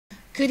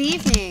Good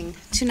evening.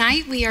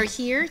 Tonight we are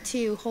here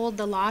to hold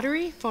the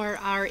lottery for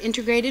our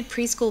integrated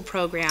preschool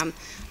program.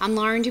 I'm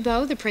Lauren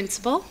Dubois, the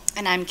principal.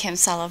 And I'm Kim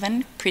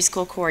Sullivan,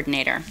 preschool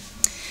coordinator.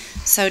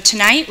 So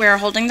tonight we're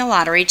holding the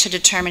lottery to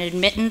determine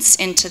admittance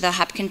into the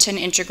Hopkinton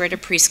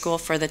Integrated Preschool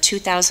for the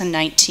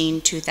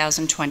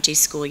 2019-2020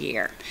 school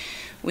year.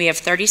 We have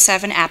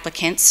 37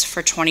 applicants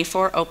for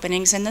 24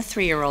 openings in the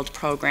 3-year-old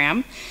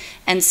program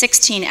and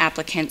 16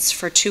 applicants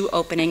for 2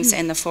 openings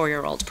in the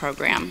 4-year-old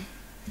program.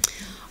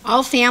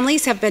 All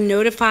families have been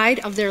notified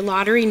of their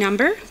lottery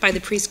number by the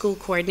preschool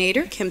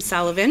coordinator, Kim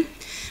Sullivan.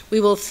 We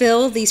will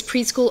fill these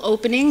preschool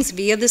openings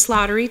via this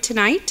lottery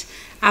tonight.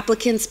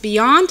 Applicants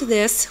beyond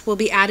this will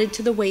be added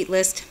to the wait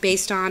list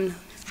based on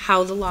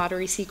how the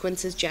lottery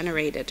sequence is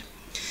generated.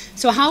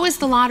 So how is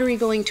the lottery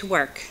going to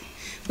work?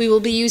 We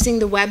will be using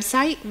the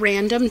website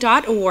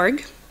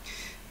random.org.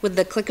 With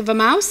the click of a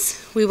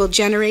mouse, we will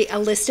generate a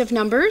list of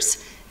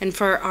numbers, and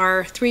for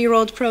our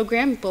 3-year-old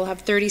program, we'll have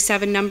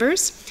 37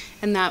 numbers,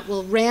 and that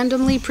will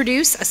randomly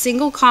produce a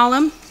single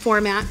column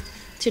format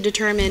to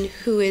determine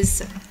who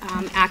is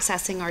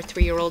accessing our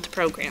 3-year-old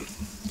program.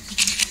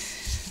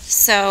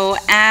 So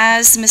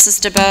as Mrs.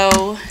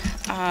 DeBow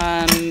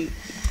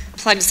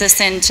plugs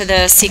this into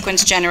the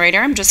sequence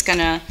generator, I'm just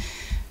going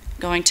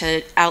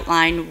to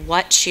outline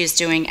what she's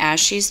doing as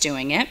she's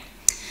doing it.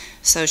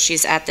 So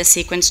she's at the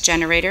sequence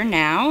generator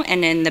now,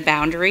 and in the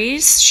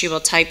boundaries, she will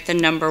type the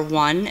number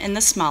 1 in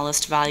the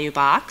smallest value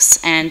box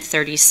and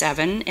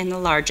 37 in the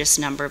largest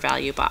number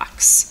value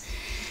box.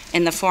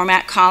 In the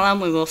format column,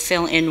 we will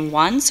fill in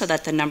 1 so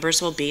that the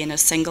numbers will be in a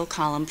single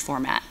column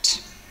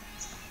format.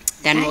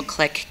 Then we'll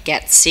click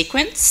Get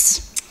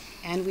Sequence.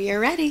 And we are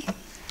ready.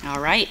 All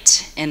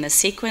right, and the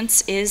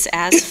sequence is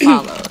as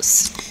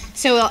follows.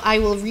 So I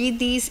will read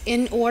these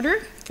in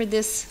order for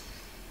this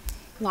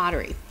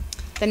lottery.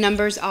 The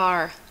numbers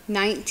are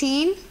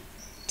 19,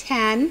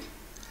 10,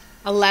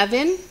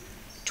 11,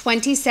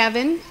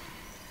 27,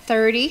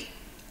 30,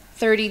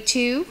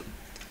 32,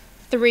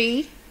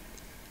 3,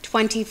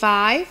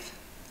 25,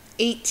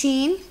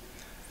 18,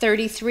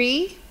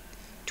 33,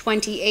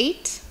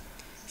 28,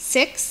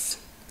 6,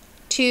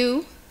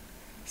 2,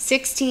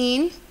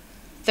 16,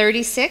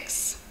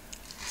 36,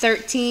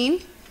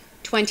 13,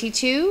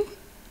 22,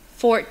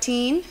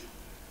 14,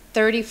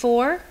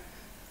 34,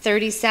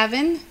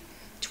 37,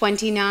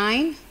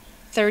 29,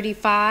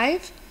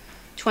 35,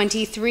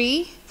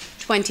 23,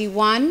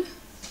 21,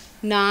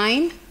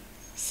 9,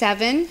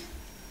 7,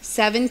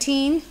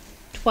 17,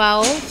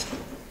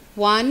 12,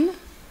 1,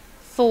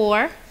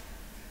 4,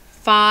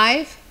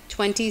 5,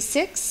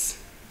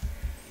 26,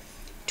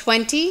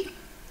 20,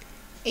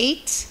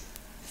 8,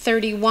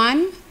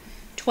 31,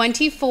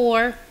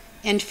 24,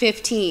 and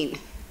 15.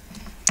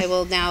 I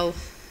will now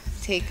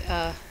take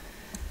a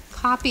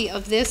copy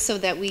of this so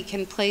that we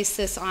can place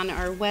this on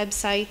our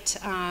website.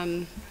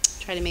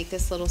 Try to make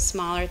this a little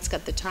smaller. It's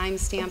got the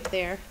timestamp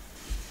there.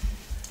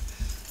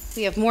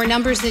 We have more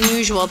numbers than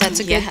usual. That's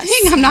a good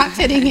thing. I'm not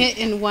fitting it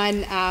in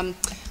one.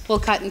 We'll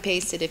cut and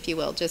paste it, if you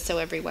will, just so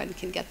everyone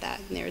can get that.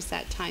 And there's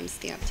that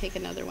timestamp. Take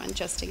another one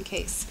just in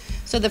case.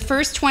 So the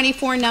first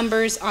 24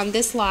 numbers on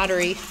this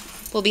lottery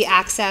will be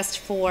accessed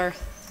for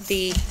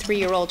the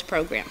 3-year-old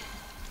program.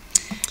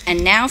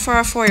 And now for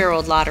our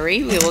 4-year-old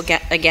lottery, we will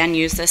again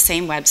use the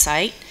same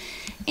website,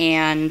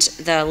 and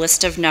the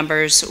list of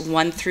numbers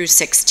 1 through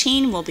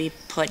 16 will be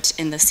put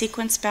in the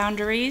sequence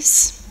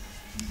boundaries.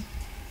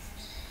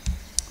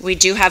 We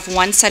do have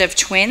one set of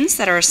twins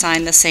that are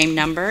assigned the same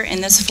number in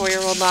this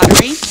 4-year-old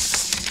lottery.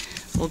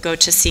 We'll go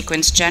to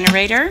sequence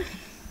generator,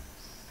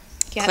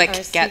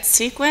 click Get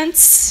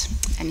Sequence,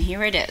 and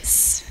here it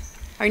is.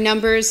 Our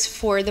numbers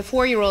for the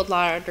 4-year-old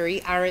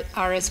lottery are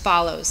as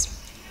follows: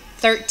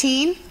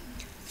 13,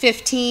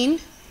 15,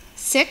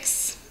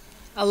 6,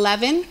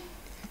 11,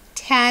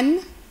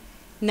 10,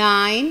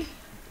 9,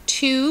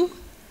 2,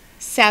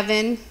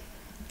 7,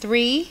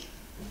 3,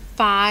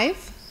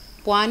 5,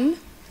 1,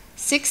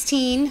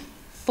 16,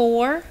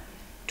 4,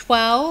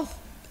 12,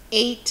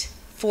 8,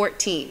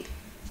 14.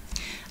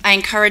 I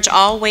encourage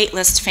all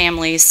waitlist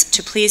families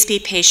to please be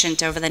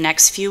patient over the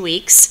next few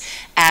weeks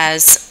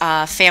as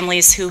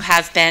families who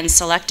have been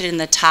selected in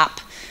the top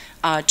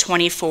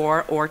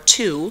 24 or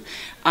 2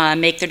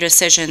 make their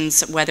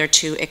decisions whether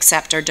to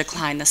accept or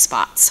decline the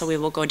spot. So we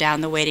will go down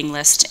the waiting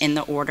list in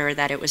the order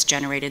that it was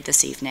generated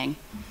this evening.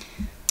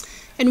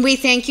 And we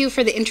thank you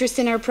for the interest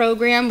in our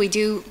program. We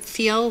do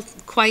feel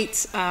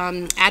quite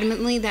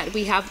adamantly that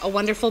we have a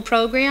wonderful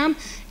program.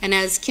 And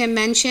as Kim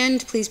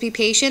mentioned, please be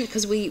patient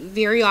because we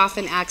very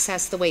often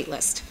access the wait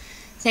list.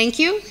 Thank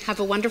you.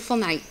 Have a wonderful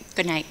night.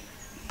 Good night.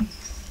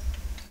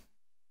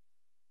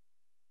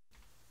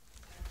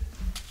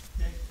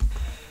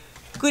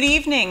 Good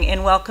evening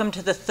and welcome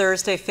to the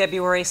Thursday,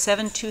 February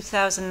 7,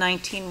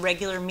 2019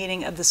 regular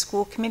meeting of the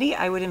school committee.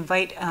 I would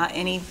invite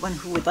anyone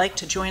who would like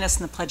to join us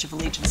in the Pledge of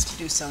Allegiance to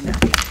do so now.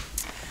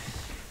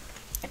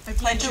 I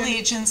pledge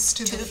allegiance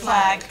to the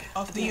flag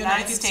of the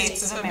United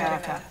States of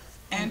America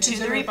and to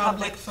the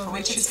republic for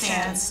which it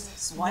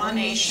stands, one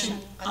nation,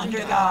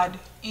 under God,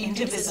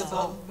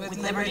 indivisible, with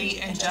liberty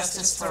and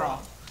justice for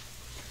all.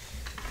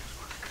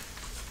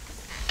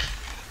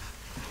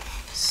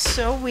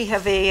 So we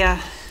have a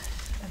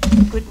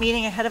good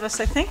meeting ahead of us,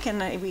 I think,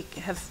 and we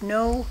have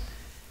no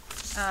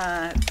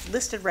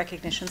listed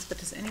recognitions, but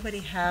does anybody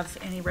have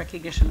any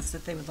recognitions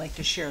that they would like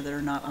to share that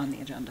are not on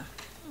the agenda?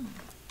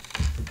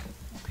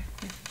 Okay.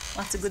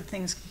 Lots of good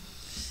things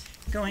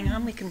going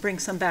on. We can bring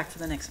some back for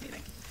the next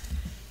meeting.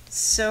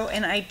 So,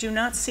 and I do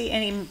not see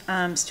any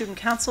student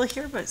council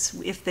here, but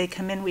if they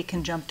come in, we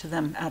can jump to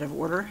them out of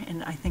order,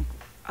 and I think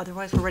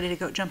otherwise we're ready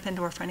to jump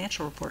into our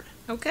financial report.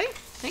 Okay,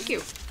 thank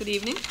you. Good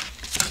evening.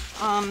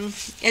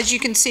 As you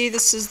can see,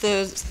 this is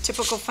the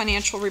typical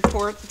financial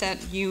report that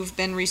you've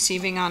been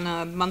receiving on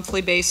a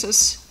monthly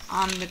basis.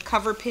 On the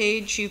cover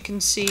page, you can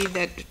see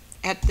that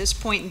at this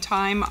point in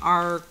time,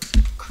 our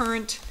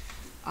current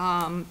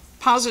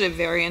positive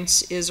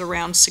variance is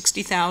around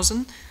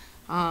 60,000.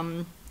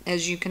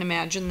 As you can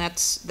imagine,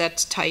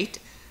 that's tight.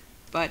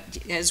 But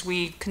as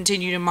we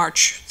continue to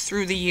march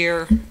through the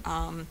year,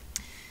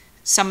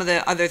 some of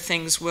the other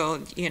things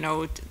will,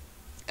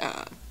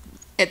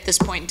 at this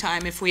point in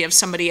time, if we have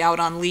somebody out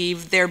on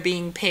leave, they're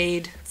being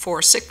paid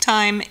for sick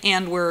time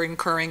and we're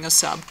incurring a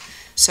sub.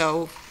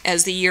 So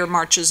as the year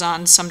marches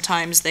on,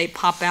 sometimes they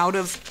pop out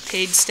of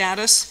paid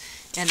status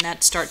and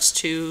that starts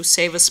to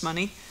save us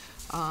money.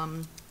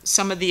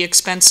 Some of the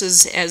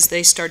expenses as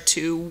they start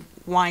to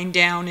wind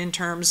down in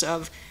terms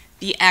of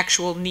the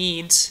actual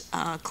needs,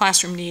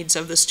 classroom needs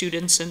of the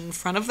students in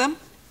front of them,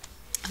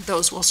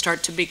 those will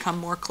start to become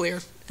more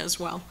clear as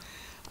well.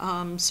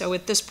 So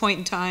at this point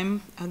in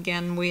time,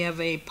 again, we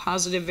have a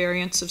positive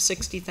variance of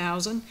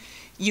 60,000.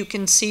 You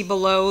can see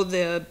below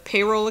the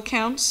payroll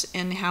accounts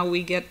and how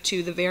we get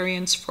to the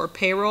variance for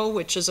payroll,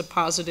 which is a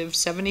positive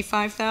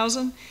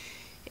 75,000.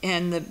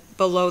 And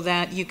below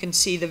that, you can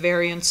see the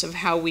variance of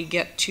how we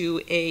get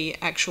to a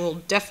actual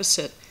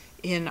deficit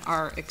in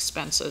our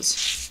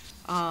expenses.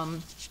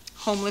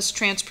 Homeless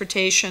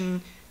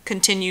transportation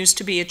continues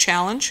to be a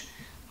challenge.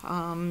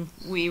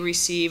 We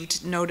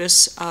received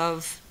notice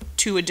of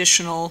 2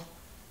 additional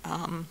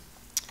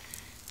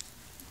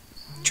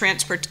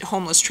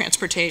homeless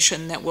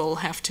transportation that we'll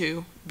have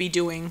to be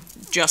doing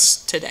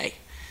just today.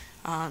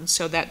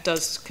 So that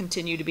does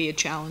continue to be a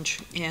challenge.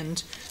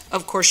 And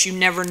of course, you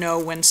never know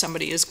when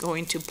somebody is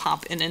going to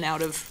pop in and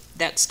out of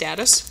that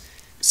status.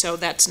 So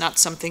that's not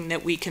something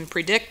that we can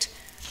predict,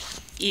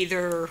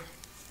 either,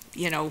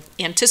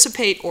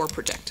 anticipate or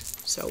predict.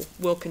 So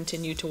we'll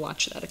continue to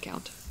watch that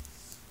account.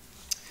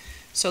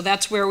 So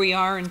that's where we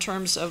are in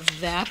terms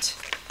of that.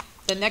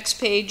 The next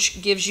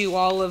page gives you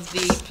all of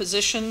the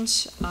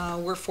positions.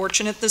 We're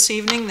fortunate this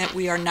evening that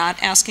we are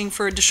not asking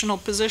for additional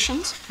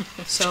positions.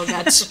 So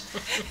that's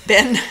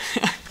been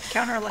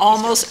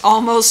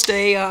almost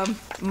a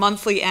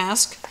monthly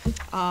ask.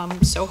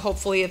 So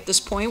hopefully at this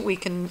point we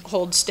can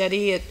hold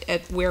steady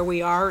at where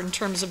we are in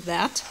terms of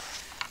that.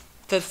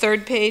 The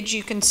third page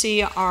you can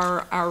see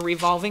are our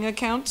revolving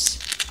accounts.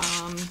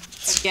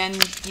 Again,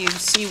 you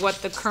see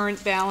what the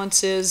current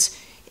balance is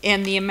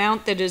and the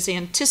amount that is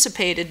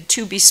anticipated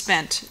to be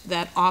spent,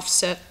 that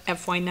offset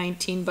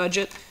FY19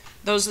 budget.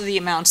 Those are the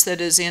amounts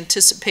that is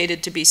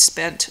anticipated to be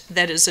spent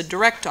that is a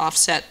direct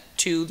offset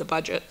to the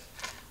budget.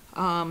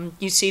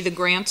 You see the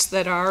grants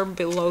that are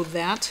below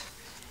that.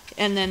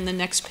 And then the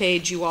next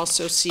page you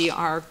also see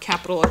our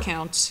capital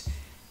accounts,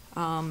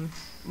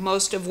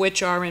 most of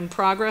which are in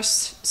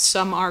progress.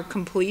 Some are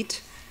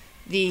complete.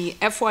 The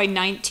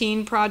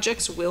FY19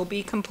 projects will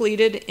be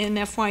completed in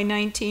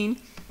FY19.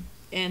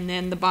 And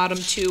then the bottom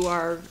 2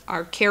 are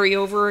our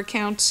carryover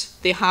accounts.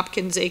 The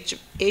Hopkins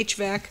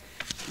HVAC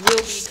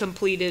will be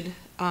completed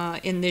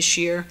in this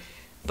year,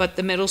 but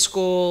the middle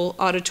school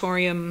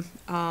auditorium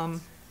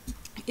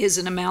is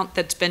an amount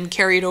that's been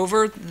carried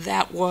over.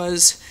 That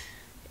was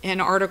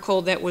an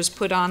article that was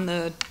put on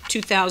the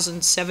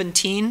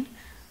 2017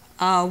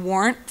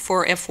 warrant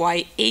for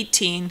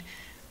FY18.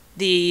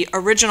 The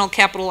original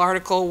capital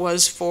article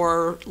was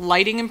for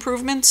lighting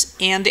improvements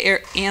and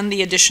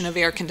the addition of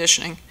air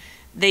conditioning.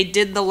 They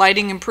did the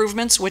lighting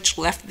improvements, which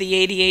left the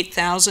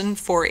 $88,000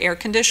 for air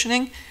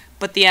conditioning,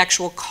 but the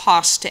actual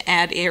cost to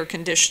add air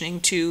conditioning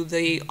to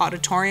the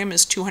auditorium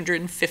is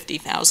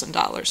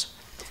 $250,000.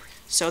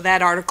 So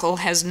that article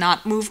has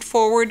not moved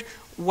forward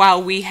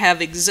while we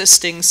have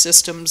existing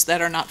systems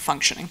that are not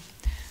functioning.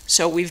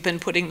 So we've been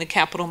putting the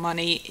capital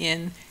money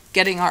in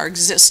getting our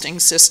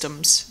existing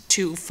systems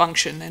to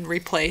function and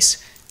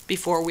replace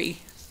before we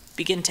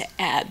begin to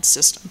add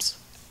systems.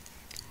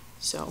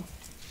 So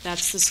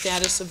that's the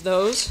status of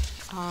those.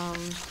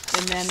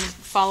 And then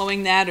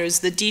following that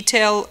is the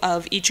detail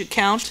of each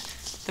account,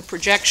 the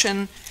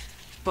projection,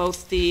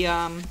 both the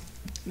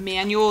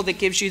manual that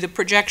gives you the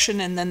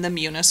projection and then the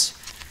munis.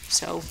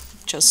 So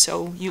just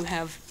so you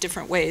have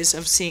different ways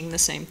of seeing the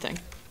same thing.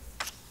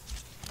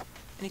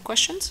 Any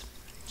questions?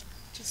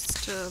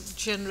 Just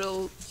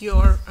general,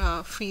 your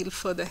feel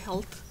for the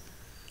health,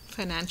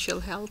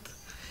 financial health?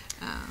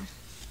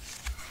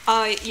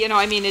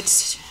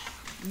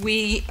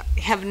 We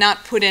have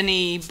not put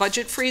any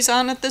budget freeze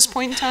on at this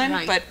point in time,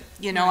 Right. but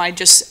You know,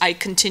 I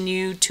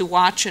continue to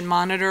watch and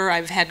monitor.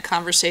 I've had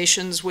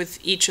conversations with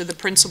each of the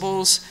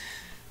principals.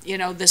 You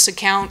know, this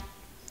account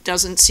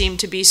doesn't seem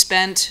to be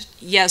spent.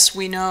 Yes,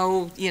 we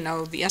know, you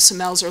know, the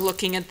SMLs are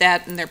looking at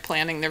that and they're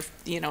planning their,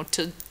 you know,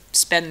 to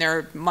spend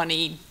their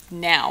money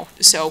now.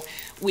 So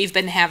we've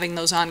been having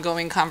those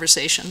ongoing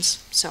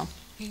conversations, so.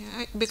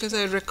 Yeah, because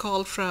I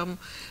recall from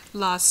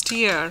last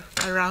year,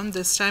 around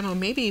this time, or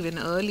maybe even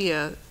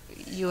earlier,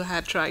 you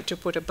had tried to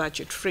put a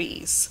budget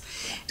freeze.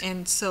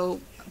 And so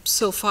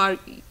far,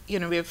 you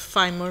know, we have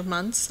 5 more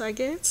months, I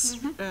guess,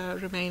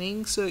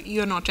 remaining. So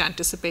you're not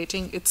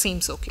anticipating, it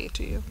seems okay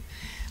to you.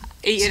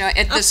 You know,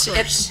 at this, Of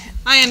course.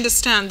 I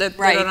understand that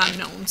Right. there are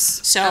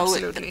unknowns. so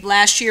Absolutely.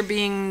 last year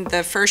being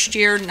the first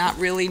year, not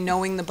really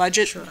knowing the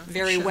budget Sure,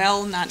 very sure.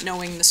 well, not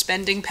knowing the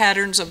spending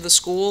patterns of the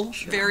school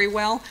very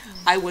well,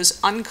 I was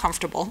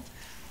uncomfortable.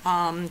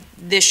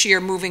 This year,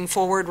 moving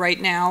forward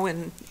right now,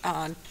 and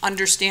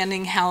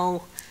understanding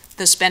how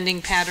the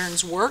spending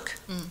patterns work,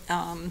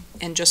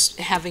 and just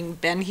having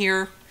been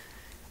here,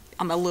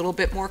 I'm a little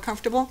bit more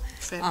comfortable.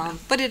 Fair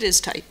enough. But it is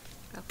tight.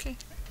 Okay.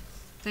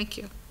 Thank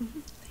you.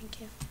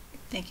 Thank you.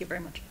 Thank you very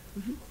much.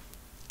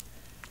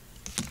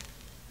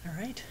 All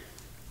right.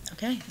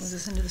 Okay, moves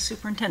us into the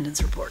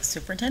superintendent's report.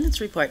 Superintendent's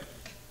report.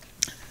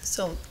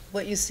 So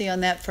what you see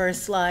on that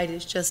first slide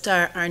is just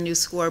our new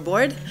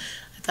scoreboard.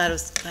 I thought it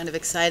was kind of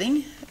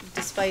exciting,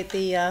 despite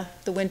the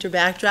winter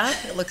backdrop.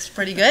 It looks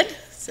pretty good,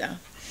 so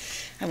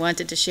I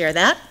wanted to share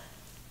that.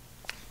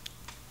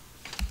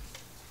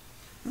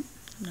 I'm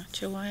not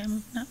sure why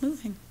I'm not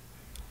moving.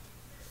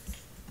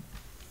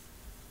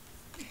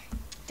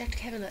 Dr.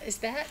 Kavanaugh, is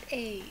that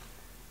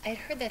I'd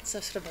heard that's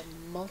a sort of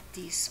a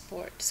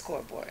multi-sport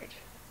scoreboard.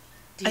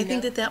 Do you I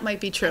think know? that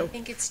might be I true.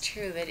 think it's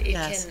true that it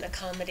Yes. can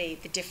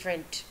accommodate the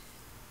different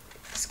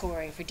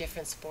scoring for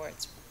different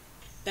sports.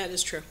 That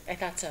is true. I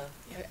thought so.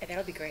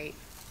 That'll be great.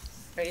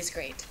 Or it is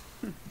great.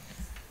 All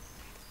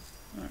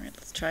right,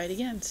 let's try it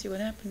again, see what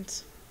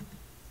happens.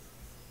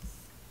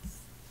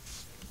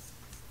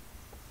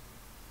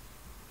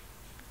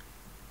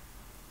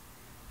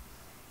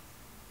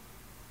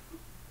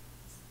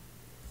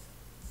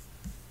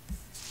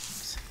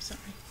 Sorry,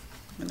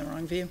 I'm in the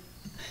wrong view.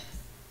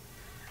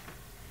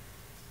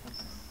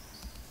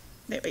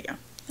 There we go.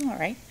 All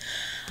right.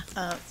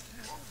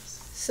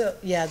 So,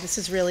 yeah, this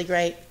is really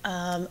great.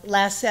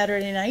 Last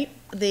Saturday night,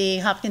 the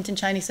Hopkinton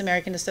Chinese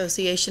American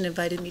Association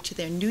invited me to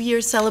their New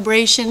Year's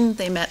celebration.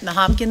 They met in the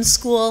Hopkins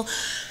School.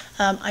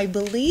 I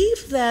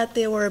believe that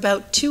there were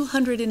about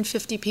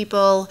 250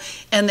 people,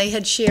 and they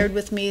had shared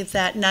with me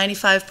that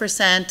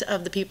 95%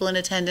 of the people in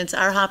attendance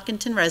are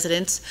Hopkinton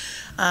residents.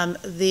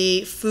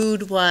 The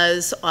food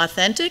was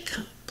authentic,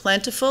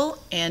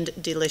 plentiful, and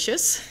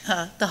delicious.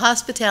 The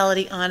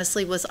hospitality,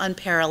 honestly, was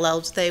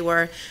unparalleled. They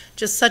were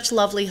just such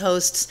lovely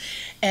hosts,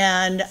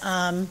 and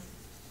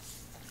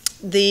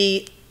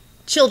the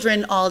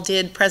children all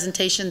did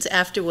presentations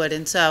afterward,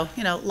 and so,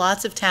 you know,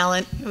 lots of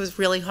talent. It was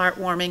really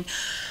heartwarming.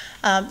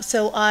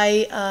 So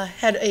I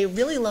had a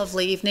really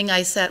lovely evening.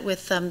 I sat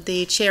with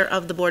the chair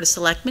of the Board of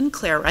Selectmen,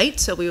 Claire Wright,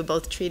 so we were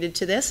both treated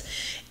to this.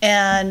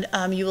 And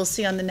you will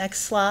see on the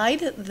next slide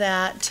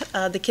that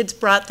the kids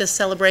brought this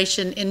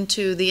celebration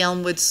into the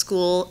Elmwood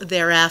School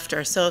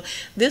thereafter. So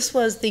this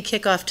was the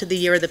kickoff to the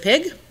Year of the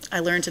Pig. I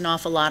learned an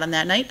awful lot on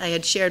that night. I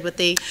had shared with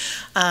the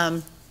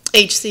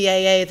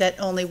HCAA that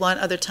only one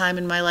other time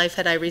in my life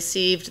had I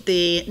received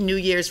the New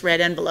Year's red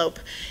envelope.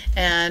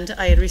 And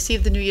I had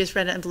received the New Year's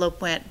red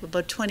envelope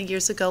about 20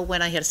 years ago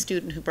when I had a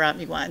student who brought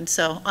me one.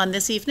 So on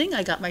this evening,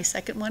 I got my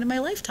second one in my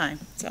lifetime.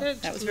 So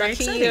that was very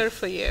Lucky exciting. year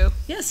for you.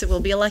 Yes, it will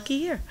be a lucky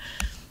year.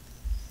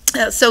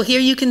 So here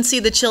you can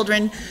see the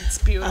children. It's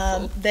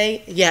beautiful.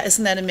 Yeah,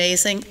 isn't that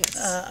amazing?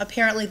 Yes.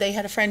 Apparently they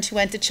had a friend who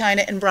went to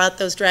China and brought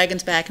those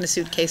dragons back in a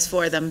suitcase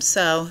for them.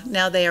 So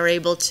now they are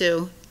able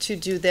to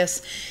do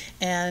this.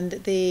 And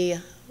the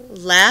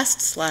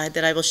last slide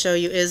that I will show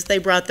you is they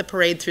brought the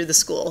parade through the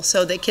school.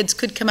 So the kids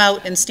could come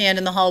out and stand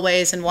in the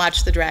hallways and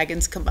watch the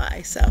dragons come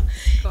by. So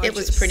it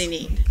was Gorgeous. pretty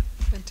neat.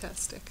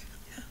 Fantastic.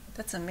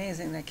 That's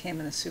amazing they came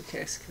in a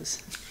suitcase,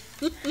 because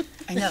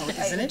I know,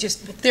 isn't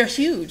it? They're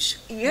huge.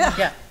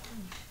 yeah.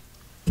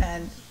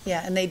 And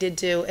they did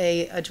do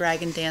a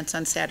dragon dance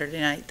on Saturday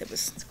night that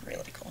was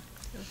really cool.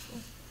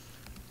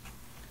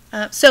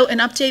 So an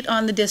update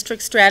on the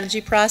district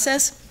strategy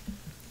process.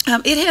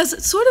 It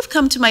has sort of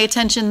come to my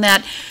attention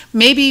that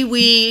maybe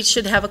we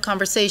should have a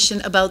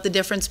conversation about the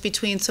difference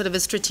between sort of a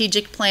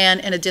strategic plan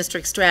and a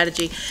district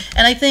strategy.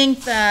 And I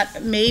think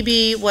that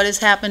maybe what has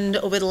happened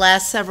over the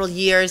last several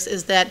years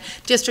is that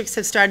districts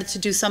have started to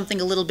do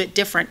something a little bit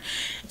different.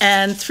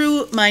 And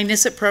through my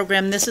NISIP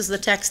program, this is the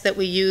text that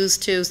we use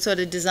to sort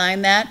of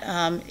design that.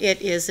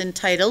 It is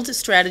entitled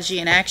Strategy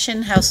in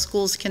Action, How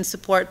Schools Can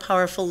Support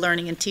Powerful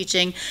Learning and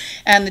Teaching.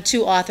 And the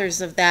two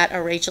authors of that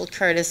are Rachel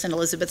Curtis and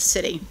Elizabeth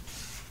City.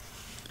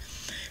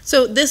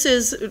 So this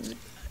is,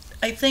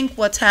 I think,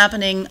 what's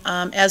happening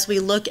as we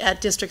look at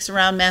districts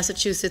around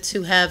Massachusetts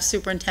who have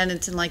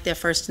superintendents in like their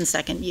first and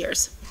second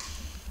years.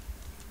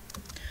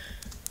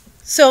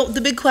 So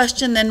the big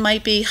question then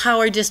might be, how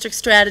are district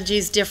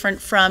strategies different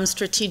from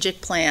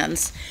strategic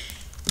plans?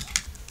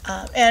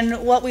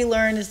 And what we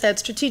learn is that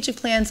strategic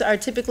plans are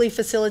typically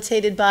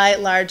facilitated by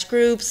large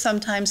groups,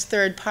 sometimes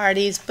third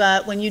parties,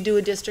 but when you do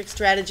a district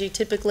strategy,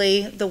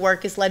 typically the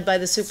work is led by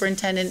the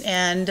superintendent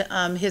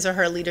and his or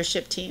her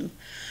leadership team.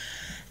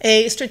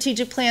 A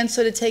strategic plan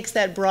sort of takes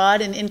that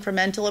broad and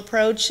incremental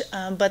approach,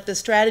 but the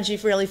strategy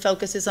really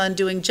focuses on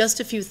doing just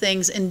a few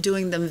things and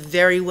doing them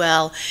very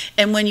well.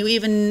 And when you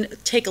even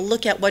take a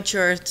look at what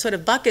your sort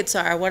of buckets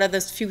are, what are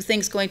those few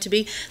things going to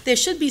be, there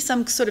should be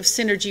some sort of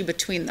synergy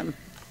between them.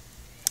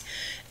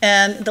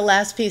 And the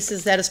last piece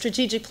is that a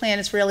strategic plan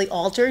is rarely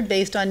altered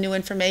based on new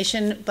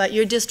information, but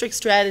your district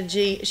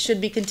strategy should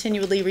be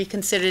continually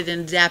reconsidered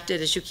and adapted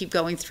as you keep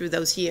going through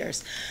those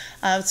years.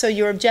 So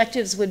your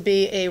objectives would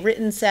be a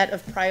written set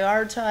of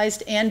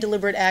prioritized and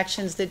deliberate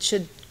actions that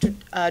should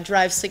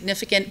drive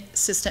significant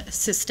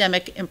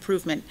systemic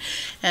improvement.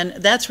 And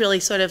that's really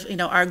sort of,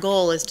 our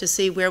goal is to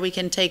see where we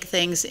can take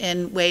things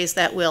in ways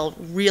that will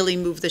really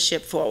move the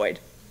ship forward.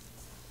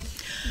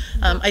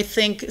 I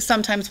think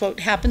sometimes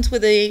what happens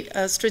with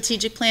a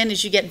strategic plan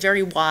is you get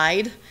very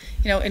wide,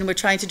 and we're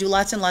trying to do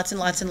lots and lots and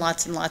lots and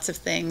lots and lots of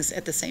things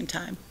at the same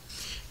time.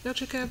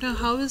 Dr. Kavanaugh,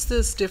 how is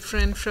this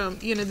different from,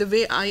 the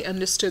way I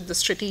understood the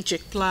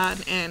strategic plan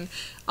and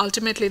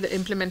ultimately the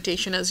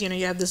implementation is,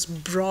 you have this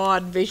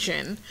broad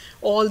vision,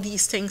 all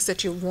these things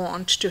that you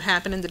want to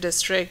happen in the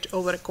district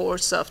over a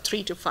course of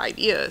 3 to 5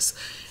 years.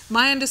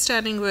 My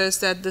understanding was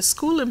that the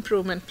school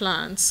improvement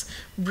plans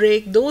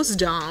break those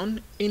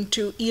down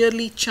into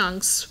yearly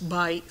chunks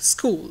by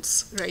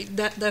schools, right?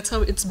 That's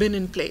how it's been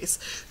in place.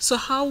 So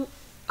how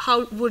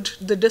would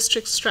the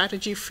district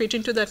strategy fit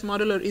into that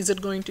model, or is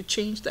it going to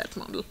change that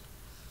model?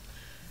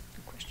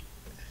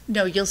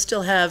 No, you'll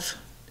still have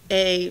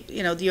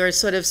your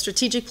sort of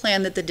strategic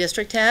plan that the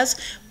district has,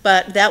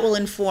 but that will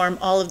inform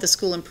all of the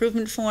school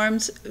improvement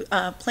plans.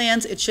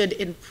 It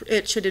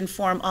should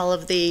inform all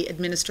of the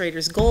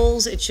administrators'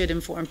 goals. It should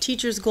inform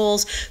teachers'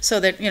 goals, so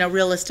that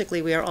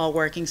realistically we are all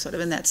working sort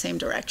of in that same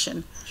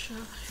direction. Sure.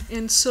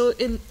 And so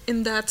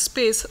in that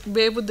space,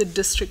 where would the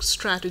district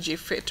strategy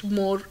fit?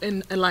 More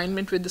in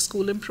alignment with the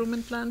school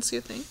improvement plans,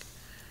 you think?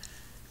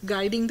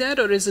 Guiding that,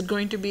 or is it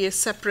going to be a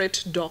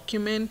separate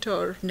document?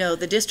 Or no,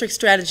 the district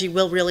strategy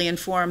will really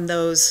inform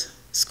those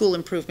school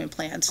improvement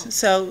plans.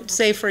 So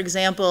say, for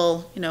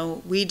example,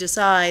 we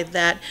decide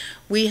that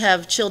we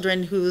have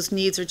children whose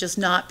needs are just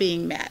not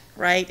being met,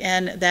 right?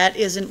 And that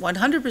isn't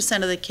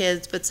 100% of the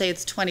kids, but say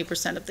it's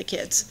 20% of the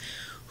kids.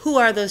 Who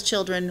are those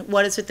children?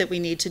 What is it that we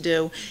need to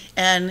do?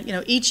 And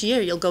each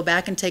year you'll go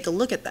back and take a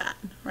look at that,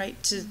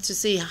 right? To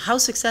see how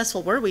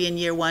successful were we in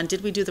year one?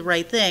 Did we do the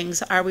right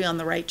things? Are we on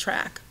the right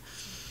track?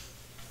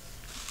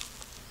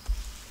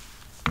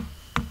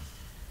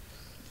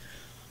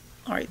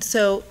 All right,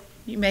 so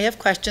you may have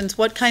questions.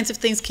 What kinds of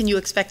things can you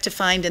expect to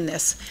find in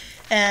this?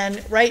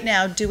 And right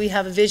now, do we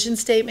have a vision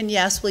statement?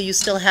 Yes. Will you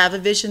still have a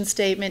vision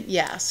statement?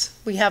 Yes.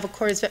 We have a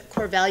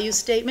core values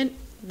statement.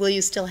 Will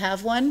you still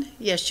have one?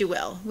 Yes, you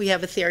will. We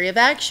have a theory of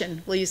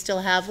action. Will you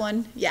still have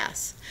one?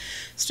 Yes.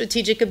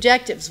 Strategic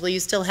objectives. Will you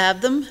still have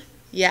them?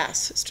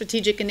 Yes.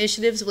 Strategic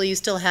initiatives, will you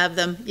still have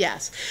them?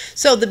 Yes.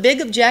 So the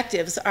big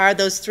objectives are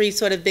those three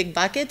sort of big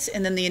buckets,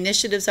 and then the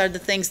initiatives are the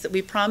things that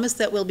we promise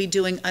that we'll be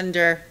doing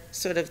under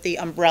sort of the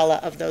umbrella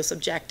of those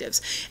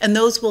objectives. And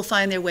those will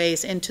find their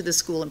ways into the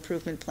school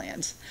improvement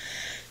plans.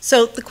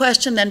 So the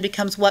question then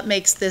becomes, what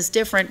makes this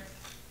different?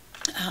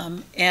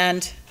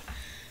 And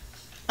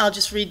I'll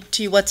just read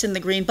to you what's in the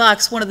green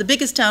box. One of the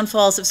biggest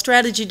downfalls of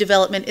strategy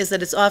development is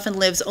that it often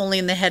lives only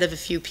in the head of a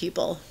few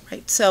people,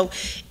 right? So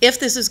if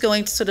this is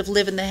going to sort of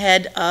live in the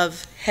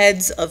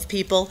heads of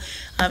people,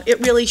 it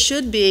really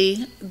should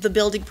be the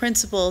building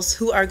principals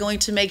who are going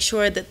to make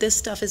sure that this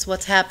stuff is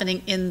what's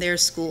happening in their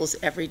schools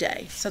every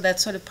day. So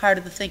that's sort of part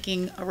of the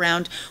thinking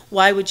around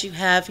why would you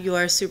have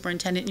your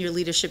superintendent and your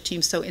leadership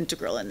team so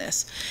integral in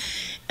this.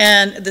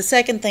 And the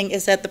second thing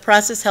is that the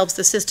process helps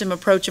the system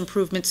approach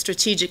improvement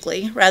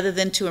strategically rather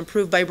than to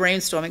improve by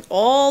brainstorming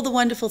all the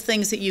wonderful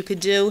things that you could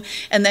do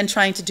and then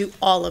trying to do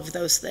all of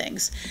those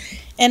things.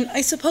 And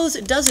I suppose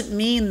it doesn't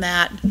mean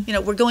that,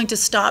 we're going to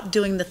stop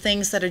doing the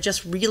things that are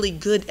just really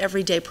good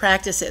everyday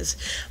practices.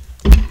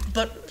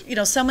 But,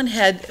 someone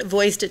had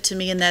voiced it to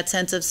me in that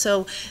sense of,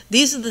 so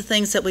these are the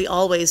things that we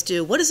always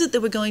do. What is it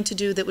that we're going to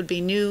do that would be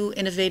new,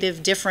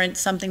 innovative, different,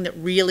 something that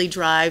really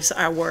drives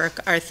our work,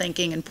 our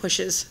thinking, and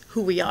pushes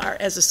who we are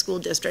as a school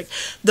district?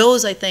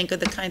 Those, I think, are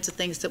the kinds of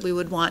things that we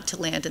would want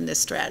to land in this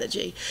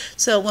strategy.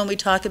 So when we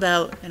talk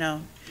about,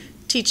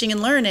 teaching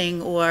and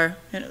learning, or,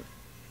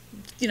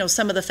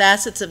 some of the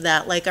facets of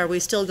that, like are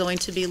we still going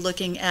to be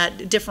looking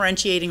at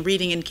differentiating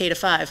reading in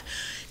K-5?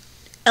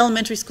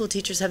 Elementary school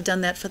teachers have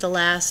done that for the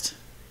last,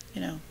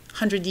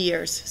 100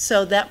 years.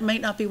 So that might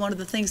not be one of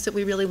the things that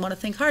we really want to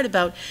think hard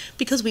about,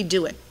 because we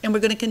do it. And we're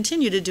going to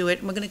continue to do it,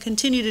 and we're going to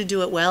continue to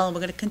do it well, and we're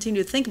going to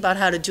continue to think about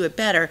how to do it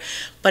better.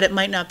 But it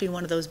might not be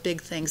one of those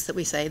big things that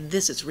we say,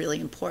 this is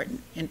really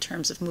important in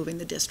terms of moving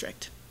the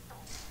district.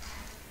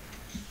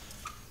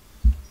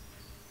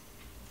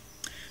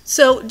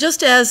 So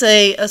just as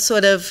a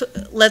sort of,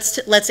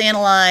 let's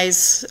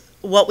analyze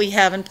what we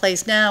have in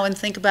place now and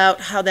think about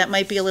how that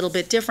might be a little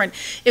bit different.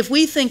 If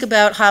we think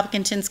about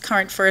Hopkinton's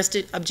current first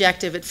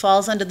objective, it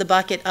falls under the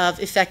bucket of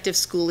effective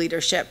school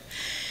leadership.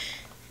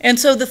 And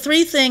so the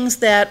three things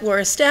that were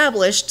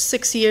established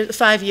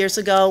 5 years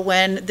ago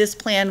when this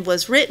plan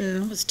was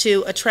written was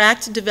to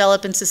attract,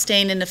 develop, and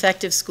sustain an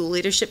effective school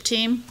leadership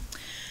team,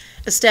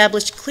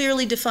 establish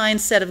clearly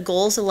defined set of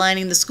goals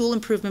aligning the school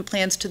improvement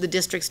plans to the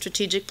district's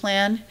strategic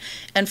plan,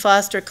 and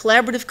foster a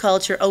collaborative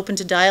culture open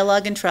to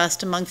dialogue and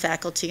trust among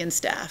faculty and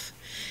staff.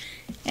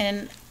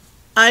 And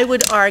I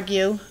would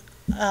argue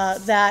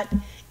that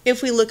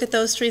if we look at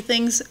those three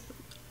things,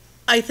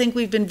 I think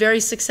we've been very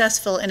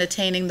successful in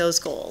attaining those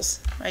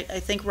goals. Right? I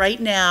think right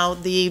now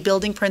the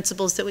building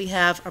principals that we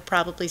have are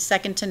probably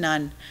second to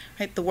none.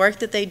 Right? The work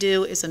that they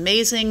do is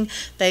amazing.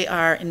 They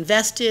are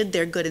invested.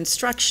 They're good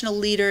instructional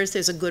leaders.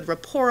 There's a good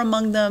rapport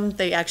among them.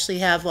 They actually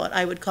have what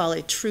I would call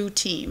a true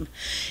team.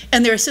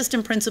 And their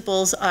assistant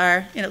principals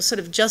are, sort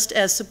of just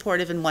as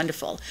supportive and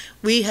wonderful.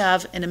 We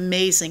have an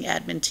amazing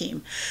admin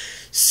team.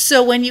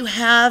 So when you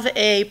have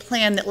a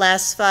plan that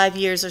lasts 5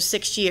 years or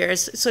 6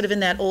 years, sort of in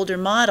that older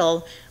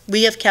model,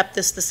 we have kept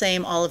this the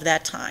same all of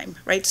that time,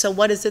 right? So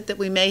what is it that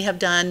we may have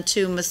done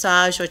to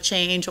massage or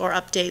change or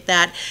update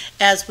that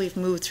as we've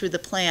moved through the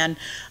plan?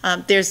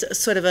 There's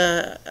sort of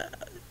a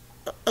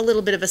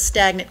little bit of a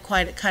stagnant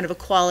kind of a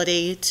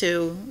quality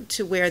to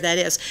where that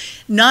is.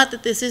 Not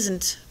that this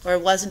isn't, or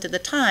wasn't at the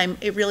time,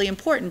 a really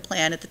important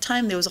plan. At the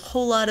time, there was a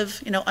whole lot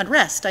of,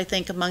 unrest, I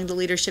think, among the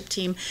leadership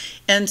team,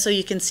 and so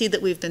you can see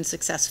that we've been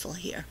successful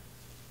here.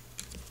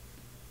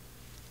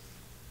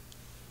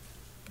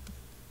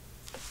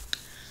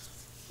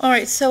 All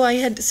right, so I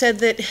had said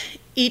that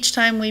each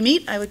time we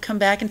meet, I would come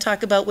back and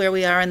talk about where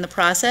we are in the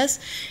process.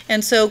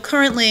 And so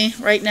currently,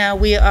 right now,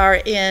 we are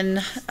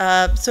in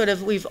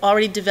we've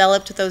already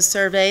developed those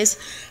surveys.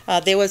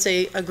 There was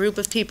a group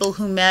of people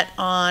who met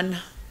on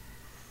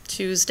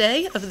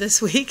Tuesday of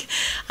this week,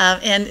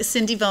 and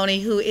Cindy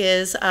Boney, who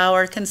is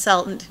our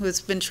consultant, who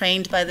has been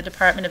trained by the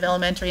Department of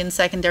Elementary and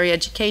Secondary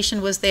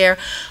Education, was there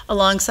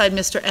alongside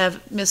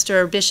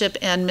Mr. Bishop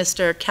and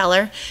Mr.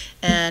 Keller,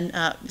 and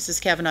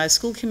Mrs. Kavanaugh's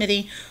school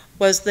committee.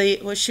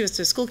 She was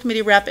the school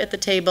committee rep at the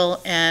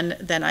table, and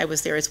then I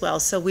was there as well.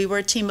 So we were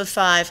a team of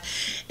 5,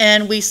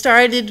 and we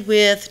started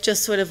with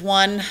just sort of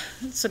one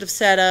sort of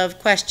set of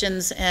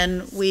questions,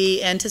 and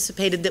we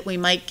anticipated that we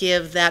might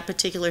give that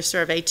particular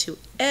survey to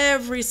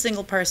every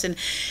single person.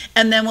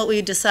 And then what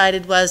we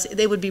decided was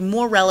they would be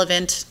more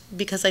relevant,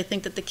 because I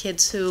think that the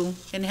kids who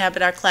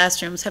inhabit our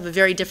classrooms have a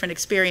very different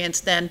experience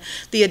than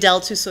the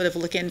adults who sort of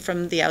look in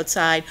from the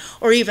outside,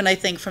 or even I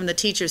think from the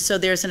teachers. So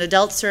there's an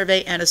adult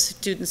survey and a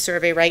student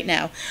survey right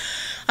now.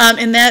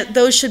 And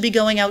those should be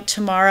going out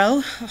tomorrow.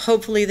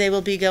 Hopefully they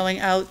will be going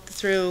out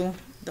through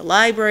the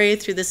library,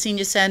 through the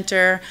senior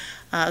center,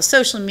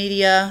 social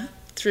media,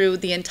 through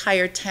the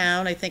entire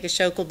town. I think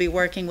Ashok will be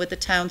working with the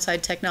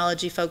townside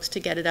technology folks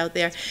to get it out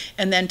there.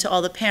 And then to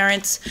all the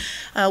parents,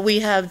 we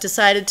have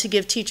decided to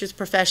give teachers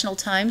professional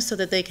time so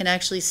that they can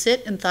actually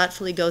sit and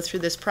thoughtfully go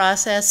through this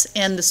process.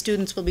 And the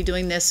students will be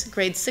doing this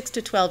grades 6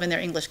 to 12 in their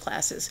English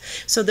classes,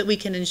 so that we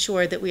can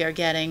ensure that we are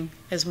getting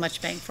as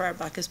much bang for our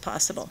buck as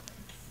possible.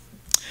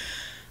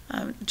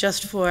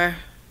 Just for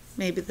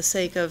maybe the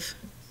sake of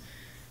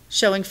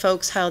showing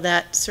folks how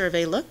that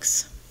survey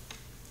looks.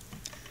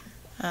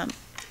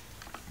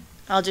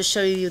 I'll just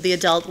show you the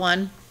adult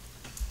one.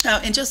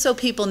 And just so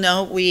people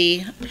know,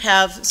 we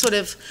have sort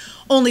of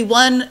only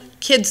one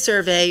kid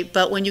survey,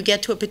 but when you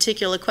get to a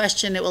particular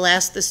question, it will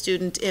ask the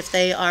student if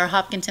they are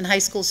Hopkinton High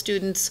School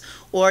students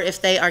or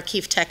if they are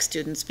Keefe Tech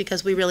students,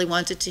 because we really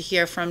wanted to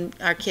hear from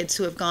our kids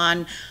who have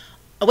gone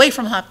away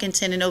from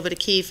Hopkinton and over to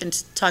Keefe, and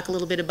to talk a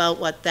little bit about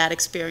what that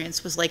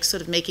experience was like,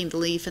 sort of making the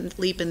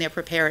leap in their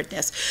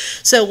preparedness.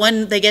 So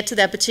when they get to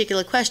that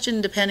particular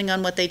question, depending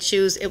on what they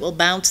choose, it will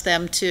bounce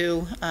them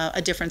to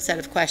a different set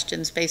of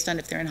questions based on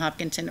if they're in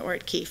Hopkinton or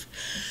at Keefe.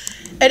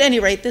 At any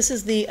rate, this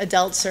is the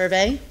adult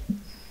survey.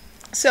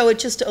 So it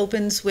just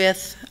opens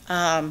with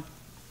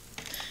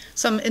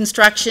some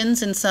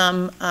instructions and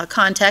some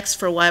context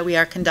for why we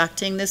are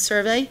conducting this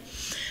survey.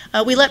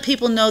 We let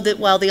people know that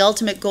while the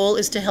ultimate goal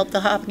is to help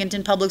the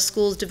Hopkinton Public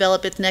Schools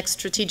develop its next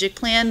strategic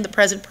plan, the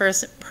present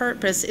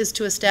purpose is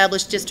to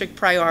establish district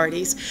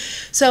priorities.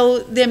 So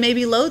there may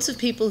be loads of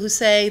people who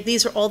say,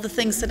 these are all the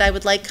things that I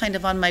would like kind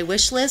of on my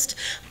wish list,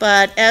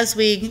 but as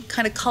we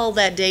kind of cull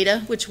that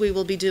data, which we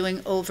will be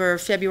doing over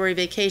February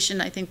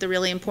vacation, I think the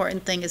really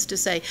important thing is to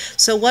say,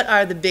 so what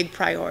are the big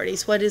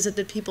priorities? What is it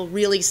that people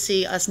really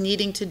see us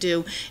needing to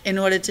do in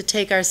order to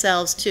take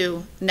ourselves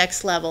to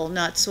next level,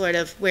 not sort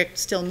of, we're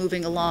still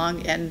moving along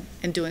and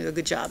doing a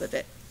good job of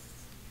it.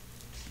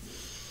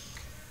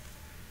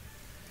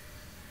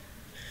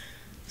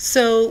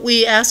 So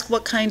we ask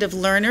what kind of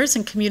learners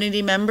and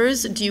community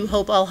members do you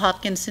hope all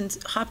Hopkinton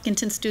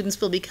students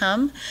will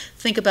become?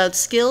 Think about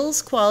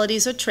skills,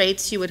 qualities, or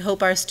traits you would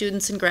hope our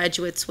students and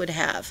graduates would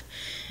have.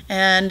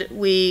 And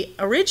we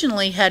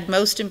originally had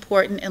most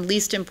important and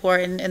least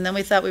important, and then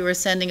we thought we were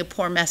sending a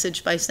poor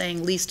message by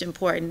saying least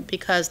important,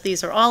 because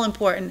these are all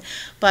important,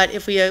 but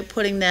if we are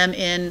putting them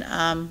in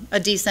a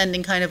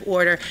descending kind of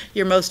order,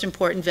 your most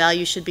important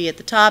value should be at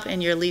the top,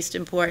 and your least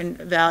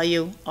important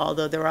value,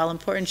 although they're all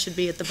important, should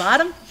be at the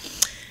bottom.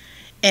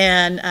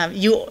 And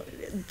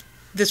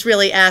this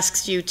really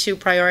asks you to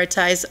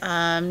prioritize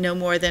no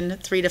more than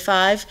 3 to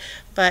 5,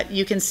 but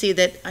you can see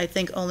that I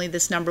think only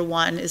this number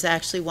 1 is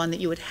actually one that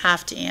you would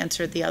have to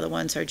answer. The other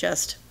ones are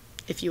just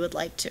if you would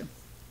like to.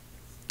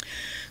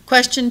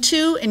 Question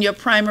 2, in your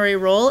primary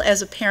role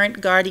as a parent,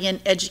 guardian,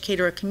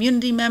 educator, or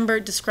community member,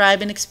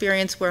 describe an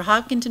experience where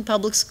Hopkinton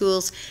Public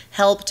Schools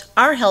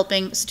are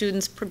helping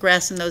students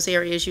progress in those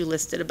areas you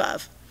listed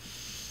above.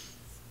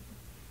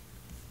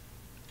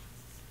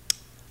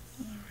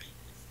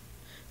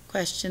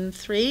 Question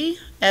 3,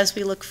 as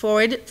we look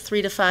forward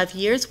 3 to 5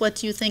 years, what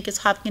do you think is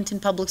Hopkinton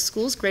Public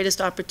Schools'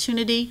 greatest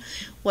opportunity?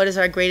 What is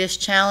our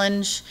greatest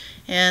challenge?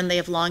 And they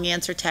have long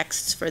answer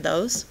texts for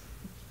those.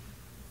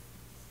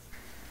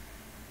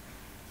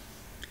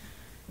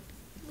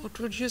 What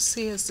would you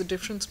see as the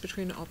difference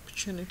between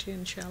opportunity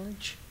and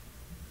challenge?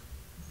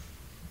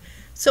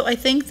 So I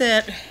think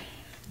that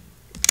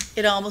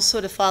it almost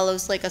sort of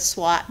follows like a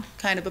SWOT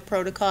kind of a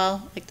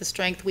protocol, like the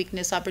strength,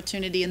 weakness,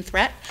 opportunity, and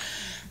threat.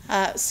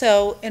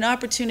 So an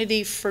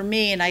opportunity for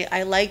me, and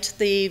I liked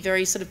the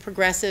very sort of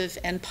progressive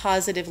and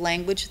positive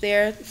language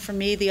there. For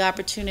me, the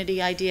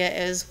opportunity idea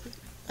is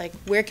like,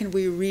 where can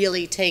we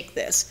really take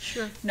this?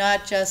 Sure.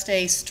 Not just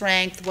a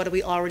strength, what are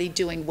we already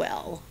doing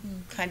well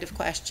kind of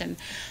question.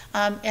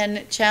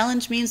 And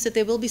challenge means that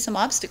there will be some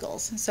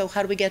obstacles. So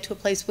how do we get to a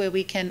place where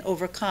we can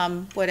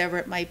overcome whatever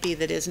it might be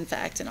that is in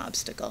fact an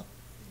obstacle?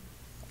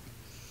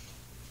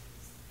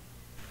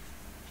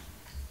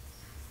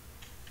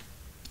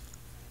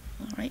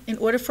 All right. In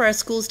order for our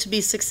schools to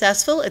be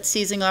successful at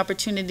seizing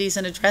opportunities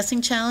and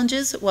addressing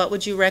challenges, what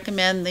would you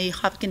recommend the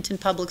Hopkinton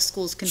Public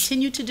Schools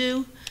continue to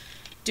do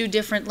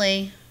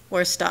differently,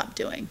 or stop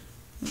doing?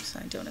 Oops,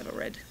 I don't have a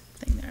red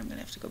thing there. I'm going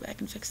to have to go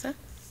back and fix that.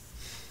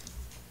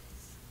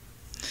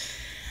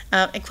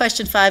 And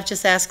question 5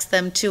 just asks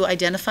them to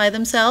identify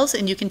themselves,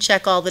 and you can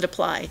check all that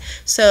apply.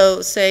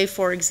 So say,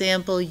 for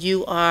example,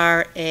 you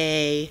are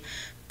a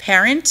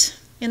parent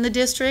in the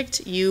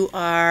district, you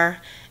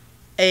are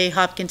a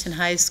Hopkinton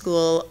High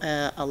School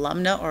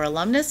alumna or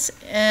alumnus,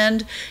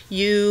 and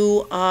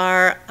you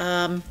are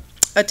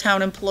a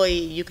town employee.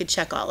 You could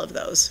check all of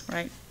those,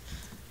 right?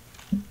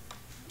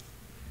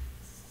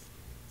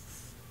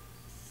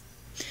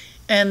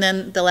 And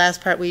then the last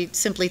part, we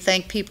simply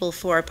thank people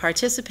for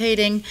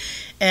participating,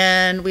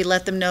 and we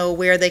let them know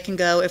where they can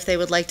go if they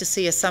would like to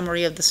see a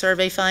summary of the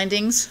survey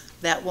findings.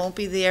 That won't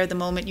be there the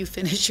moment you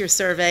finish your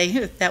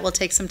survey. That will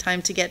take some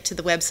time to get to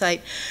the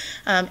website.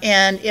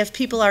 And if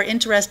people are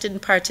interested in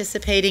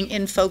participating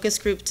in focus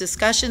group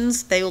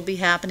discussions, they will be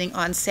happening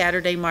on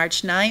Saturday,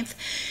 March 9th.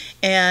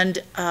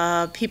 And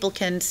people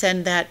can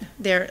send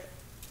their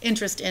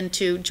interest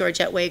into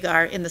Georgette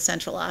Wagar in the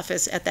central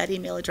office at that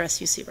email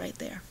address you see right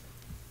there.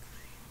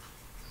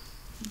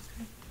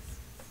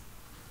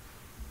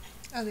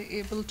 Are they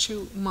able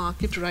to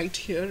mark it right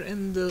here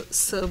in the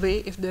survey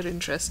if they're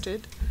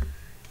interested?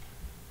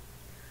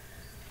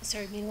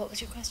 Sorry, Mina, what was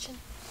your question?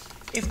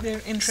 If they're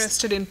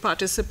interested in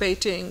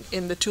participating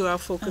in the 2-hour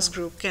focus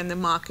group, can they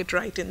mark it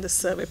right in the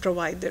survey,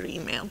 provide their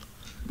email?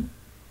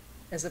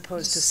 As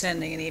opposed to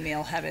sending an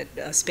email, have it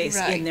a space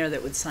in there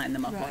that would sign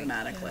them up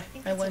automatically. I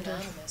think it's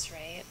anonymous,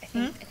 right?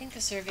 I think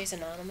the survey's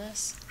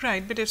anonymous.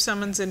 Right, but if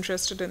someone's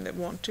interested and they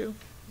want to,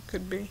 it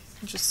could be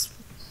just,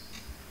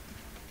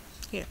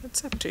 yeah,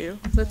 it's up to you.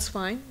 That's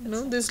fine.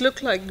 No, these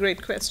look like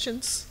great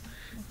questions.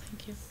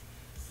 Thank you.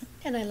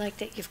 And I like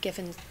that you've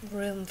given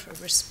room for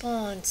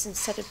response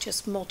instead of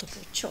just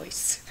multiple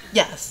choice.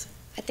 Yes.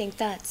 I think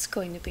that's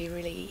going to be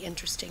really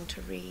interesting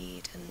to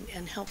read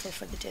and helpful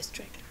for the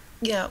district.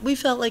 Yeah, we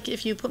felt like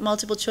if you put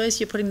multiple choice,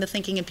 you're putting the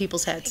thinking in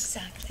people's heads.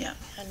 Exactly. Yeah.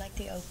 I like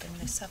the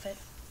openness of it.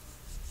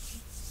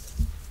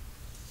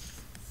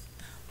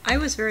 I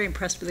was very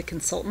impressed with the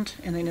consultant,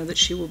 and I know that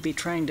she will be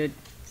trying to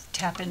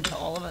tap into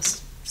all of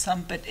us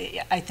some, but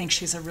I think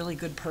she's a really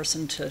good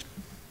person to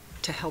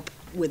help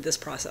with this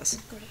process.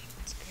 Great.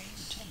 That's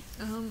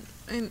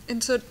great.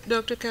 And so,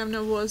 Dr.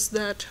 Kavanagh, was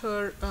that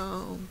her,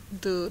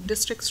 the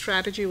district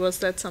strategy, was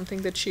that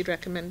something that she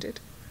recommended?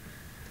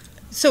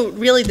 So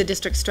really the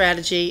district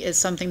strategy is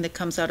something that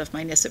comes out of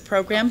my NISIP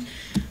program.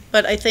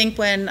 But I think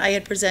when I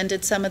had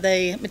presented some of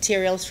the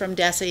materials from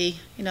DESE,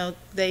 you know,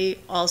 they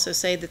also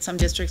say that some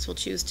districts will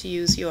choose to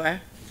use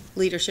your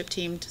leadership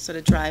team to sort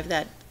of drive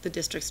the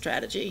district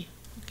strategy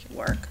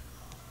work.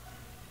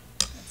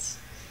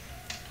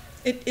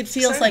 It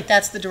feels like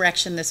that's the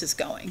direction this is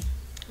going.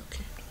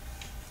 Okay.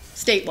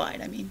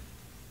 Statewide, I mean.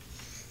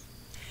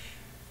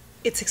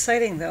 It's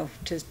exciting, though,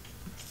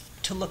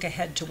 to look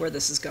ahead to where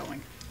this is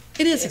going.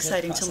 It is the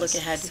exciting to look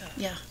process. ahead,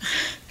 yeah.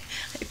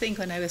 I think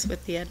when I was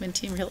with the admin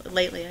team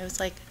lately, I was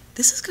like,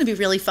 this is going to be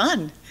really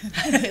fun.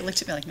 They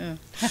looked at me like, oh.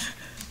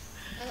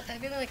 I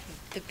really like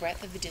the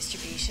breadth of the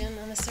distribution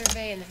on the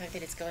survey and the fact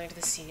that it's going to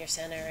the senior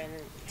center and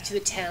to the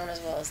town as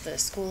well as the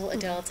school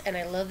adults. And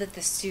I love that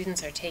the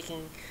students are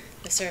taking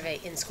the survey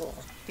in school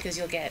because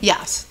you'll get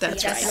Yes,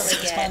 that's you'll right.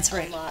 definitely Response get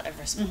rate. a lot of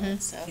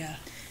response. So Yeah.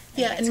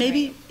 Yeah, that's and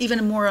maybe great. even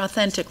a more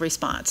authentic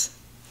response.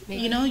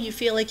 Maybe. You know, you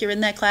feel like you're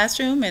in that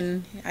classroom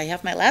and I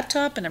have my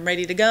laptop and I'm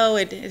ready to go.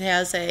 It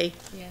has a,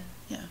 Yeah.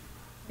 Yeah.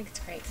 I think it's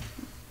great.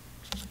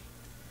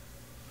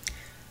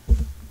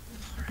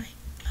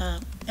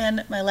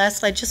 and my last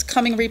slide, just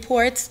coming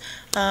reports.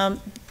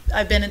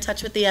 I've been in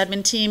touch with the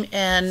admin team,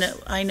 and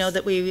I know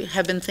that we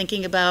have been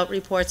thinking about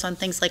reports on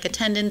things like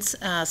attendance,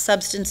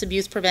 substance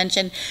abuse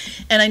prevention,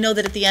 and I know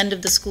that at the end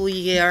of the school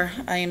year,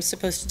 I am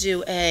supposed to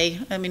do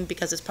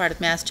because it's part of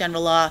Mass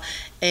General Law,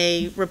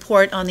 a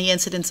report on the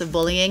incidence of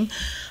bullying.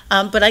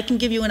 But I can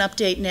give you an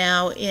update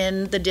now.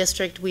 In the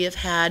district, we have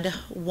had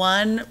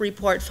one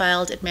report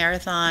filed at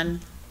Marathon,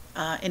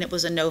 and it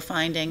was a no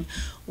finding.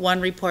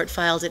 One report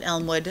filed at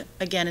Elmwood,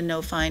 again a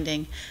no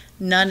finding.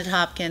 None at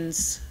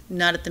Hopkins,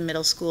 none at the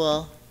middle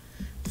school,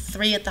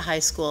 3 at the high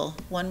school.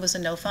 One was a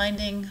no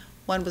finding,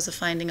 one was a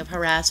finding of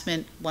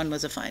harassment, one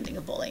was a finding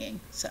of bullying.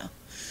 So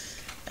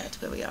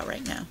that's where we are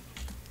right now.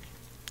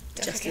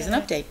 Just as an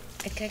update.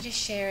 And can I just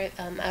share,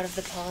 out of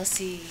the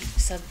policy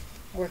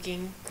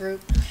sub-working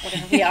group,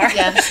 whatever we are?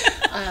 Yes.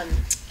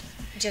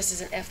 Just as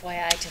an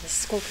FYI to the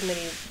school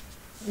committee,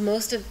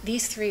 most of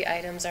these 3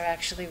 items are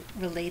actually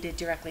related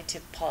directly to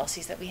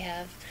policies that we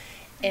have.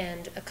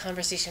 And a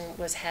conversation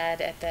was had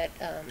at that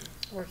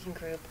working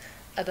group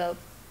about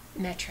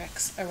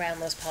metrics around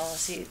those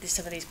policies,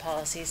 some of these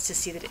policies, to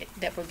see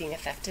that we're being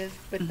effective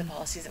with the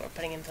policies that we're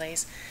putting in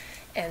place.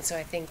 And so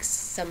I think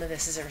some of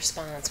this is a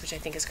response, which I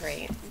think is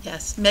great.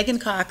 Yes, Megan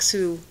Cox,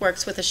 who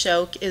works with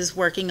Ashok, is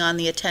working on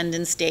the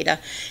attendance data.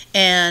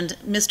 And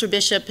Mr.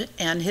 Bishop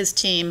and his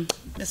team,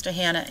 Mr.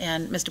 Hanna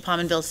and Mr.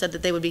 Pominville, said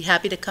that they would be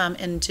happy to come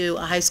and do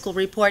a high school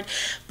report,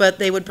 but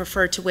they would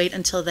prefer to wait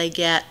until they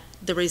get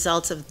the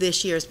results of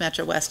this year's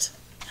Metro West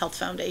Health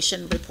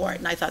Foundation report.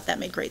 And I thought that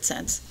made great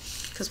sense,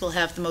 because we'll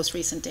have the most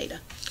recent data.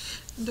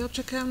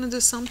 Dr. Kavanagh,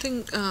 there's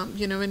something,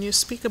 when you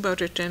speak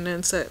about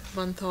attendance,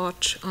 one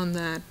thought on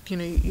that,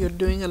 you're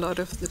doing a lot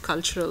of the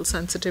cultural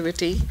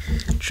sensitivity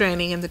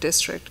training in the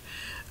district.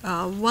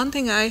 One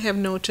thing I have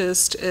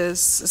noticed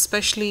is,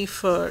 especially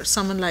for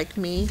someone like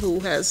me who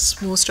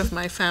has most of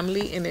my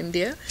family in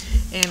India,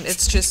 and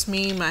it's just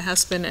me, my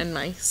husband, and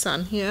my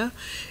son here,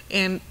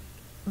 and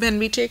when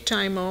we take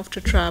time off to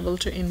travel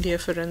to India,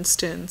 for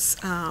instance,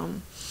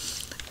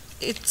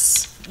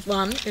 it's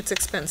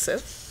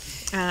expensive.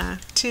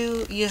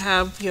 2, you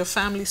have your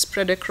family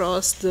spread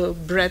across the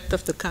breadth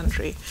of the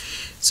country.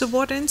 So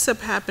what ends up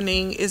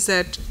happening is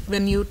that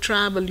when you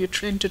travel, you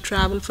tend to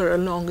travel for a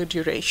longer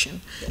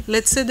duration.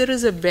 Let's say there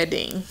is a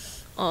wedding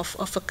of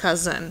a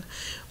cousin,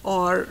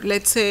 or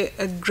let's say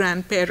a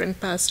grandparent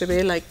passed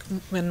away, like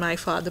when my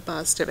father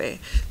passed away.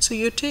 So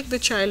you take the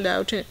child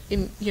out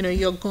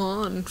you're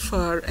gone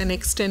for an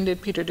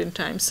extended period in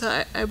time.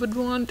 So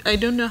I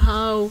don't know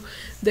how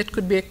that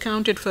could be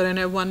accounted for, and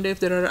I wonder if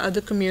there are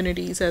other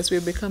communities, as we're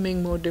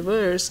becoming more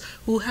diverse,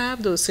 who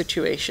have those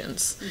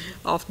situations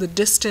of the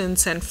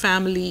distance and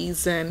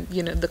families and,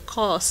 the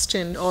cost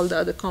and all the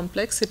other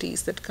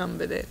complexities that come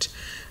with it.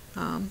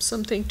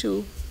 Something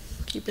to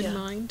keep in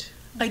mind.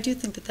 I do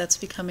think that that's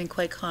becoming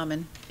quite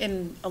common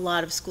in a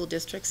lot of school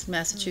districts in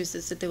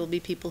Massachusetts, that there will be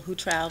people who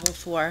travel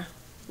for,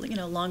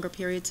 longer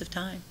periods of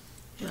time.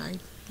 Right.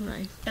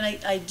 And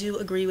I do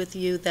agree with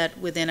you that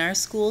within our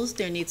schools,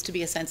 there needs to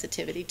be a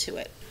sensitivity to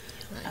it.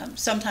 Right.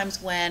 Sometimes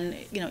when,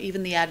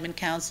 even the admin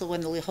council,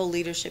 when the whole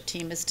leadership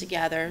team is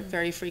together,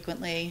 very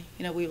frequently,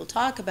 we will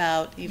talk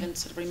about, even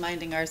sort of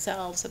reminding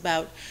ourselves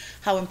about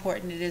how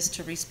important it is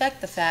to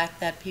respect the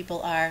fact that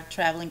people are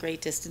traveling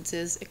great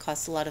distances. It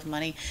costs a lot of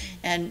money.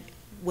 And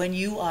when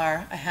you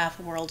are a half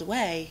a world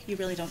away, you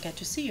really don't get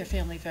to see your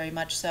family very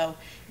much. So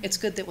it's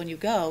good that when you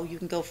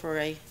can go for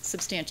a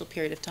substantial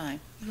period of time.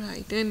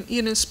 Right.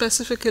 And,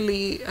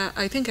 specifically,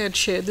 I think I had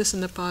shared this in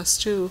the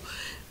past too,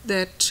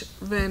 that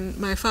when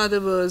my father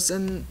was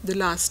in the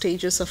last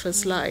stages of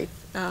his life,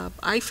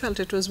 I felt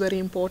it was very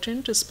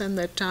important to spend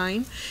that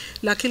time.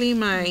 Luckily,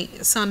 my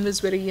son was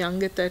very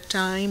young at that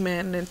time,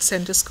 and at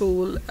center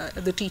school,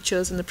 the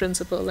teachers and the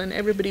principal and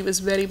everybody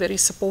was very, very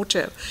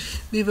supportive.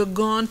 We were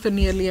gone for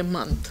nearly a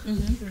month,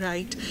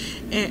 right?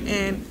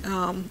 And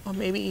or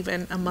maybe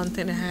even a month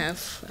and a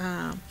half.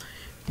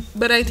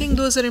 But I think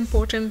those are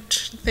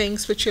important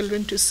things for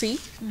children to see,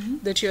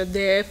 that you're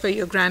there for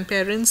your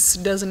grandparents.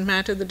 Doesn't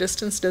matter the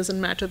distance,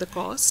 doesn't matter the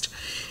cost.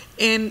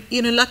 And,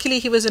 luckily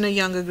he was in a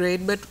younger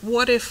grade, but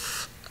what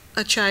if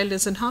a child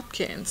is in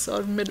Hopkins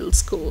or middle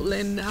school,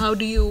 and how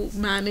do you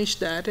manage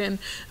that, and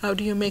how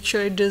do you make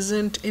sure it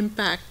doesn't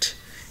impact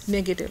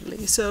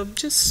negatively? So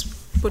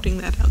just putting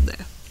that out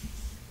there.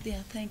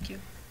 Yeah, thank you.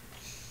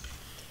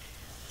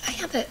 I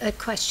have a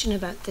question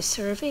about the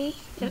survey,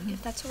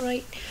 if that's all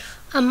right.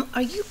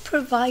 Are you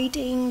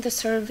providing the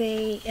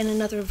survey in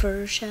another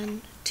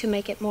version to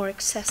make it more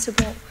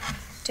accessible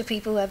to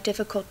people who have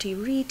difficulty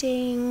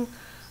reading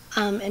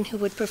and who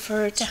would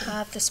prefer to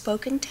have the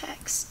spoken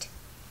text?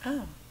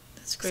 Oh,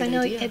 that's a great Because I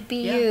know idea. at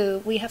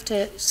BU, we have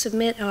to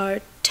submit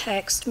our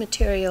text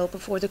material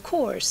before the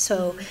course,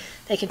 so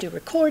they can do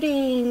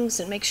recordings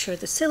and make sure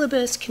the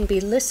syllabus can be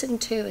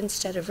listened to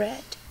instead of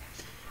read.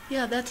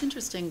 Yeah, that's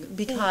interesting,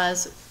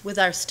 because with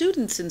our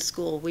students in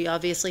school, we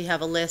obviously have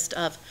a list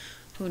of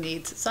who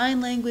needs sign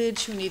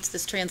language, who needs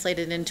this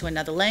translated into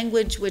another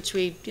language, which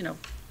we,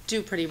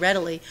 do pretty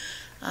readily.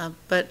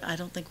 But I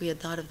don't think we had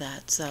thought of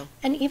that, so.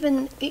 And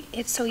even,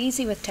 it's so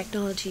easy with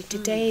technology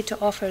today to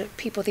offer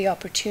people the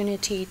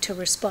opportunity to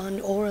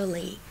respond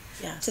orally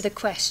Yes. to the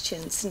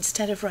questions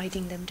instead of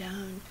writing them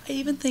down. I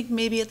even think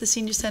maybe at the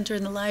senior center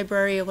in the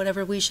library or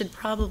whatever, we should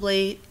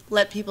probably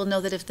let people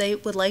know that if they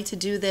would like to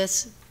do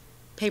this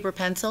paper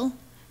pencil,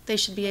 they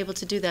should be able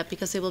to do that,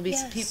 because there will be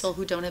Yes. people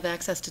who don't have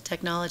access to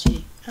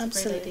technology.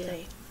 It's a great idea.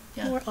 Absolutely.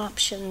 Yeah. More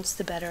options,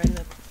 the better,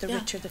 and the Yeah.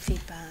 richer the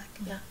feedback.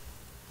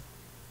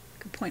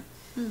 Good point.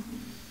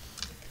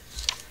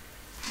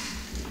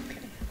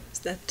 Is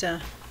that,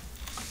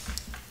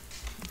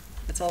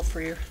 that's all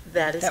for your?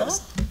 That is That all,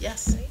 was-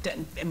 yes.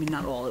 I mean,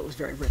 not all, it was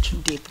very rich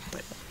and deep,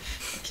 but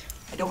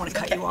I don't want to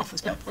cut you off,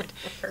 was my point.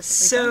 Perfectly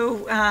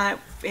So,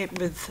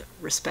 with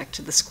respect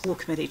to the school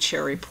committee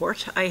chair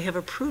report, I have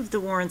approved the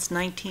warrants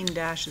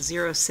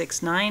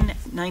 19-069,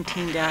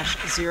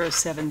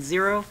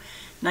 19-070,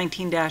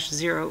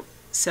 19-071,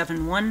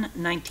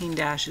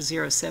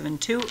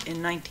 19-072,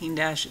 and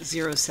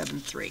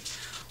 19-073.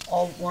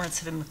 All warrants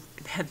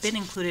have been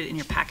included in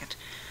your packet.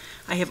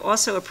 I have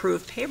also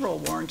approved payroll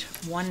warrant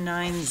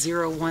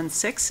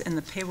 19016, and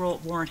the payroll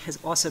warrant has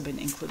also been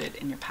included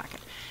in your packet.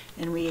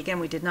 And we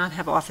did not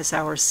have office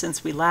hours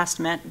since we last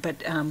met,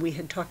 but we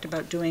had talked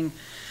about doing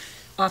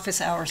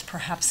office hours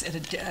perhaps at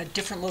a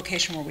different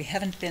location where we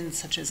haven't been,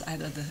 such as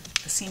either the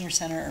senior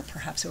center or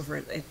perhaps over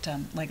at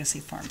Legacy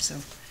Farm.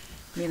 So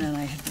Mina and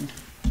I had been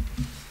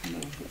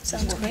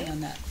working on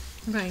that.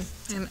 Right,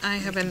 and I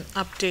have an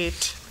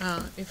update,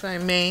 if I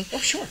may. Oh,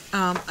 sure.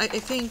 I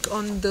think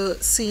on the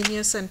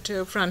senior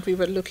center front, we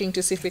were looking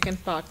to see if we can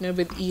partner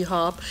with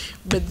EHOP,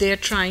 but they're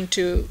trying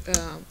to,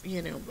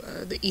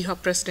 the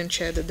EHOP president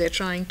shared that they're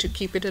trying to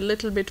keep it a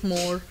little bit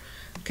more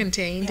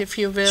contained, if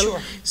you will.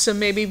 Sure. So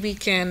maybe we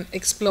can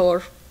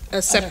explore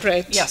a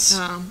separate yes.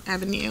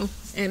 avenue.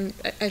 And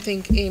I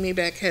think Amy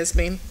Beck has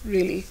been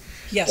really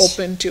Yes.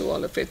 open to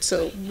all of it,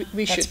 so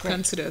we That's should great.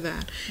 consider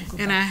that. We'll go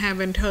And back. I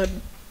haven't heard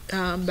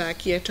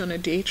back yet on a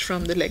date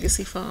from the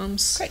Legacy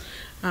Farms Great.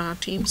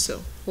 team,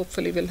 so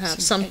hopefully we'll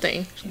have So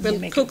something. we'll We'll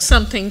make cook it-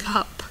 something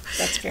up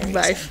That's very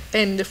by exciting.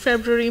 end of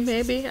February,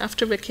 maybe,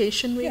 after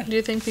vacation week. Yeah. Do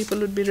you think people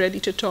would be ready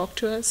to talk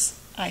to us?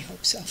 I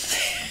hope so.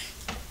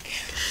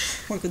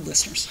 We're good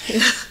listeners.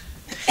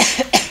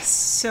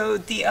 So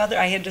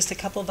I had just a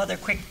couple of other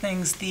quick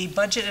things. The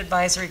Budget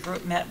Advisory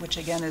Group met, which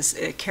again is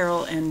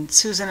Carol and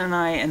Susan and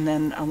I, and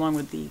then along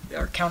with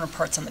our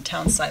counterparts on the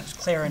town side,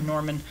 Claire and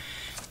Norman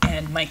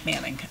and Mike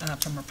Manning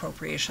from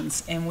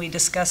Appropriations. And we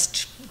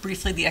discussed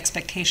briefly the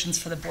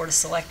expectations for the Board of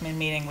Selectmen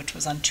meeting, which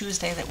was on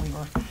Tuesday that we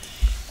were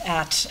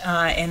at.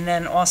 And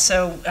then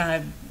also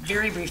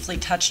very briefly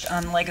touched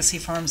on Legacy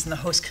Farms and the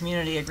host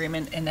community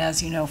agreement. And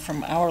as you know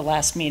from our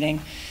last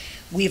meeting,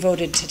 we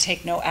voted to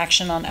take no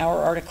action on our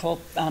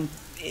article,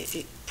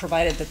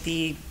 provided that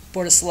the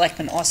Board of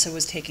Selectmen also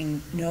was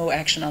taking no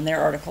action on their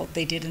article.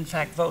 They did in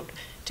fact vote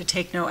to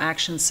take no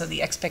action, so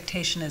the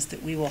expectation is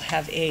that we will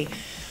have a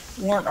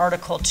warrant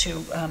article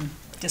to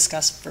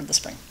discuss for the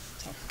spring.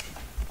 So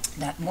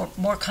that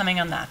more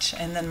coming on that.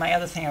 And then my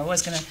other thing, I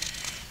was going to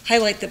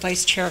highlight that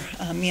Vice Chair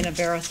Mina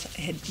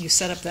Bareth you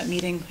set up that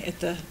meeting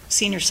at the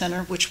Senior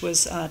Center, which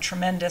was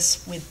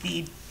tremendous, with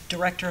the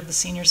director of the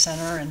Senior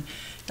Center and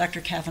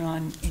Dr. Kavanaugh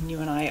and you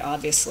and I,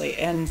 obviously,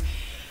 and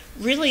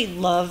really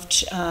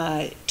loved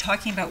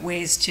talking about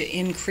ways to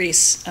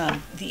increase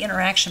the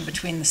interaction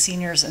between the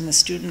seniors and the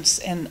students.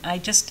 And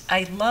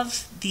I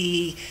love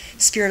the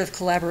spirit of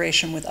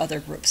collaboration with other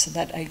groups. So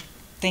that I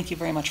thank you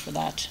very much for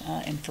that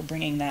and for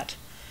bringing that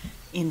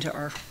into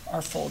our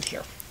fold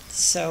here.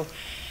 So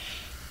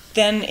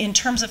then in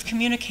terms of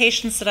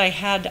communications that I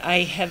have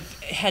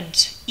had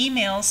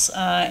emails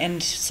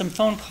and some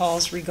phone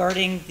calls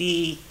regarding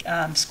the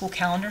school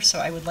calendar. So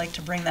I would like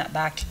to bring that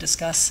back to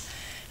discuss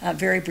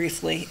very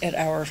briefly at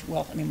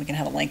we can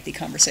have a lengthy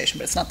conversation,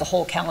 but it's not the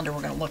whole calendar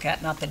we're going to look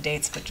at, not the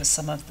dates, but just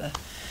some of the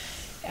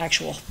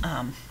actual,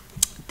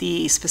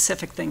 the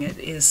specific thing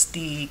is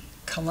the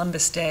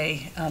Columbus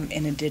Day and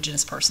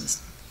Indigenous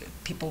persons.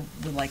 People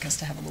would like us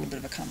to have a little bit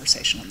of a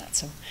conversation on that.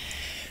 So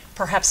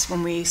perhaps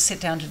when we sit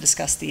down to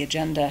discuss the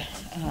agenda,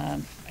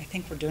 I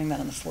think we're doing that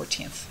on the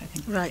 14th. I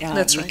think Right,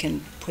 that's we right. can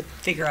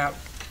figure out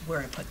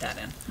where to put that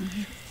in.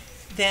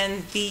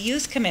 Then the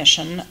Youth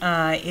Commission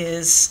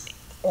is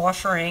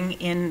offering,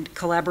 in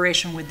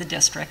collaboration with the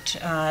district,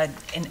 an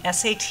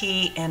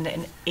SAT and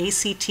an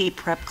ACT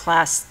prep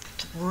class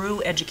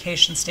through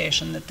Education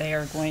Station that they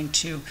are going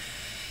to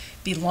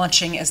be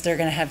launching, as they're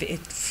going to have it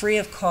free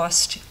of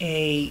cost,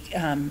 a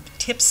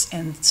tips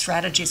and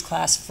strategies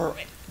class for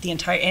the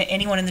entire,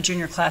 anyone in the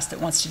junior class that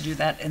wants to do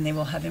that, and they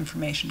will have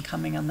information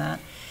coming on that.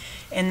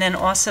 And then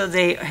also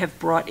they have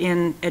brought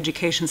in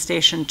Education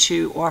Station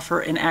to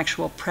offer an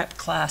actual prep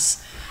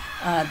class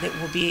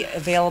that will be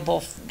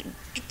available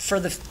for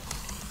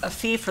a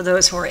fee for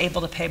those who are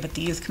able to pay, but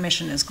the Youth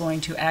Commission is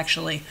going to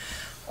actually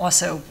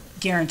also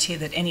guarantee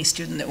that any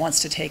student that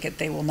wants to take it,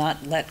 they will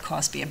not let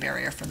cost be a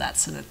barrier for that,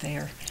 so that they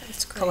are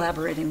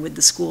collaborating with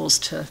the schools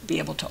to be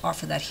able to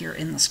offer that here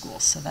in the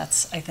schools. So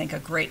that's, I think, a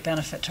great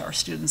benefit to our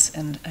students,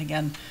 and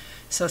again,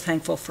 so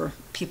thankful for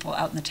people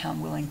out in the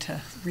town willing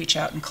to reach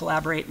out and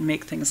collaborate and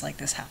make things like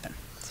this happen.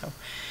 So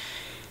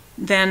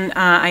then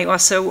I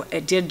also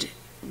did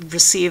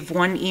receive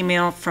one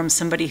email from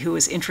somebody who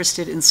was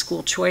interested in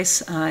school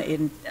choice,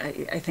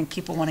 I think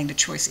people wanting to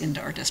choice into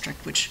our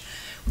district, which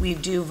we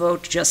do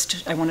vote.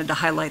 Just, I wanted to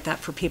highlight that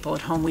for people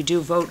at home. We do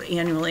vote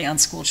annually on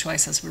school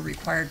choice as we're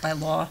required by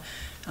law.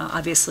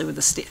 Obviously, with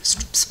the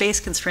space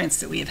constraints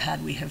that we have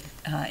had, we have,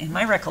 in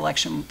my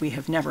recollection, we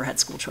have never had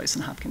school choice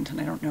in Hopkinton.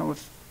 I don't know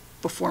if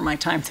before my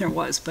time there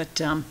was, but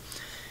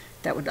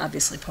that would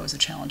obviously pose a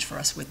challenge for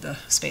us with the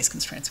space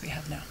constraints we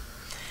have now.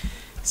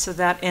 So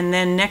that, and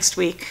then next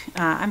week,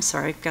 I'm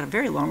sorry, I've got a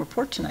very long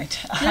report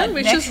tonight. Yeah,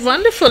 which is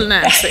wonderful,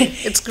 Nancy.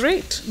 It's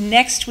great.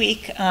 Next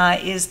week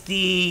is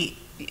the,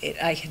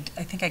 I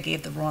think I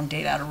gave the wrong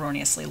date out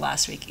erroneously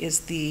last week,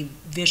 is the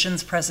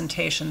visions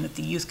presentation that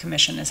the Youth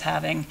Commission is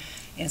having.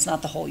 And it's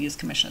not the whole Youth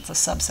Commission, it's a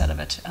subset of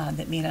it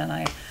that Mina and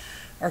I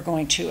are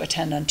going to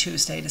attend on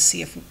Tuesday to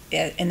see if,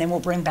 and then we'll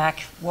bring back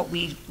what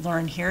we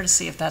learn here to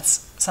see if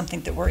that's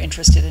something that we're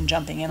interested in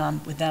jumping in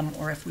on with them,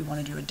 or if we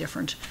want to do a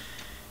different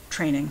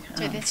training.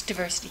 So that's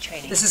diversity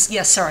training. This is,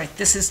 yes, sorry,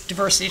 this is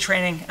diversity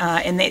training,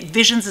 and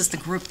Visions is the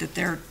group that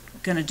they're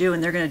going to do,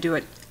 and they're going to do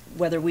it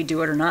whether we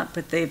do it or not,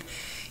 but they've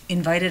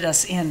invited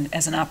us in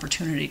as an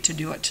opportunity to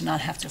do it, to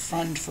not have to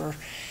fund for,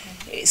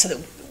 so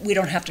that we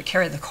don't have to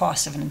carry the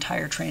cost of an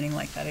entire training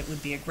like that. It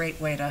would be a great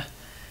way to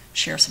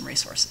share some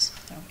resources,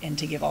 and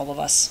to give all of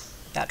us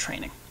that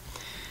training.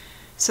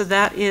 So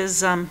that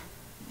is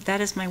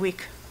my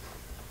week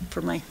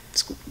for my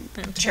school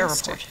chair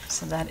report.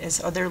 So that is,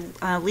 are there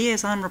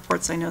liaison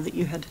reports? I know that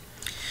you had.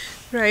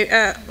 Right.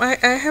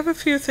 I have a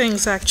few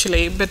things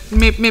actually, but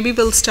maybe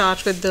we'll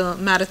start with the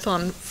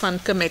Marathon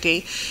Fund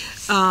Committee.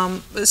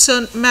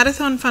 So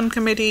Marathon Fund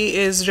Committee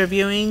is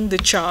reviewing the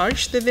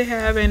charge that they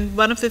have, and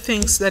one of the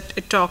things that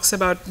it talks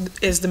about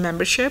is the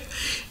membership.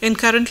 And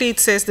currently it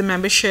says the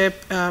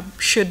membership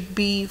should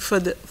be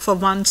for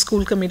one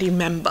school committee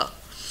member.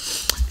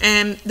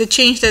 And the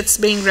change that's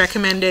being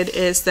recommended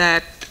is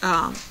that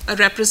a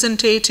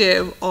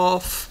representative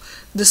of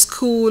the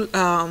school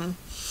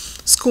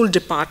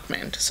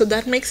department. So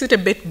that makes it a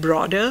bit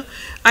broader.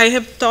 I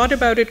have thought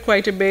about it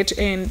quite a bit,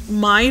 and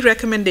my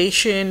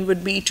recommendation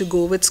would be to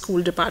go with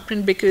school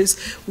department, because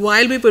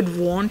while we would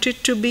want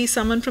it to be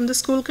someone from the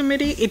school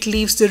committee, it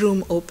leaves the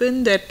room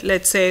open that,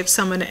 let's say, if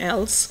someone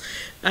else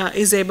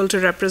is able to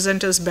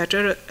represent us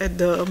better at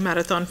the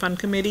Marathon Fund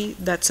Committee,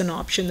 that's an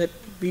option that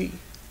we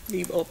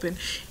leave open.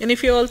 And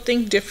if you all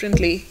think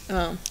differently,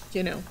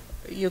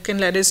 you can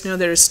let us know.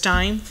 There is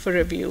time for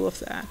review of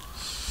that.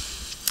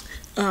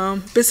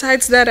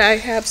 Besides that, I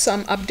have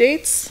some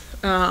updates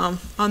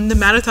on the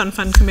Marathon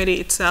Fund Committee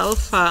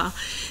itself.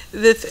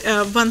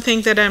 One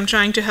thing that I'm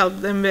trying to help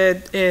them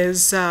with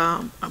is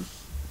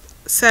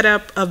set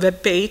up a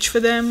web page for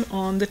them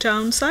on the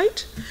town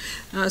site.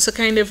 So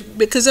kind of,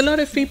 because a lot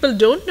of people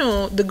don't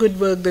know the good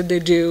work that they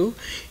do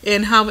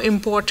and how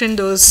important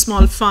those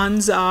small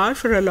funds are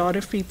for a lot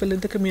of people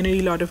in the community,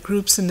 a lot of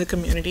groups in the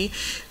community.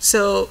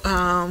 So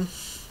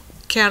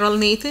Carol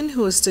Nathan,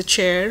 who is the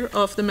chair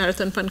of the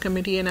Marathon Fund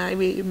Committee, and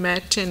we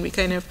met and we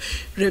kind of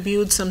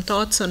reviewed some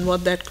thoughts on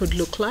what that could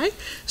look like.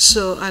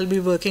 So I'll be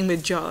working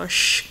with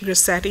Josh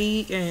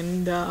Grissetti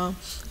and a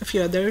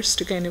few others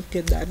to kind of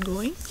get that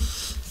going.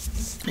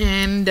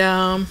 And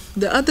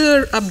the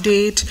other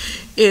update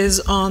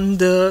is on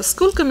the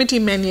school committee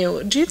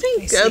menu. Do you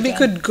think we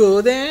could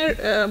go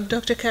there,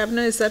 Dr.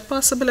 Kavanagh? Is that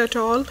possible at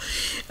all?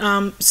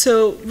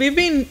 So we've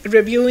been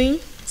reviewing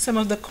some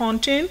of the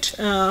content.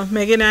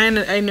 Megan and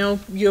I know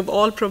you've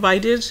all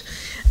provided,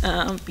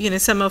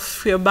 some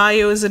of your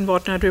bios and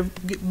whatnot.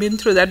 We've been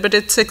through that, but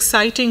it's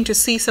exciting to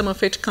see some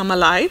of it come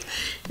alive.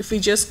 If we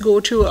just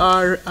go to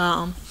our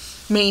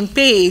main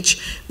page,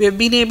 we have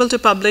been able to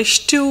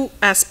publish two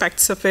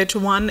aspects of it.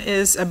 One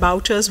is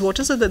about us, what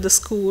is it that the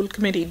school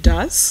committee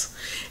does,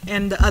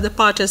 and the other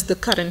part is the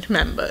current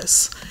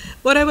members.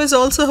 What I was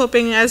also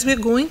hoping, as we're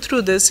going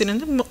through this,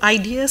 the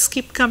ideas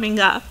keep coming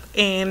up,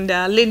 and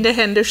Linda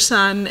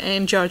Henderson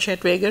and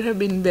Georgette Wager have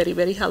been very,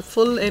 very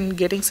helpful in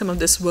getting some of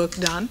this work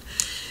done.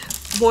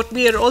 What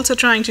we are also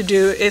trying to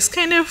do is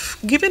kind of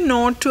give a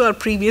nod to our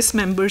previous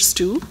members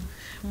too,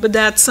 but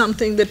that's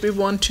something that we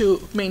want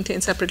to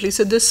maintain separately.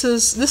 So this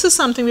is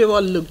something we've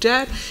all looked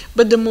at,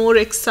 but the more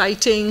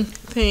exciting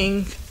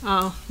thing,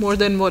 more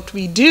than what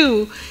we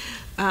do,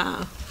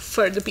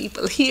 for the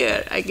people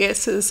here, I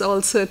guess, is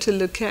also to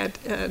look at,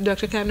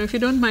 Dr. Kavanaugh, if you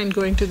don't mind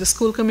going to the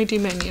school committee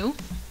menu,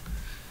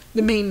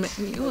 the main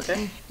menu,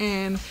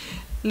 and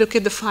look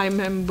at the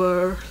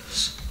five-member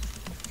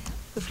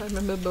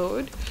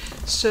board.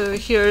 So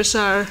here's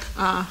our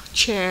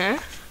chair,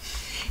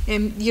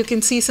 and you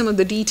can see some of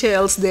the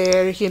details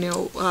there,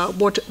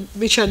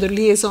 which are the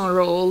liaison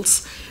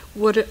roles,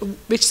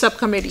 which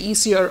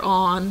subcommittees you're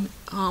on,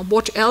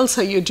 what else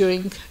are you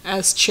doing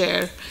as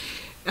chair.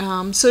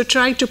 So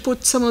try to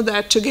put some of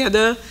that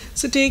together.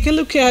 So take a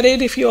look at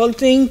it. If you all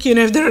think,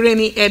 if there are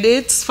any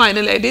edits,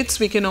 final edits,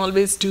 we can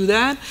always do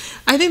that.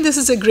 I think this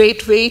is a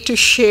great way to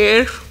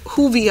share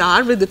who we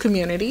are with the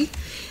community.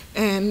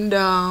 And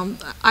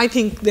I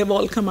think they've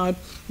all come out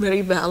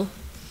very well.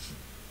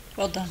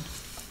 Well done.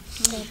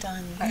 Well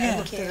done. I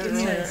looked at it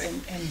earlier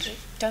and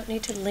Don't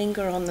need to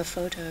linger on the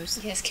photos.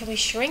 Yes, can we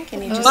shrink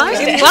and you just Why go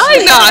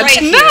not? right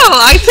here. No,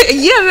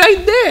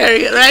 right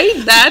there, right?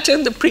 That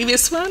and the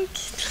previous one.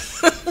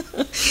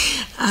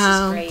 This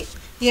is great.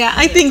 Yeah,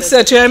 I think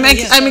so too.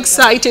 I'm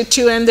excited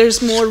too, and there's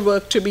more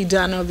work to be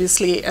done.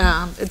 Obviously,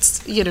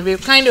 it's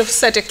we've kind of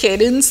set a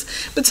cadence,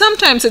 but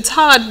sometimes it's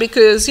hard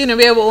because we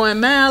have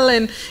OML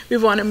and we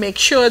want to make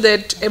sure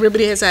that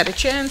everybody has had a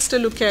chance to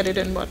look at it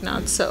and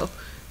whatnot. So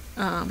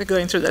we're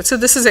going through that. So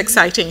this is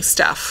exciting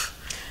stuff.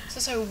 So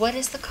sorry, what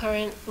is the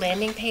current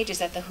landing page? Is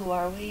that the Who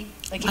Are We?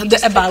 Like if you The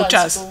just click on About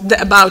Us. school- The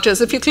About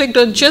Us. If you clicked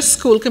on just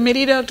school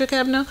committee, Dr.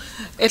 Kavanaugh,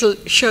 it'll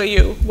show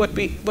you what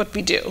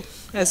we do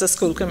as a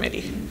school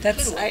committee.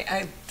 that's,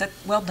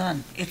 well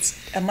done. It's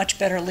a much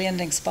better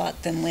landing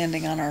spot than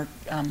landing on our,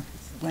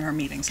 when our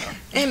meetings are.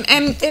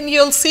 And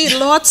you'll see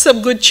lots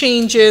of good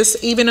changes,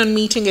 even on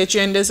meeting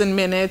agendas and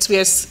minutes. We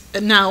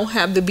now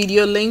have the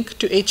video link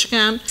to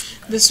HCAM.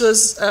 This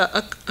was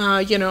a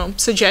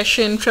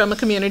suggestion from a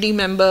community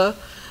member.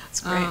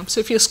 So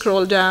if you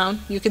scroll down,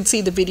 you can see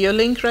the video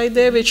link right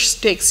there,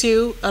 which takes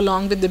you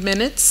along with the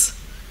minutes.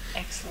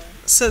 Excellent.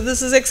 So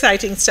this is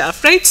exciting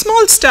stuff, right?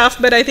 Small stuff,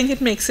 but I think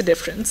it makes a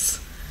difference.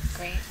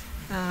 Great.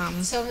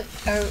 So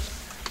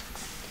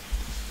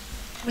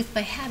with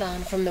my hat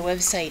on from the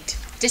website,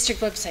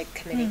 district website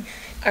committee,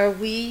 are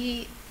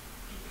we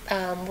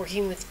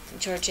working with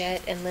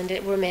Georgette and Linda?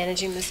 We're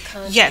managing this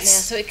content Yes,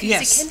 now. So it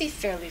can be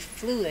fairly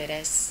fluid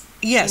as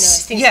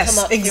as things come up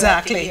throughout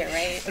exactly. the year,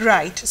 right?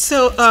 Right.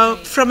 So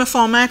from a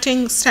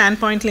formatting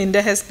standpoint,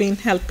 Linda has been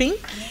helping.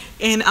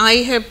 And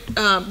I have,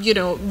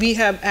 we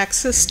have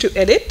access to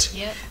edit.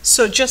 Yep.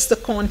 So just the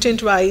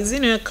content-wise,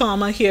 a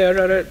comma here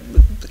or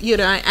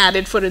I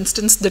added, for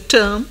instance, the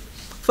term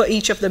for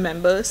each of the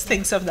members,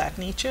 things of that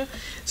nature.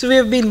 So we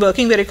have been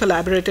working very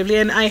collaboratively,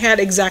 and I had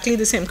exactly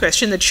the same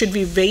question, that should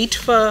we wait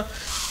for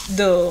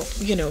the,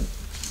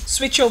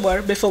 switch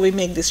over before we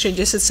make these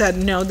changes. It said,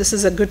 no, this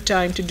is a good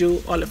time to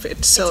do all of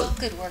it. So It's all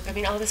good work. I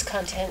mean, all this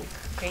content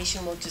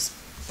creation will just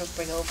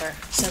bring over.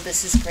 So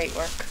this is great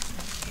work.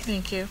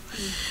 thank you.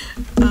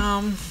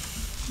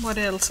 What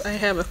else? I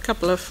have a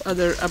couple of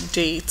other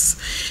updates.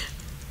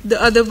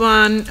 The other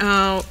one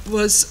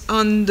was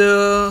on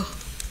the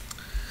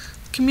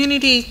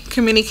community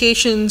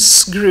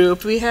communications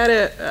group. We had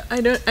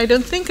I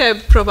don't think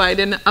I've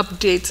provided an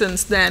update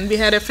since then. We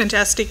had a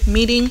fantastic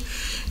meeting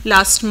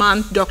last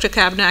month. Dr.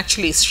 Kavanaugh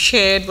actually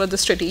shared what the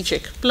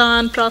strategic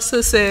plan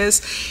process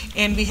is,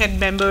 and we had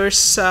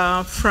members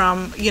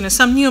from,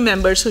 some new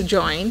members who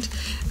joined,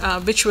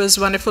 which was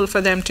wonderful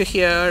for them to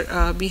hear.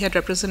 We had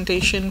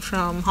representation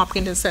from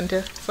Hopkinton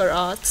Center for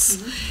Arts,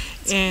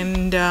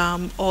 and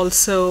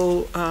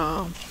also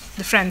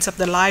the Friends of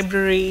the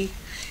Library,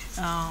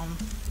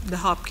 the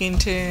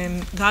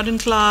Hopkinton Garden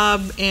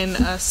Club, and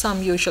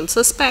some usual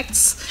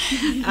suspects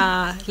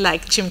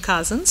like Jim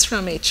Cousins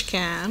from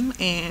HCAM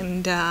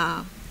and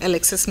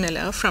Alexis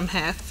Miller from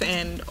HEF,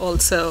 and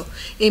also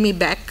Amy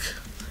Beck.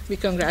 We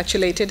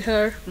congratulated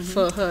her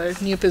for her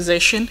new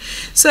position.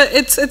 So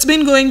it's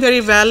been going very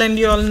well, and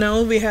you all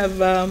know we have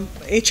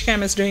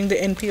HCAM is doing the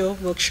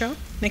NPO workshop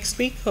next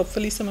week.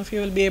 Hopefully some of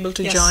you will be able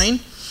to join.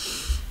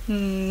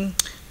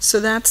 So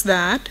that's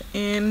that.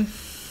 And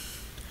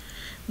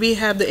we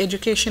have the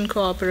Education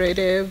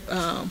Cooperative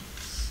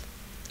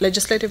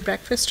legislative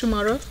breakfast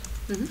tomorrow.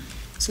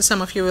 So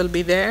some of you will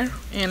be there,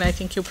 and I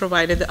think you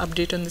provided the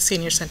update on the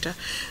senior center.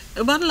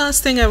 One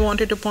last thing I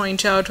wanted to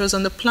point out was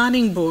on the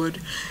planning board.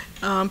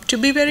 To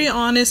be very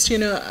honest,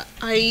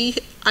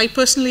 I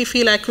personally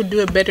feel I could do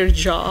a better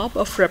job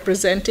of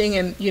representing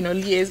and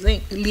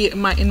liaising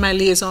in my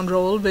liaison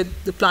role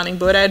with the planning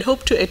board. I'd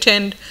hoped to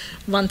attend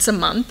once a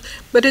month,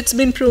 but it's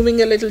been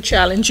proving a little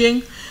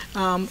challenging.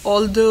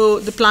 Although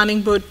the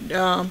planning board,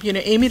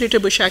 Amy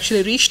Ritterbusch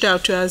actually reached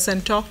out to us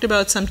and talked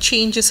about some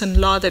changes in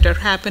law that are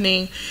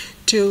happening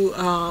to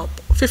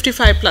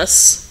 55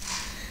 plus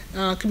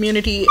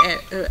community,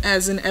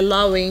 as in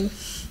allowing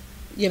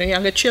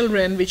younger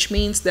children, which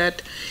means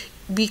that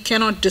we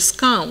cannot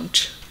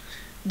discount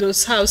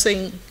those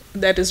housing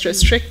that is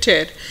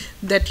restricted,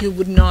 that you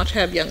would not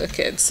have younger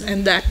kids,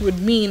 and that would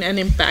mean an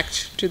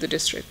impact to the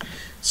district.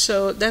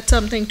 So that's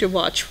something to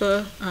watch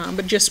for,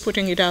 but just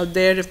putting it out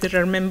there, if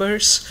there are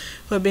members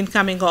who have been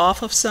coming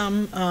off of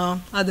some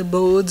other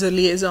boards or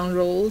liaison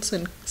roles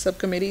and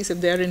subcommittees, if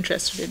they're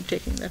interested in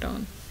taking that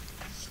on.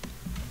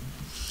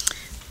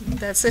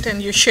 That's it,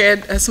 and you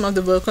shared some of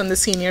the work on the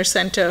senior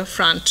center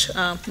front.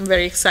 I'm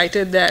very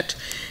excited that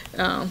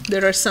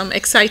there are some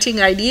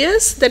exciting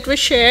ideas that were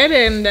shared,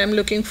 and I'm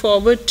looking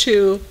forward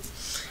to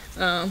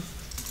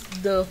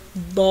the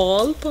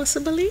ball,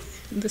 possibly,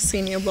 the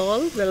senior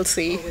ball. We'll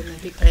see. Oh, wouldn't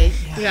that be great?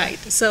 Right,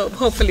 so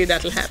hopefully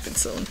that'll happen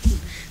soon.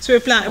 So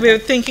we're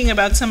thinking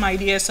about some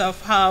ideas of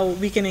how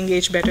we can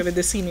engage better with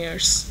the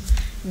seniors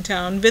in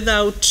town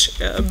without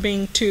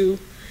being too,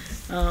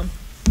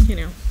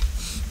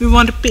 we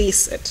want to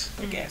pace it,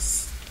 I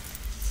guess.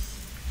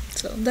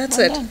 So that's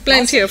Well it. done.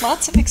 Plenty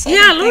Lots of exciting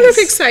yeah, a lot of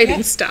things. exciting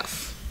Yeah.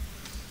 stuff.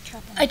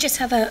 I just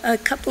have a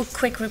couple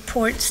quick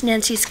reports.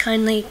 Nancy's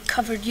kindly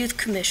covered Youth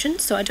Commission,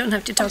 so I don't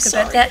have to talk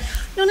about that.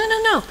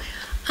 No.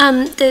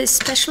 The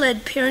Special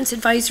Ed Parents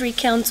Advisory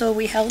Council,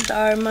 we held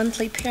our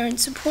monthly parent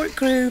support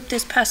group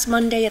this past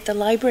Monday at the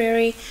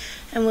library,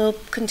 and we'll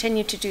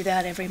continue to do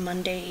that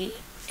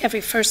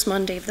every first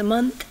Monday of the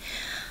month.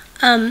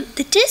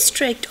 The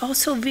district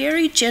also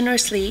very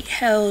generously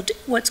held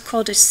what's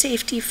called a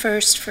Safety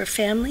First for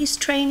Families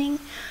training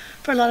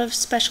for a lot of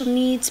special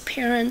needs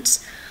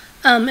parents.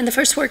 And the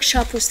first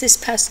workshop was this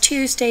past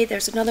Tuesday.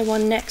 There's another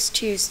one next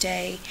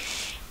Tuesday.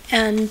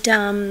 And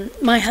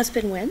my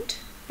husband went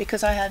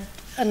because I had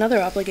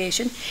another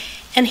obligation.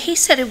 And he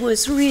said it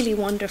was really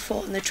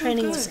wonderful and the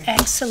training was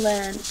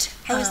excellent.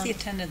 How was the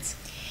attendance?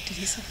 Did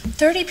he say?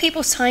 30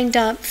 people signed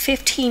up,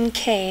 15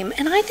 came,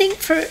 and I think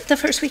for the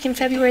first week in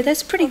February,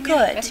 that's pretty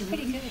good. That's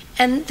pretty good.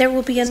 And there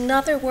will be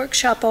another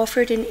workshop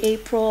offered in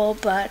April,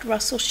 but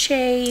Russell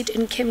Shade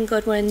and Kim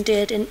Goodwin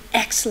did an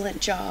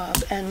excellent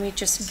job, and we're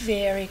just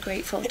very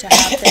grateful to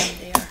have them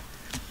there.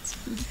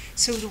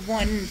 So the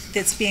one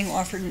that's being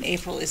offered in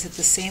April, is it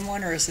the same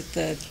one or is it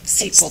the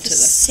sequel to the?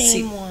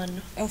 Same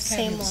one. Oh,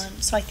 Same fabulous.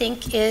 one. So I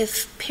think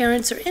if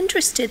parents are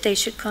interested, they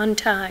should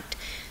contact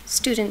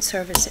Student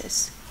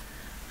Services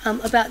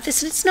about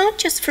this. And it's not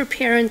just for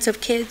parents of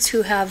kids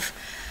who have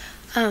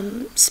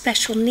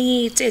special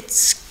needs.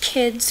 It's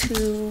kids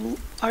who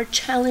are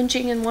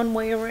challenging in one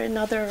way or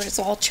another, as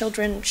all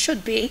children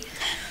should be.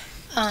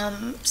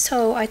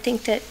 So I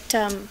think that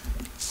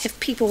if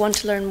people want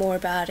to learn more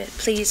about it,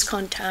 please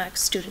contact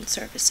Student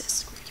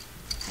Services.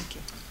 Thank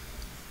you.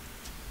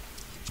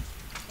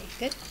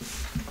 Good.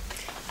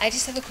 I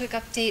just have a quick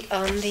update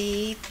on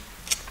the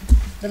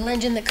little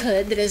engine that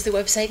could, that is the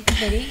website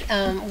committee.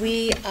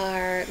 We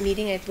are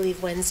meeting, I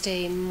believe,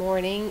 Wednesday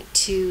morning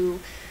to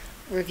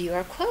review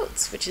our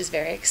quotes, which is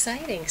very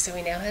exciting. So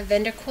we now have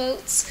vendor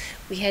quotes.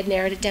 We had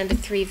narrowed it down to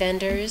 3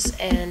 vendors,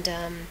 and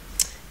I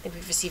think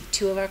we've received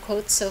 2 of our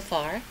quotes so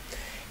far.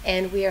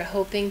 And we are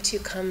hoping to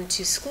come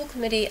to school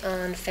committee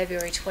on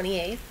February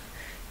 28th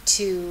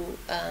to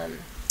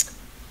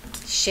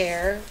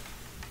share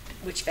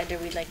which vendor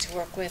we'd like to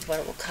work with, what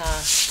it will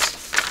cost,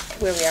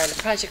 where we are in the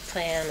project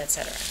plan, et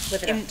cetera,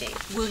 with an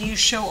update. Will you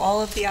show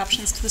all of the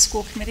options to the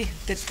school committee,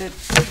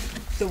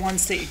 the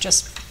ones that you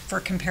just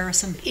for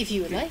comparison? If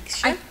you would like,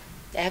 sure.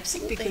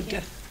 Absolutely. It'd be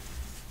good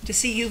to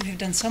see you have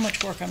done so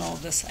much work on all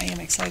of this. I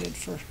am excited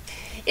for.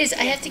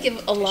 I have to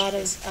give a lot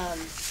of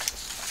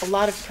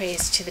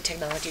praise to the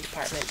technology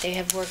department. They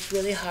have worked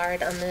really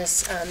hard on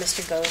this.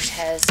 Mr. Ghosh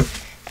has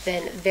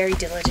been very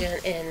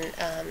diligent in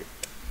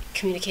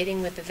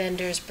communicating with the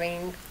vendors,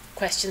 bringing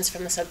questions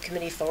from the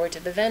subcommittee forward to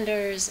the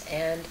vendors,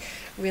 and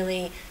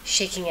really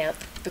shaking out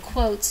the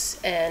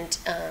quotes. And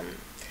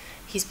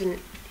he's been,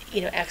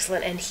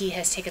 excellent. And he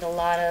has taken a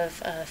lot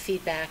of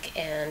feedback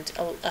and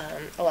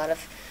a lot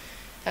of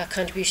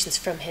contributions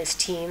from his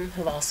team,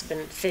 who've also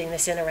been fitting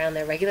this in around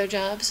their regular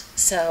jobs.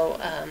 So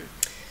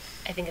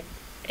I think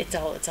it's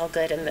all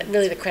good, and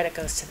really the credit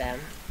goes to them.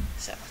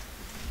 So,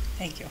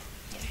 thank you.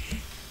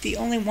 The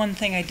only one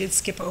thing I did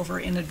skip over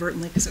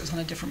inadvertently, because it was on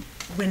a different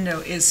window,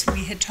 is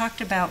we had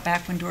talked about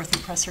back when Dorothy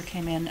Presser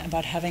came in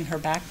about having her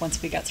back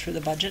once we got through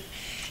the budget.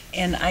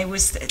 And I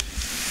wanted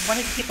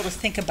people to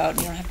think about, and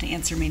you don't have to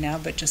answer me now,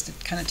 but just to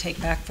kind of take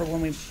back for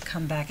when we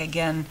come back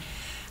again,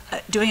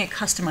 doing a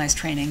customized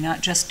training, not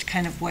just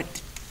kind of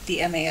what the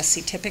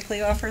MASC typically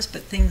offers,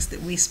 but things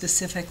that we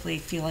specifically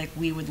feel like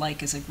we would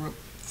like as a group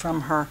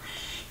from her.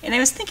 And I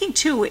was thinking,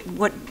 too,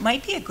 what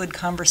might be a good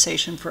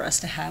conversation for us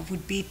to have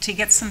would be to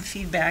get some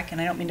feedback,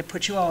 and I don't mean to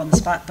put you all on the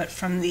spot, but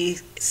from the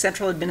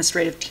central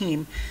administrative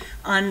team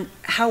on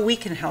how we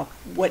can help,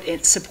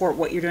 support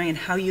what you're doing, and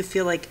how you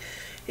feel like,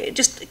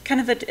 just kind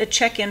of a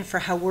check-in for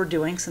how we're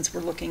doing, since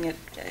we're looking at,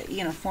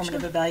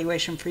 formative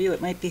evaluation for you.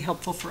 It might be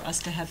helpful for us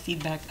to have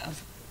feedback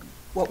of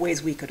what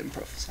ways we could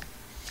improve. So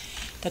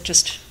that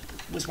just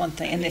was one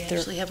thing. And We if there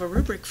actually have a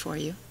rubric for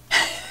you.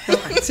 There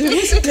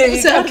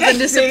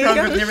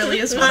really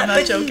is one, I'm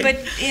not joking.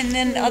 And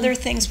then other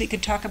things we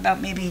could talk about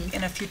maybe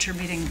in a future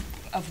meeting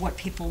of what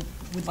people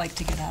would like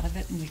to get out of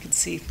it, and we could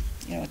see,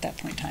 at that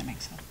point timing,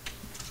 so.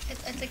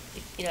 I'd like,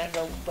 I don't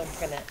know when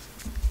we're going to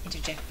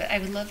interject, but I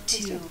would love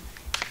to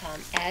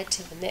add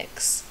to the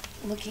mix,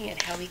 looking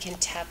at how we can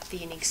tap the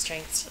unique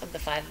strengths of the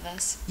five of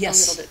us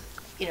Yes. a little bit,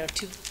 you know,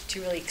 to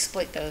really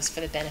exploit those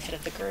for the benefit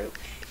of the group.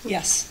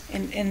 Yes,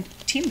 and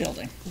team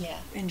building Yeah.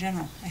 in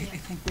general. I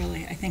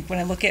think when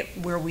I look at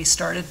where we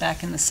started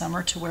back in the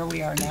summer to where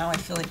we are now, I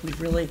feel like we've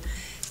really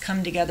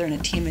come together in a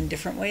team in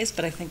different ways,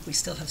 but I think we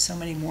still have so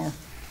many more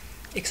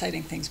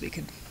exciting things we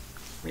could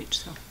reach.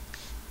 So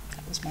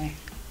that was my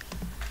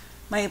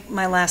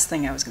last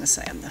thing I was going to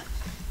say on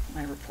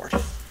my report.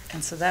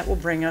 And so that will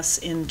bring us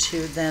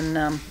into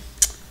then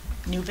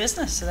new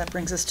business. So that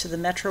brings us to the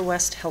Metro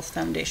West Health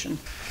Foundation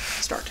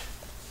start.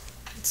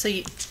 So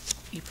you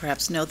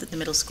perhaps know that the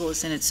middle school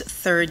is in its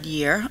third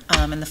year,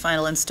 and the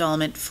final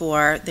installment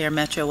for their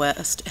Metro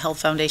West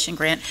Health Foundation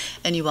grant,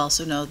 and you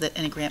also know that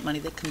any grant money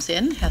that comes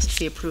in has to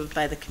be approved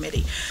by the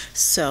committee.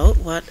 So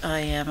what I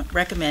am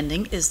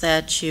recommending is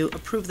that you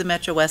approve the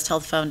Metro West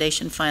Health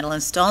Foundation final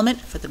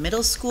installment for the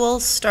middle school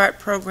START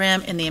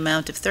program in the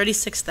amount of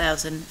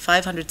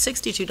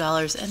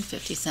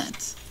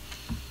 $36,562.50.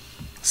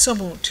 So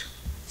moved.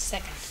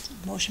 Second.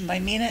 Motion by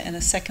Mina and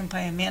a second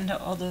by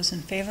Amanda. All those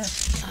in favor?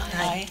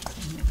 Aye.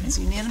 It's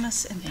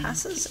unanimous and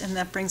passes, and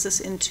that brings us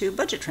into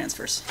budget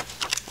transfers.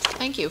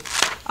 Thank you.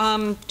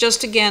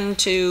 Just again,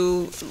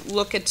 to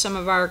look at some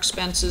of our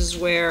expenses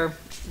where,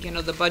 you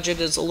know, the budget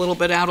is a little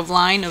bit out of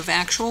line of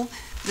actual.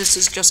 This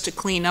is just to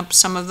clean up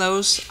some of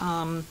those.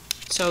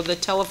 So the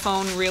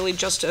telephone, really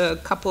just a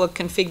couple of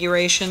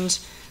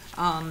configurations,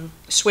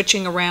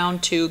 switching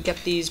around to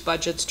get these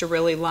budgets to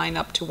really line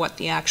up to what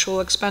the actual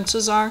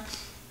expenses are.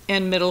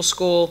 And middle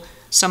school,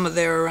 some of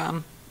their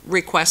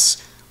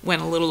requests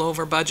went a little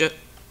over budget,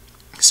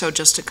 so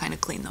just to kind of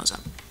clean those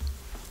up.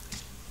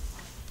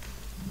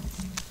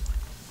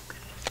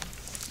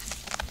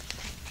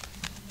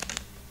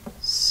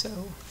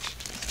 So,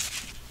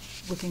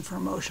 looking for a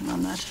motion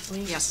on that.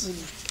 Yes.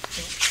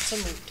 So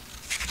moved.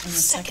 And a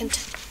Second.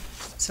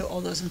 So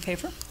all those in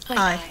favor?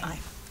 Aye.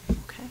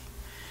 Okay.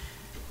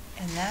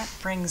 And that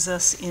brings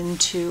us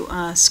into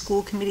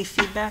school committee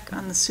feedback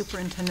on the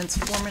superintendent's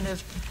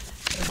formative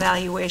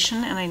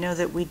evaluation. And I know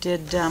that we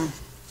did,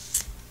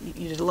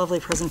 you did a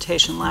lovely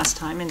presentation last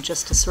time, and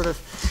just to sort of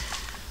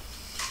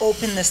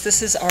open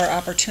this is our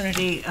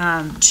opportunity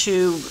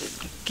to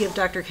give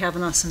Dr.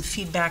 Kavanaugh some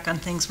feedback on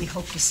things we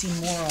hope to see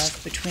more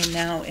of between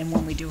now and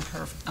when we do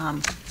her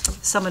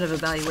summative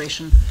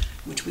evaluation,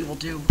 which we will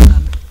do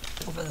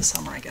over the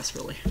summer, I guess,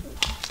 really.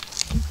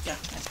 Yeah.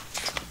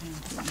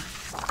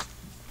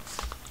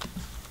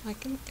 I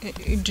can,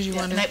 did you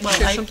want to Well,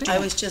 share something? I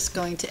was just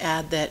going to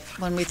add that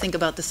when we think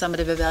about the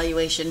summative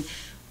evaluation,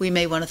 we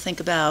may want to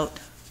think about,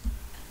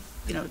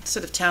 you know,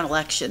 sort of town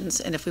elections,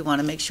 and if we want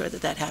to make sure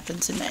that that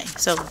happens in May.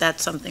 So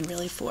that's something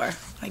really for,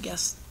 I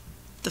guess,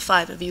 the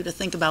five of you to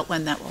think about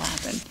when that will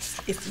happen.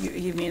 If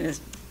you mean as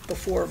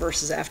before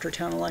versus after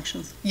town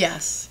elections?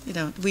 Yes, you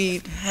know,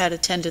 we had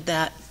attended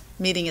that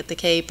meeting at the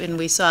Cape, and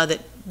we saw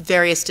that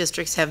various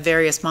districts have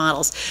various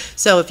models.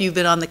 So if you've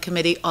been on the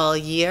committee all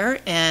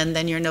year, and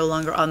then you're no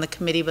longer on the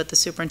committee, but the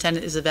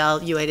superintendent is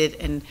evaluated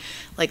in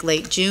like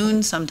late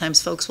June,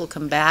 sometimes folks will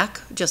come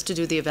back just to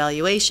do the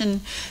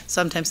evaluation.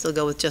 Sometimes they'll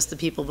go with just the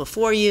people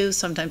before you.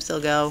 Sometimes they'll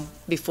go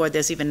before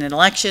there's even an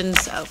election.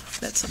 So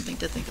that's something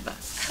to think about.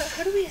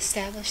 How do we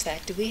establish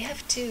that? Do we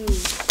have to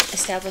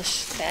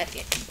establish that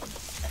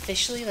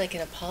officially, like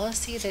in a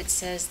policy that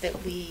says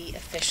that we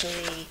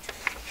officially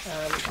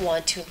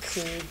want to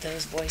include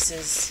those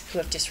voices who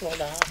have just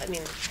rolled off? I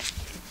mean,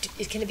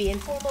 can it be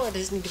informal, or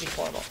does it need to be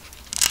formal?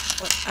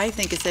 What I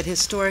think is that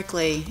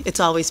historically, it's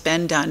always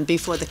been done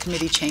before the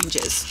committee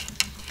changes.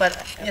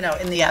 But, you know,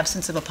 in the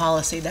absence of a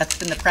policy, that's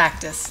been the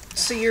practice.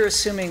 So you're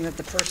assuming that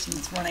the person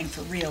that's running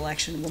for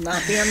re-election will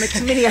not be on the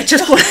committee? I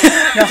just want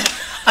No,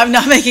 I'm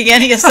not making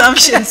any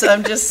assumptions.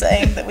 I'm just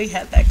saying that we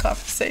had that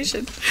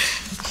conversation.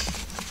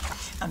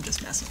 I'm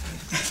just messing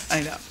with you.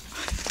 I know.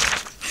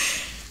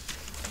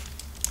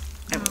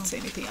 I won't say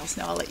anything else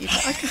now. I'll let you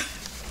talk.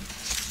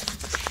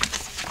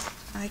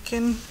 I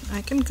can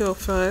go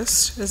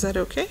first. Is that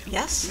okay?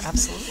 Yes,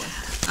 absolutely.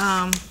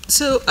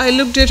 So I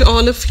looked at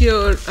all of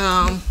your,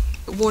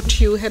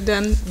 what you had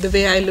done, the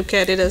way I look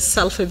at it as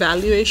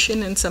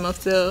self-evaluation and some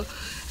of the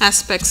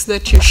aspects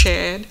that you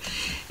shared.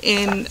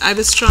 And I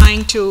was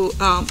trying to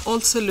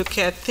also look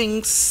at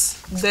things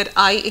that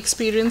I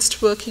experienced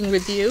working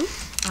with you,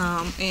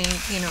 and,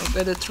 you know,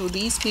 whether through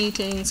these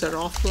meetings or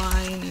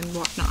offline and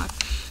whatnot.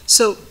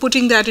 So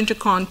putting that into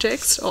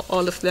context,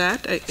 all of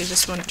that, I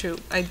just want to,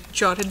 I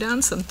jotted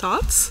down some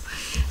thoughts.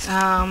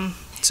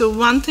 So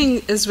one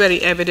thing is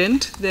very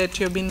evident, that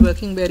you've been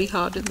working very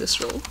hard in this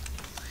role,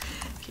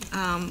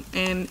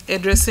 and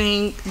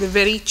addressing the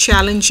very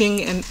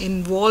challenging and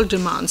involved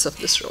demands of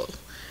this role.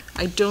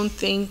 I don't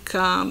think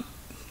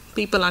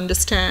people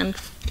understand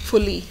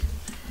fully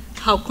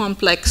how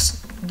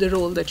complex the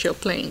role that you're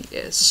playing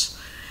is.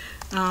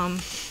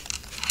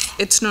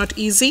 It's not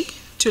easy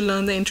to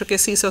learn the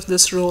intricacies of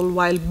this role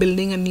while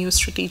building a new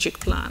strategic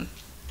plan.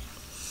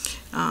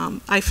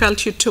 I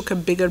felt you took a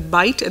bigger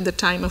bite at the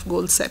time of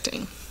goal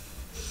setting.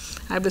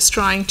 I was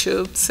trying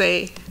to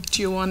say,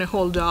 Do you want to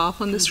hold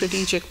off on the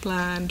strategic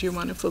plan? Do you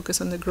want to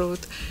focus on the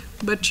growth?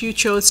 But you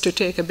chose to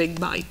take a big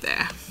bite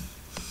there.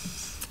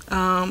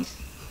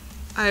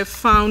 I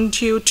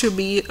found you to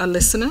be a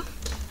listener.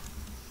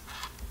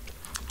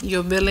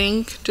 You're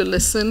willing to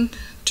listen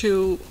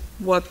to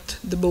what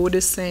the board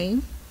is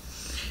saying,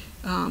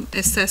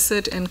 assess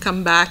it, and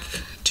come back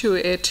to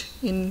it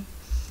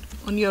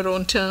on your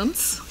own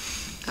terms,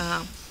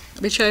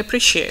 which I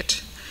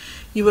appreciate.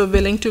 You were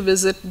willing to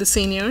visit the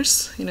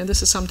seniors.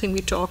 This is something we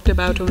talked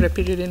about over a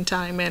period in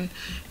time, and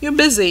you're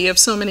busy, you have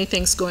so many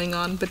things going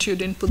on, but you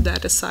didn't put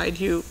that aside.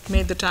 You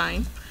made the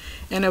time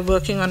and are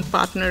working on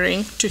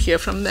partnering to hear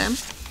from them.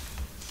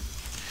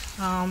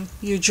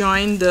 You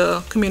joined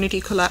the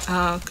community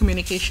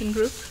communication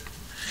group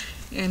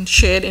and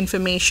shared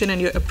information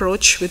and your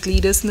approach with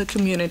leaders in the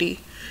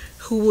community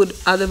who would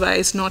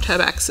otherwise not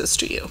have access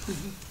to you.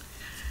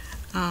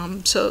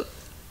 So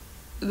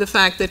the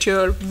fact that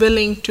you're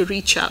willing to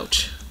reach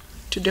out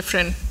to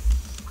different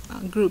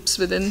groups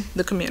within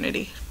the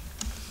community.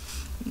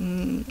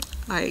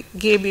 I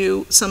gave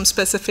you some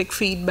specific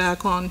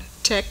feedback on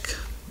tech,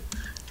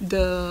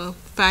 the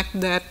fact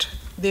that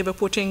they were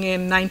putting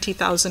in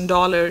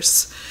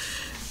 $90,000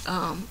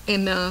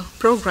 in a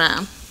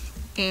program,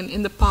 and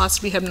in the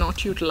past we have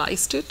not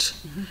utilized it.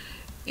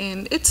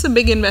 And it's a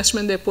big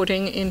investment they're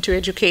putting into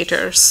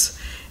educators,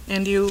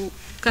 and you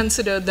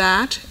consider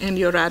that, and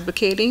you're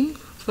advocating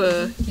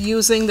for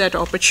using that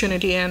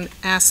opportunity and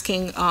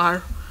asking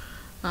our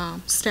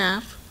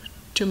staff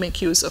to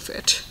make use of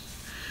it.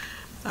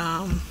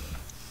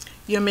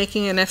 You're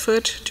making an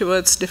effort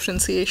towards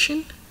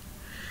differentiation.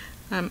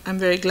 I'm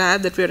very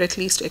glad that we're at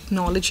least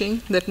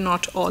acknowledging that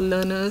not all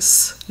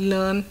learners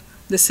learn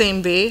the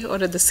same way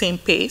or at the same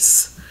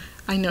pace.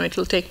 I know it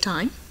will take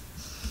time,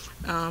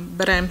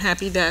 but I'm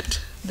happy that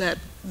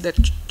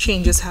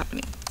change is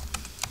happening.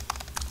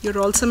 You're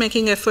also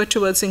making effort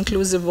towards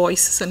inclusive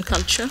voices and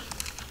culture.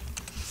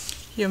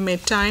 You've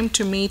made time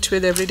to meet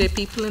with everyday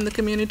people in the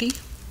community,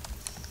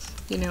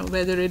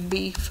 whether it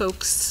be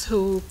folks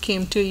who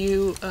came to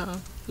you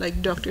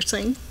like Dr.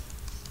 Singh,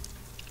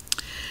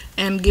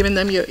 and given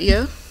them your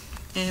ear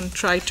and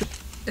try to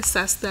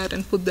assess that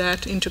and put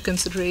that into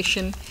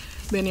consideration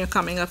when you're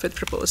coming up with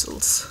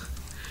proposals.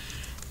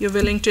 You're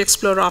willing to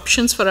explore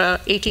options for our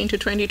 18 to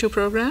 22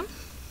 program.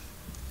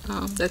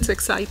 That's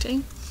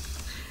exciting.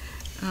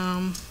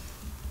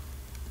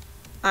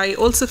 I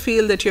also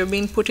feel that you've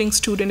been putting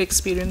student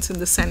experience in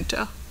the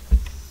center.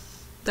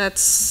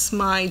 That's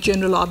my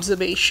general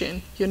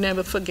observation. You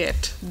never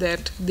forget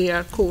that they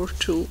are core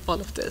to all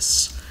of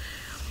this.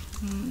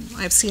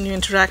 I've seen you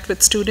interact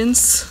with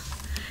students.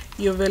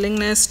 Your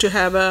willingness to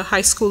have a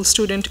high school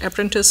student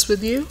apprentice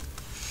with you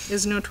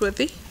is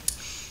noteworthy.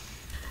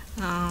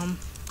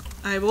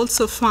 I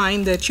also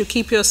find that you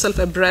keep yourself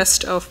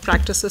abreast of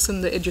practices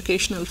in the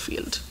educational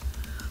field.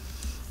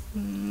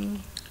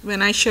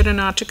 When I share an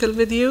article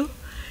with you,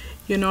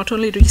 you not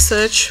only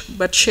research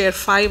but share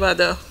 5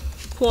 other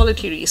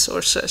quality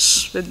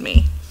resources with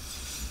me.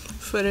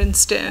 For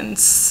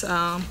instance,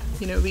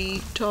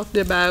 we talked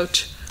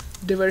about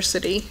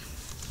diversity.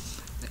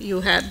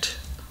 You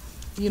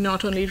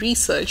not only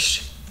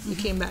researched, you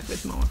came back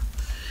with more.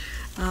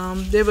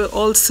 There were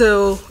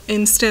also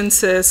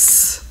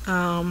instances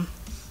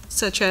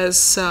such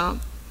as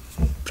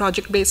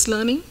project-based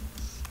learning.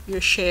 You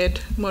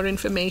shared more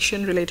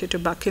information related to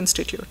Buck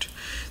Institute.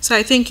 So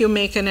I think you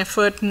make an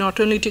effort not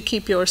only to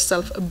keep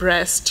yourself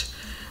abreast,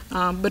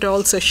 but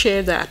also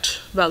share that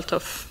wealth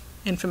of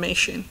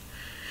information.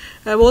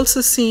 I've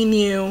also seen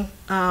you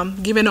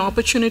give an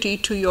opportunity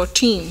to your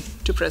team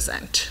to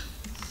present.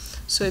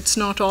 So it's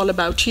not all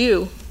about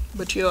you,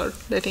 but you're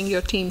letting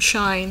your team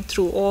shine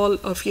through all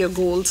of your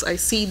goals. I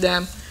see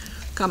them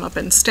come up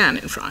and stand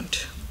in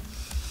front.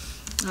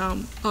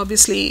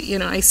 Obviously,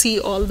 I see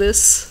all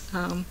this,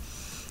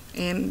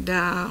 and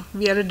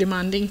we are a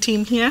demanding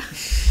team here.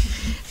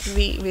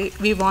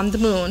 We want the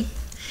moon,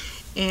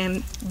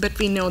 but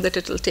we know that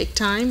it'll take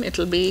time.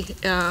 It'll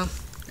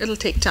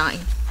take time.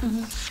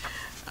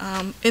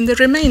 In the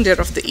remainder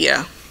of the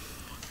year,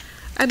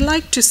 I'd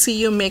like to see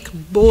you make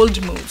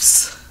bold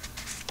moves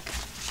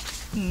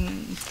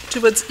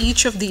towards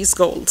each of these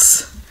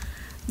goals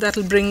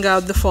that'll bring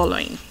out the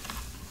following.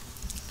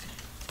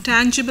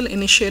 Tangible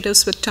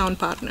initiatives with town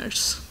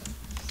partners.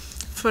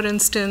 For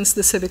instance,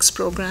 the civics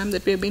program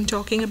that we've been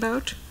talking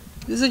about.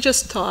 These are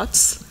just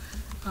thoughts.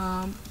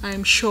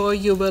 I'm sure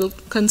you will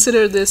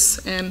consider this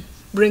and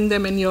bring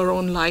them in your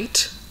own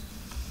light,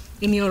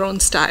 in your own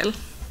style.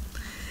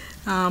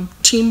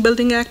 Team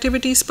building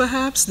activities,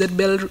 perhaps, that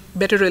build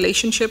better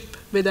relationship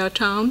with our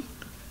town,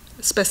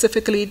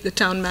 specifically the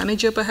town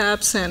manager,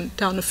 perhaps, and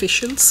town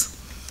officials.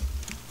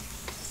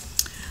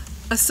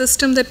 A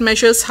system that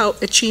measures how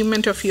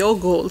achievement of your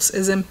goals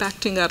is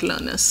impacting our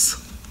learners.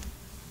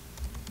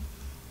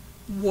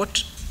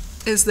 What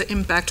is the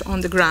impact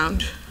on the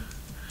ground?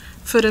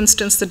 For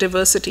instance, the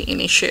diversity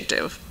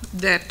initiative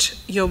that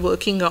you're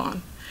working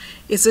on.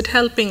 Is it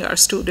helping our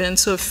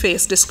students who have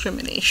faced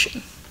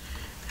discrimination?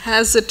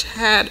 Has it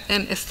had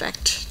an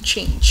effect,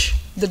 change?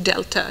 the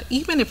delta,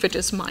 even if it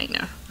is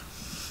minor.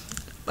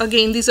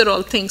 Again, these are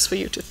all things for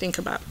you to think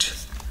about.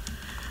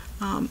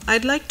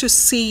 I'd like to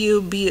see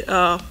you be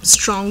a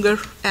stronger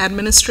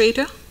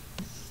administrator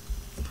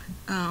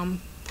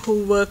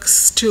who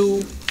works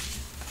to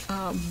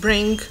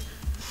bring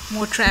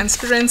more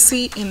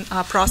transparency in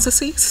our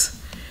processes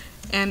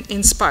and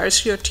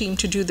inspires your team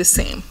to do the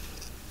same.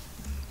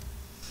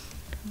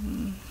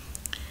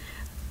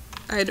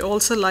 I'd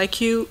also like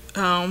you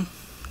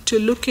to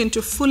look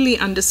into fully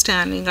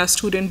understanding our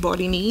student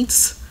body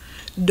needs,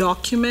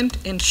 document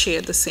and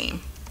share the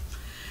same.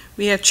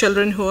 We have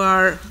children who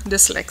are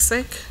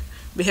dyslexic,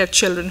 we have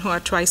children who are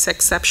twice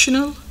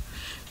exceptional,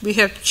 we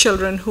have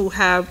children who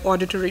have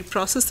auditory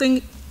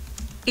processing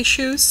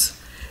issues.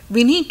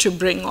 We need to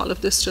bring all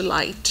of this to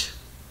light.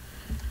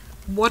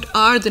 What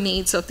are the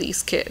needs of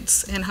these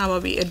kids and how are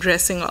we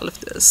addressing all of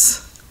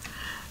this?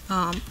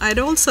 I'd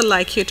also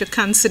like you to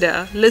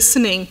consider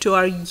listening to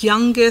our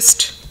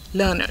youngest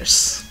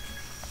learners.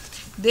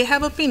 They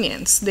have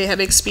opinions, they have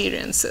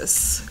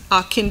experiences,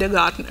 our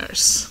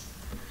kindergartners.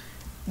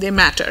 They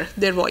matter,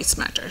 their voice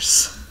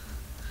matters.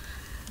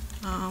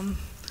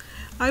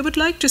 I would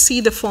like to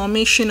see the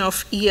formation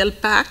of EL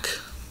pack,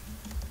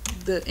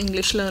 the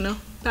English Learner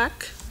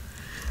Pack.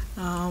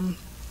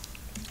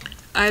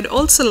 I'd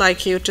also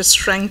like you to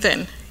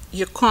strengthen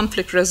your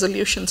conflict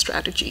resolution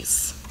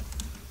strategies.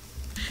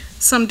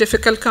 Some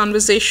difficult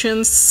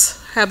conversations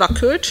have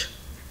occurred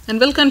and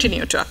will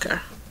continue to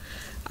occur.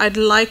 I'd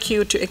like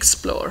you to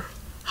explore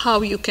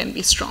how you can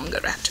be stronger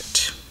at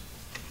it.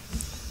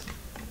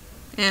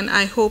 And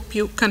I hope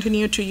you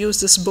continue to use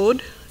this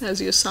board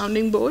as your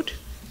sounding board.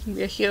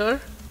 We're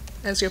here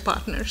as your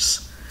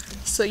partners,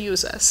 so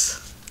use us.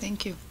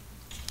 Thank you.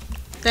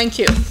 Thank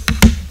you.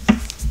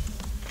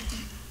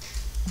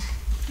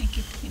 Thank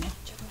you, Tina.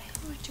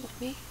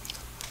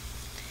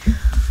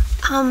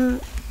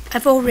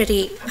 I've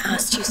already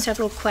asked you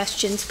several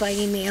questions by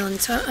email,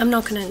 and so I'm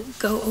not going to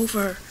go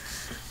over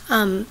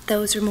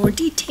those are more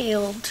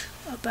detailed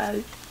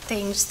about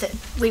things that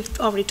we've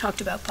already talked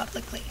about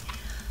publicly.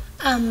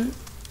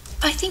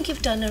 I think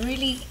you've done a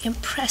really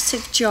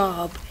impressive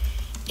job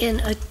in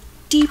a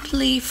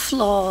deeply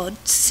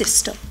flawed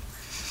system.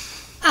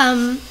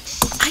 I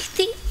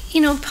think,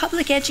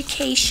 public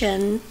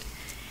education,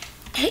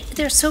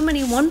 there's so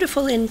many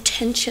wonderful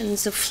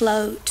intentions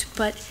afloat,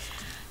 but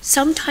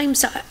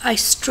sometimes I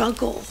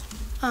struggle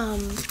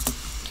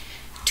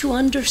to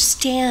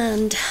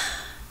understand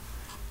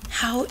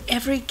how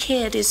every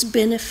kid is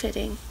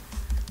benefiting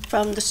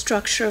from the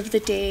structure of the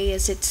day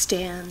as it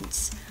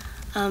stands.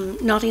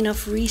 Not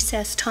enough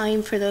recess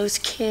time for those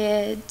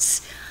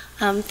kids,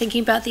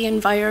 thinking about the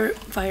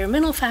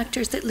environmental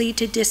factors that lead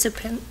to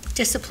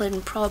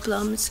discipline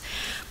problems.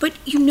 But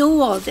you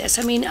know all this.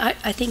 I mean,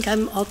 I think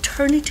I'm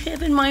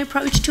alternative in my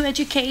approach to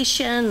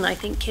education. I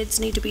think kids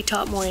need to be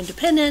taught more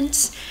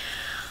independence.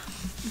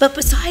 But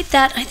beside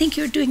that, I think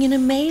you're doing an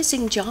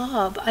amazing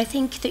job. I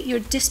think that your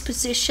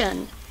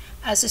disposition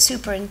as a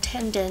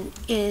superintendent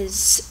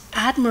is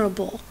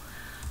admirable.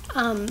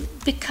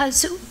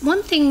 Because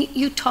one thing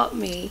you taught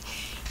me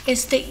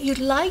is that you'd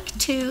like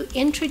to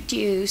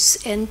introduce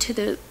into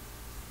the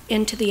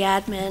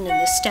admin and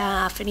the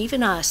staff and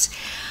even us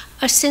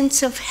a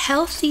sense of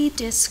healthy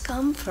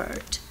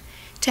discomfort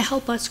to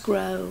help us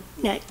grow.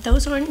 Now,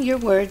 those aren't your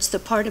words. The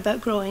part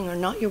about growing are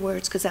not your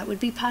words, because that would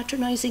be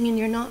patronizing, and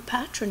you're not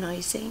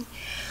patronizing.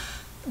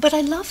 But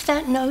I love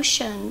that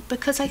notion,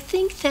 because I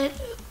think that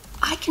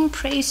I can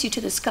praise you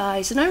to the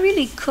skies, and I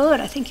really could.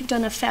 I think you've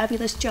done a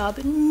fabulous job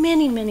in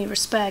many, many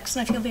respects,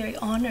 and I feel very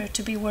honored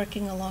to be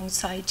working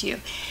alongside you.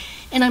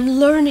 And I'm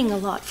learning a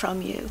lot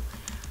from you.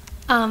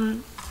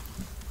 But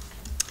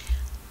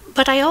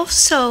I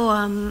also,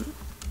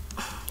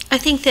 I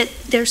think that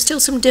there's still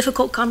some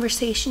difficult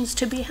conversations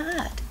to be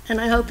had.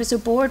 And I hope as a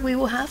board we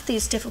will have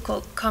these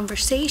difficult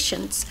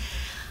conversations.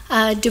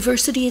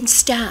 Diversity in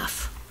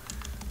staff.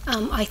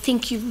 I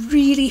think you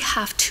really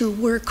have to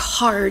work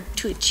hard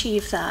to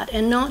achieve that,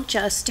 and not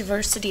just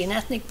diversity in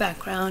ethnic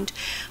background,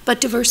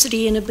 but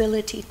diversity in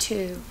ability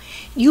too.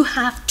 You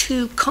have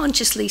to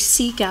consciously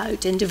seek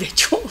out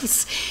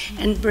individuals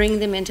and bring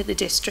them into the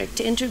district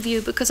to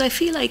interview, because I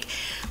feel like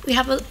we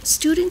have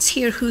students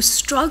here who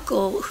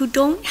struggle, who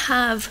don't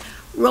have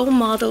role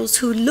models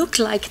who look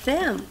like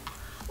them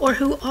or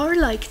who are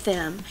like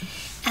them.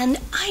 And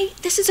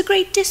this is a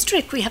great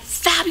district. We have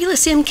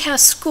fabulous MCAS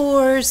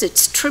scores.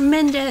 It's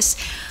tremendous.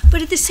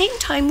 But at the same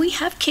time, we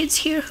have kids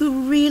here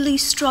who really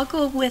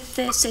struggle with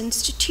this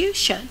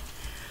institution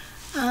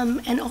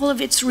and all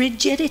of its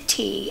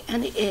rigidity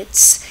and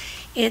its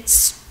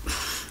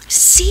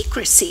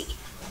secrecy.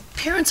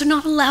 Parents are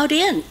not allowed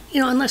in,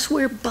 unless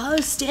we're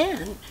buzzed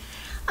in.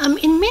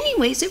 In many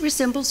ways, it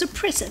resembles a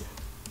prison.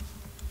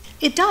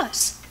 It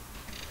does.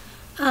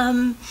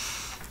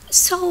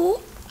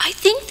 So I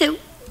think that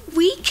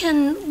we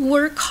can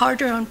work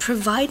harder on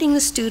providing the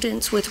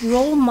students with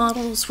role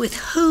models with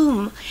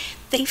whom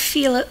they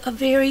feel a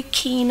very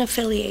keen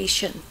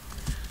affiliation.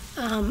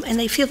 And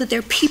they feel that there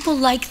are people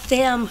like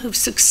them who've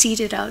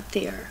succeeded out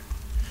there.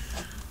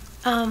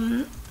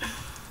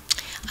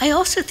 I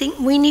also think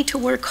we need to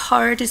work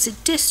hard as a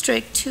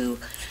district to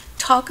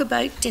talk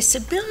about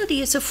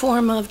disability as a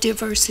form of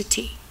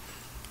diversity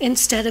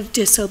instead of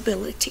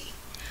disability.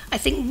 I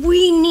think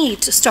we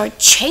need to start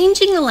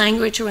changing the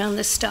language around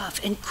this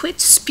stuff and quit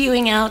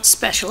spewing out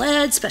special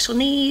ed, special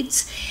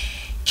needs.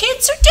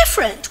 Kids are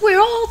different. We're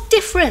all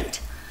different.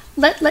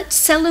 Let's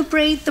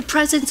celebrate the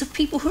presence of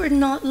people who are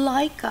not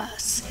like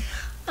us.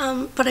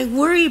 But I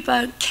worry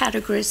about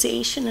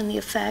categorization and the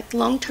effect,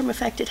 long-term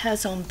effect it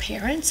has on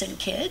parents and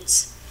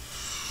kids.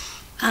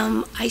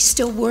 I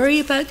still worry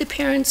about the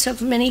parents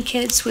of many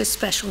kids with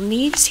special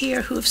needs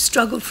here who have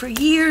struggled for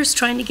years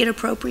trying to get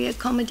appropriate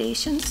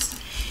accommodations.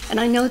 And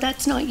I know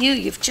that's not you,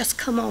 you've just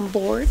come on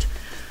board.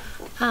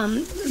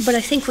 But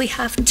I think we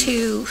have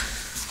to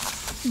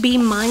be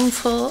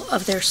mindful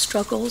of their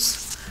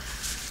struggles.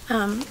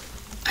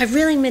 I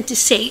really meant to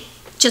say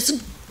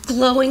just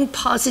glowing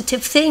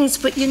positive things,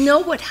 but you know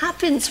what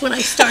happens when I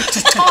start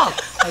to talk.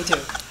 I do.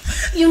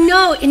 You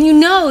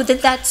know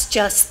that that's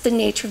just the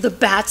nature of the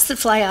bats that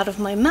fly out of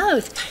my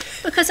mouth.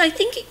 Because I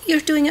think you're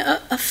doing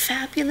a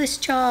fabulous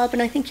job,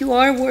 and I think you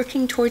are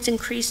working towards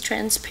increased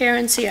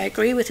transparency. I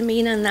agree with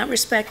Mina in that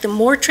respect. The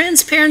more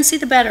transparency,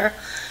 the better.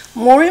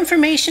 More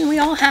information we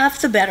all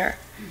have, the better.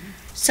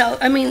 So,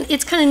 I mean,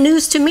 it's kind of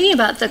news to me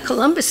about the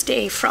Columbus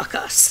Day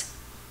fracas.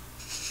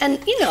 And,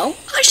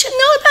 I should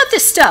know about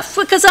this stuff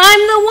because I'm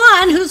the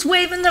one who's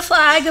waving the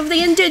flag of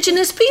the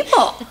indigenous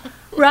people,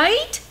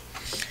 right?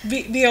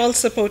 We all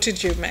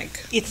supported you, Meg.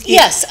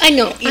 Yes, I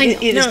know.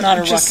 It is not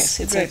a ruckus.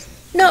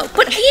 It's No,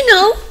 but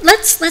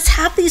let's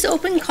have these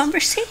open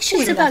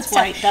conversations about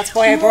stuff. That's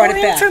why I brought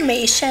it back. The more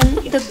information,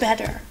 the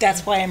better.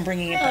 That's why I'm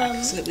bringing it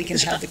back, so that we can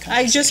have the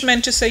conversation. I just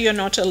meant to say you're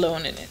not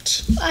alone in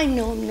it. I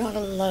know I'm not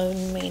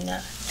alone, Mina.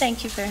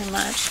 Thank you very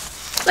much.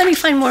 Let me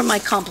find more of my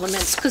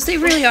compliments, because they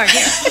really are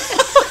here.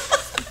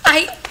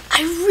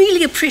 I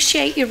really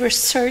appreciate your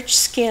research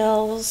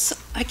skills.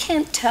 I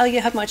can't tell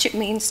you how much it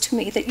means to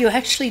me that you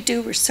actually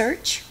do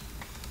research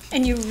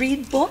and you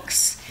read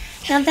books.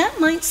 Now, that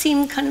might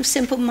seem kind of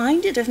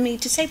simple-minded of me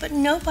to say, but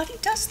nobody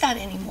does that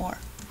anymore.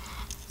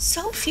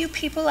 So few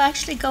people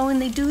actually go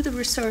and they do the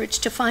research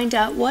to find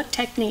out what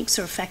techniques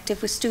are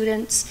effective with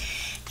students,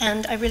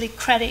 and I really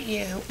credit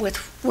you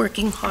with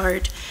working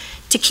hard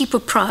to keep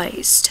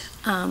apprised.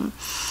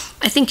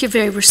 I think you're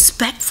very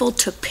respectful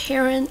to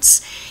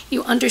parents.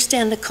 You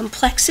understand the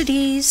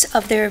complexities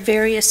of their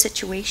various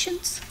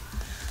situations.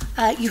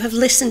 You have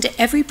listened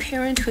to every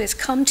parent who has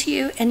come to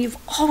you, and you've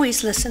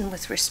always listened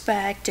with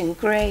respect and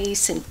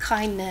grace and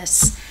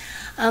kindness.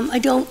 I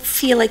don't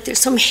feel like there's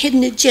some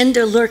hidden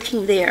agenda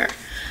lurking there.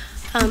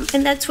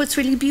 And that's what's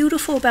really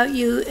beautiful about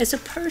you as a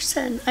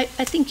person. I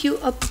think you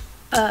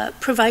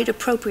provide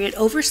appropriate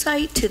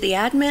oversight to the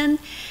admin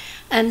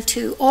and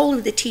to all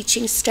of the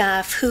teaching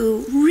staff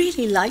who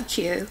really like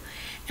you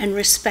and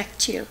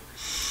respect you.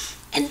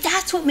 And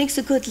that's what makes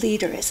a good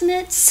leader, isn't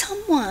it?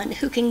 Someone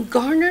who can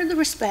garner the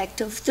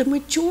respect of the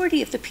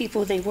majority of the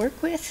people they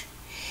work with.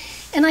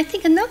 And I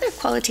think another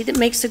quality that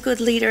makes a good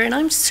leader, and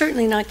I'm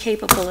certainly not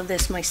capable of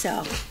this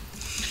myself,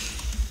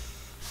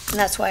 and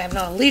that's why I'm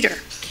not a leader,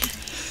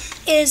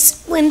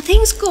 is when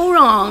things go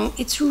wrong,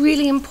 it's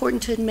really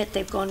important to admit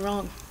they've gone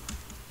wrong.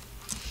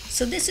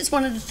 So this is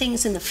one of the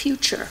things in the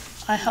future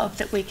I hope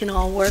that we can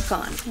all work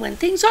on. When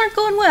things aren't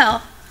going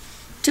well,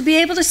 to be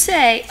able to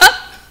say,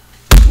 oh,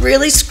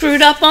 really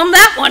screwed up on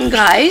that one,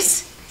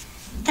 guys,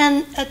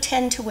 and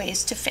attend to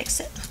ways to fix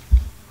it.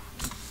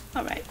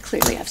 All right,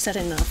 clearly I've said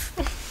enough.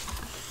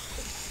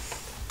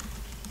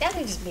 That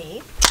leaves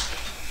me.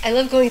 I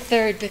love going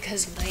third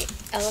because my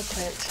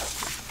eloquent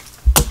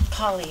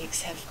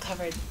colleagues have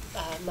covered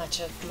much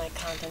of my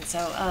content.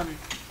 So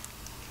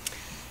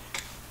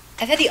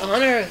I've had the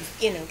honor of,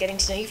 getting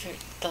to know you for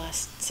the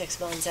last 6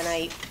 months, and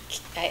I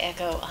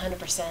echo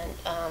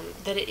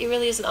 100% that it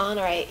really is an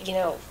honor.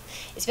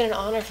 It's been an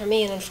honor for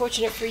me and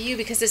unfortunate for you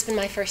because it's been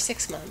my first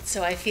 6 months.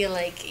 So I feel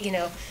like,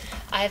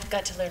 I've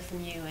got to learn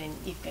from you, and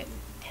you've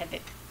had the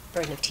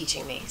burden of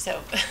teaching me.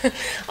 So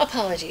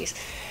apologies.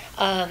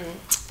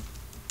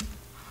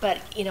 But,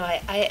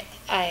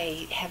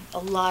 I have a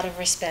lot of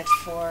respect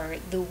for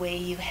the way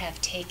you have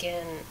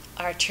taken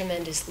our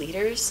tremendous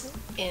leaders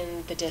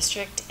in the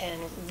district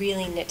and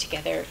really knit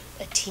together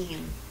a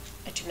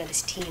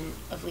tremendous team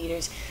of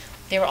leaders.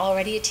 They were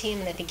already a team,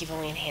 and I think you've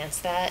only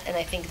enhanced that, and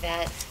I think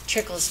that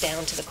trickles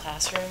down to the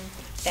classroom.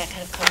 That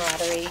kind of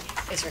camaraderie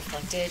is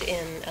reflected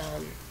in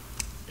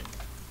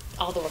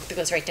all the work that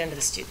goes right down to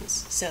the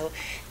students. So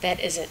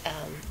that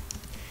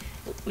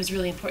was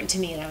really important to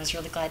me, and I was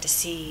really glad to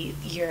see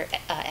your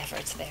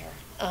efforts there.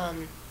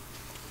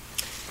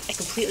 I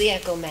completely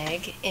echo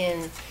Meg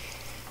in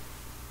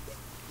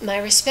my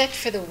respect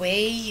for the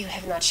way you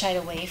have not shied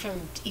away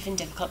from even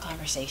difficult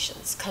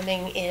conversations.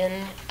 Coming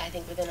in, I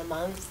think within a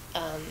month,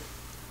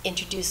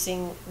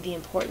 introducing the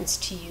importance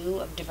to you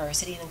of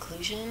diversity and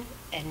inclusion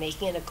and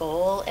making it a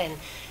goal and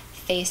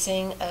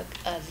facing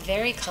a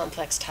very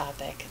complex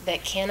topic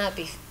that cannot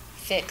be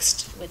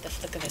fixed with the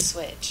flick of a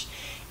switch.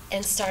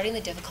 and starting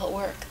the difficult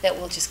work that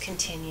will just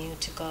continue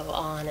to go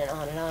on and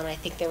on and on. I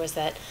think there was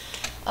that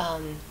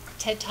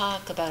TED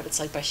Talk about it's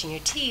like brushing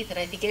your teeth, and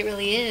I think it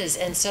really is.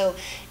 And so,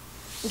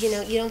 you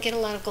know, you don't get a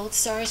lot of gold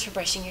stars for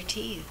brushing your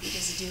teeth. You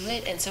just do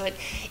it. And so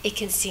it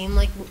can seem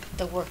like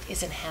the work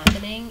isn't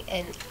happening,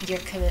 and your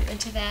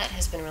commitment to that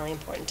has been really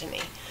important to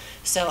me.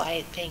 So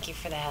I thank you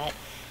for that.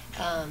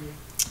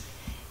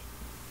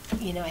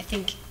 You know, I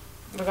think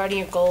regarding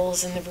your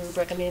goals and the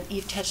rubric, I mean,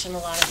 you've touched on a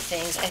lot of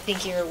things. I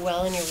think you're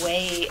well on your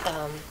way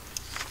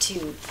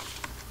to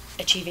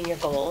achieving your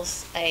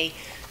goals. I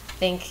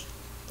think,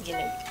 you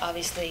know,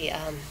 obviously,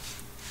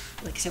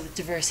 like I said, with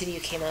diversity, you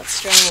came out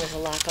strong. There's a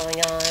lot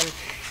going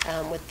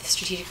on. With the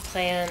strategic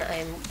plan,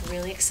 I'm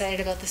really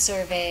excited about the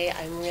survey.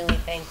 I'm really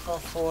thankful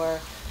for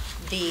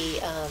the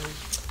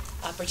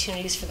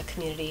opportunities for the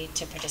community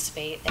to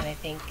participate, and I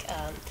think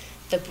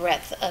the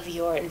breadth of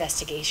your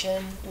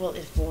investigation will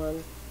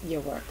inform your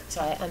work.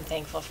 So I'm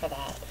thankful for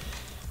that.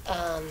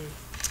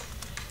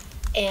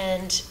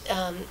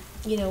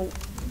 You know,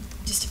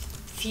 just a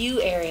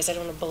few areas, I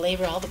don't want to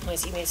belabor all the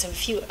points that you made, so a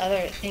few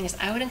other things.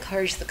 I would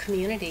encourage the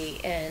community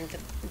and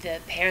the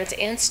parents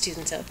and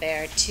students out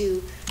there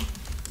to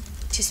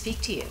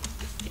speak to you,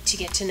 to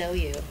get to know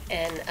you.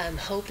 And I'm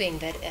hoping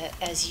that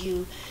as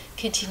you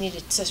continue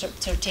to sort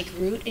of take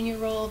root in your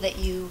role, that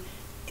you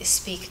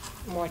speak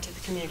more to the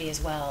community as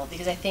well,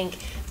 because I think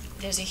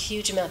there's a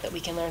huge amount that we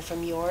can learn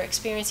from your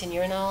experience and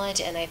your knowledge,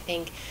 and I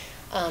think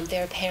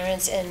there are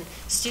parents and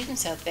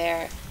students out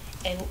there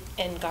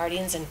and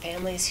guardians and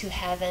families who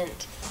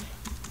haven't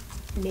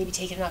maybe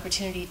taken an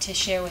opportunity to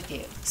share with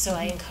you. So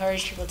I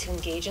encourage people to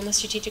engage in the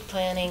strategic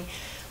planning,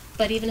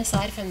 but even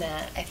aside from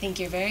that, I think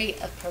you're very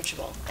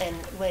approachable, and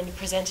when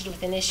presented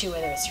with an issue,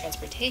 whether it's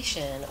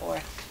transportation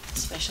or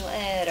special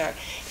ed, or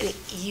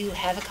you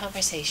have a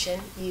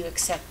conversation, you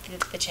accept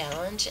the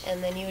challenge,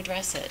 and then you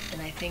address it.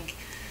 And I think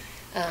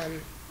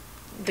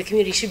the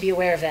community should be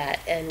aware of that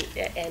and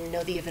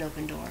know that you have an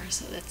open door.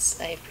 So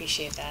I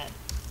appreciate that.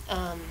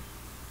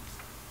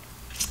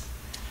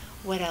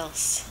 What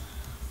else?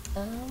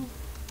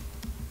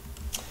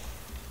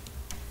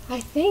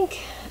 I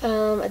think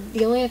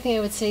the only other thing I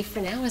would say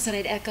for now is that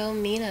I'd echo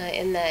Mina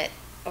in that,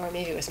 or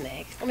maybe it was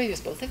Meg, or maybe it was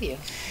both of you,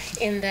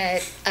 in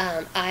that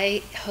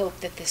I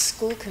hope that the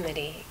school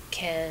committee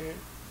can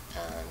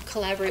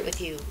collaborate with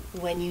you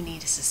when you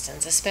need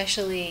assistance,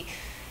 especially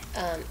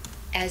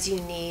as you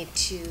need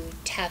to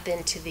tap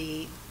into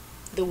the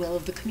will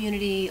of the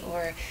community,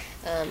 or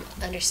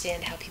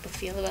understand how people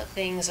feel about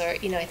things, or,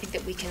 you know, I think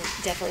that we can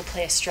definitely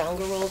play a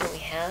stronger role than we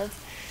have.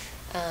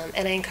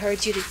 And I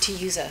encourage you to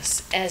use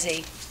us as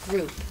a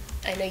group.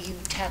 I know you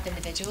tap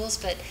individuals,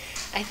 but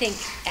I think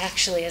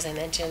actually, as I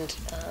mentioned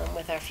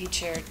with our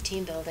future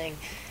team building,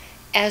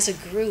 as a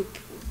group,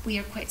 we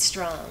are quite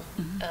strong.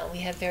 We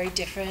have very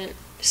different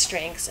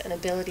strengths and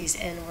abilities,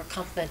 and we're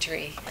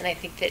complementary. And I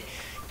think that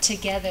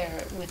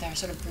together with our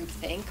sort of group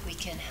think, we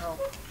can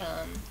help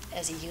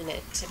as a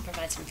unit to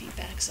provide some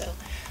feedback. So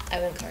I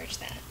would encourage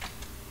that.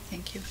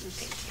 Thank you.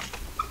 Thank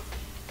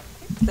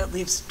you. That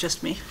leaves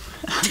just me,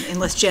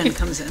 unless Jen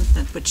comes in,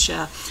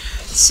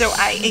 so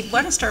I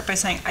want to start by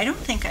saying I don't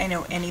think I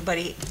know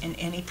anybody in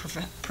any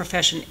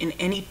profession, in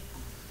any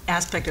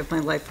aspect of my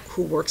life,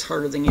 who works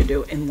harder than you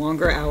do in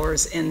longer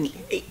hours. And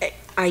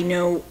I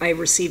know I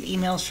receive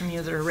emails from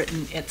you that are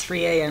written at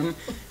 3 a.m.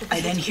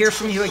 I then hear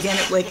from you again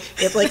at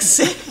like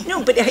 6.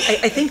 No, but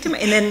I think and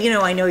then, you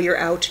know, I know you're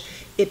out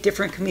at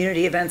different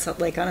community events,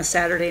 like on a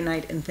Saturday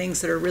night, and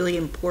things that are really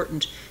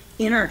important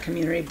in our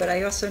community. But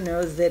I also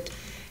know that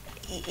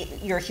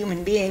you're a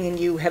human being, and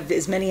you have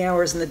as many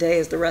hours in the day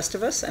as the rest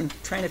of us. I'm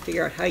trying to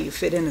figure out how you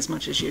fit in as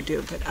much as you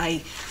do, but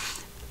I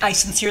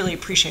sincerely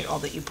appreciate all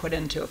that you put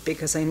into it,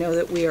 because I know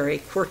that we are a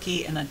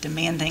quirky and a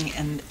demanding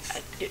and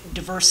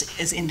diverse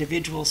as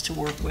individuals to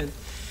work with.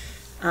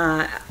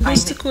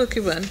 Who's the quirky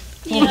one?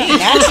 Well,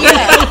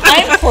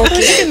 I'm quirky.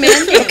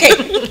 Okay,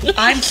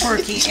 I'm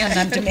quirky and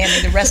I'm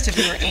demanding. The rest of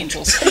you are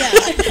angels. Yeah,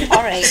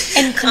 all right.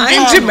 And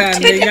I'm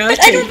demanding. But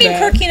I don't mean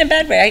quirky in a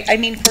bad way. I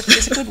mean quirky in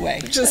a good way.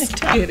 Just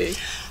kidding.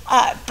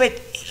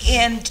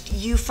 And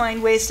you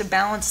find ways to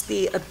balance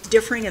the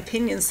differing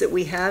opinions that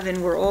we have,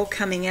 and we're all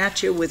coming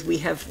at you with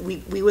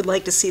we would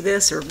like to see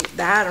this or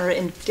that,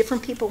 and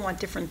different people want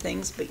different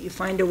things, but you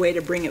find a way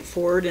to bring it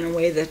forward in a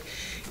way that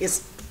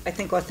is, I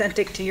think,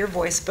 authentic to your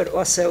voice, but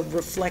also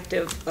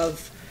reflective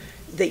of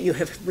that you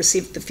have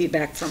received the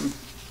feedback from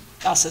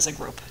us as a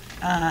group.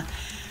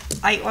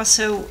 I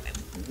also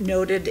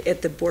noted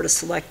at the Board of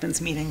Selectmen's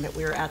meeting that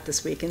we were at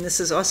this week, and this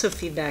is also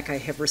feedback I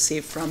have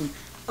received from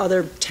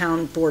other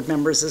town board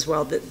members as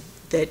well, that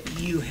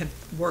you have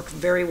worked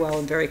very well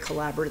and very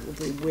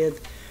collaboratively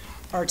with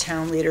our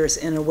town leaders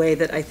in a way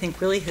that I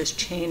think really has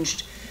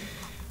changed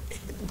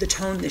the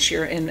tone this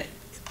year and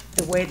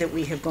the way that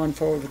we have gone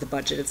forward with the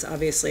budget. It's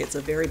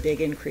a very big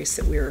increase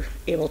that we're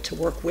able to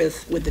work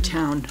with the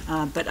town,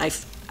 but I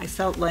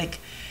felt like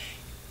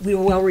we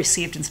were well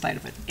received in spite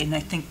of it, and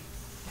I think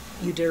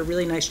you did a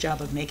really nice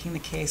job of making the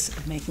case,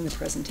 of making the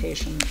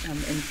presentation,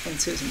 and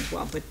Susan as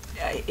well. But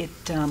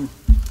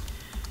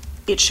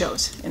it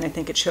shows, and I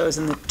think it shows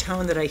in the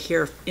tone that I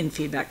hear in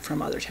feedback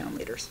from other town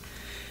leaders.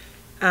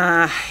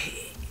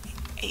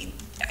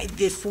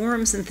 The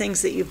forums and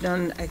things that you've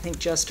done, I think,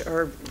 just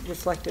are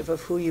reflective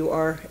of who you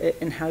are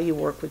and how you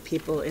work with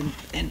people.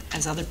 And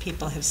as other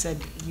people have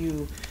said,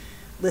 you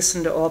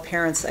listen to all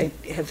parents. I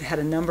have had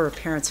a number of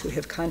parents who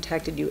have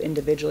contacted you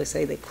individually,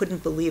 say they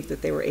couldn't believe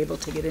that they were able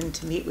to get in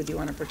to meet with you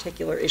on a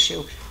particular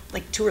issue,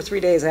 like 2 or 3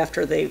 days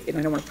after they, and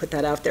I don't want to put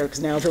that out there because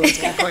now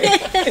everyone's going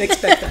to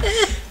expect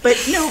that.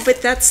 But no, but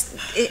that's,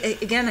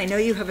 again, I know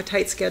you have a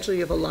tight schedule.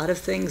 You have a lot of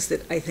things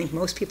that I think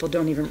most people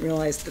don't even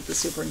realize that the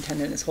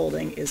superintendent is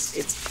holding. It's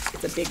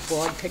a big,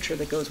 broad picture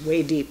that goes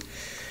way deep.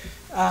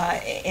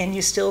 And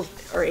you still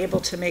are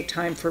able to make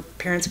time for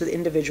parents with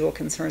individual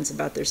concerns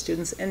about their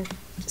students, and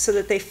so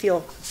that they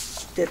feel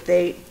that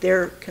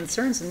their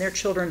concerns and their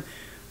children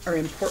are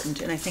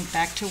important. And I think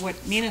back to what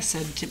Nina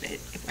said,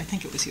 I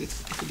think it was you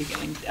at the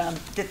beginning,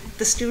 that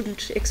the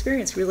student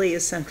experience really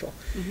is central.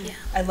 Mm-hmm. Yeah.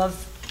 I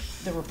love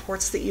the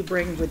reports that you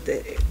bring with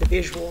the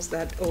visuals.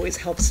 That always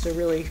helps to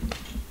really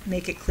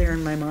make it clear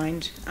in my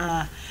mind.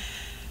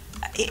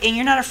 And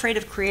you're not afraid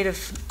of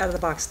creative,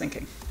 out-of-the-box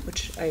thinking,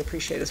 which I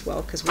appreciate as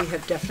well, because we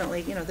have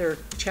definitely, there are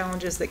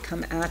challenges that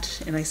come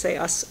at, and I say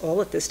us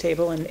all at this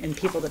table, and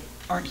people that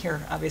aren't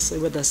here, obviously,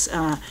 with us,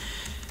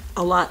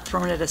 a lot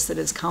thrown at us that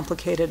is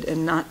complicated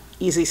and not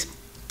easy,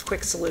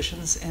 quick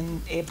solutions,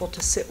 and able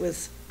to sit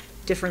with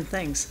different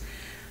things.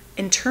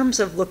 In terms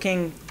of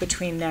looking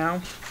between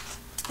now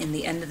and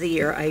the end of the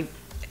year, I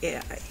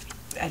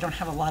don't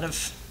have a lot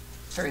of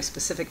very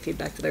specific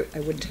feedback that I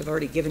wouldn't have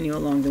already given you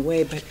along the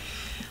way, but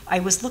I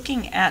was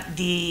looking at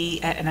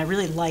and I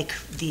really like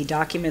the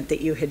document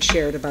that you had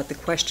shared about the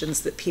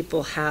questions that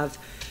people have.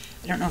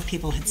 I don't know if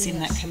people had seen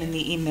that come in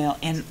the email,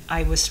 and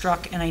I was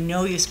struck, and I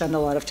know you spend a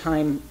lot of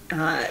time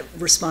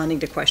responding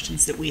to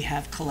questions that we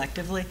have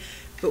collectively,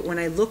 but when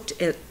I looked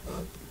at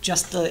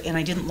just and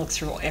I didn't look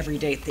through every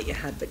date that you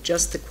had, but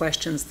just the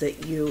questions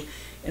that you,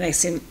 and I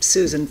see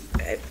Susan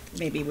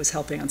maybe was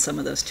helping on some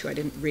of those too. I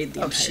didn't read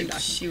the entire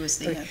document. She was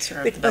the answer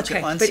of the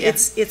budget ones. But yeah.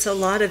 it's a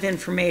lot of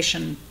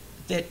information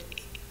that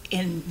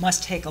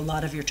must take a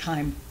lot of your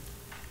time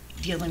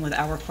dealing with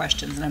our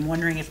questions, and I'm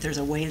wondering if there's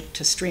a way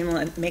to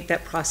streamline, make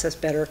that process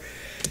better.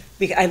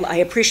 I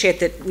appreciate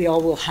that we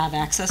all will have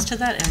access to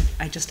that, and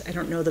I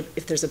don't know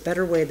if there's a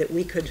better way that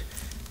we could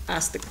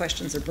ask the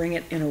questions or bring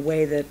it in a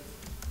way that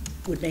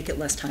would make it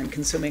less time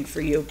consuming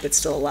for you, but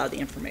still allow the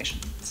information.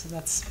 So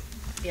that's.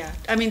 Yeah,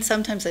 I mean,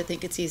 sometimes I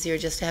think it's easier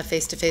just to have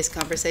face-to-face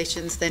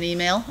conversations than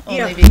email, only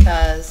Yeah.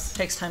 because It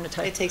takes time to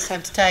type. it takes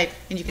time to type,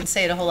 and you can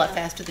say it a whole lot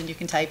faster than you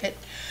can type it.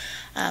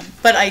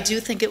 But I do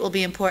think it will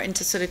be important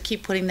to sort of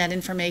keep putting that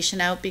information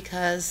out,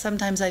 because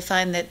sometimes I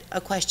find that a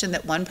question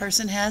that one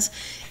person has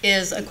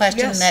is a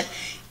question Yes. that,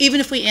 even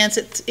if we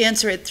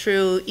answer it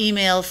through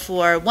email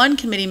for one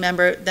committee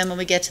member, then when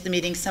we get to the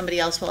meeting,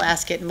 somebody else will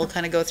ask it, and we'll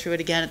kind of go through it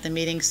again at the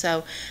meeting.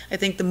 So I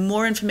think the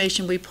more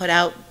information we put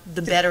out,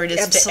 the better it is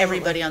Absolutely. to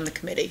everybody on the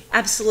committee.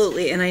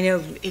 Absolutely, and I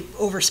know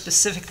over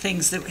specific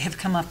things that have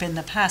come up in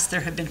the past,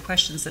 there have been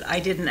questions that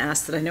I didn't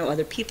ask that I know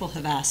other people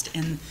have asked,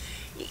 and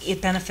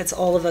it benefits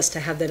all of us to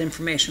have that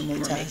information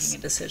when we're making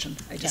a decision.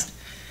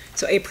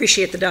 So I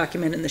appreciate the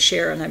document and the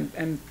share, and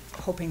I'm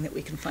hoping that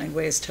we can find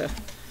ways to,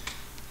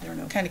 I don't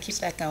know. Kind of keep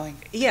that going.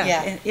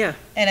 Yeah.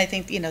 And I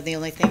think, the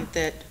only thing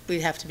that we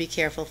have to be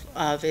careful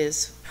of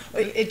is,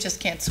 it just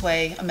can't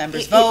sway a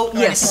member's vote or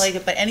Yes. anything like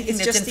that, but anything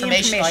It's that's just the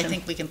informational, I information.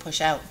 think we can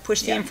push out.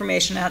 Push the Yeah.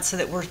 information out so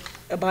that we're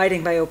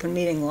abiding by open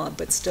meeting law,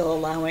 but still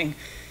allowing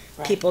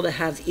Right. people to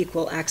have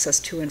equal access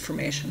to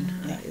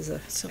information is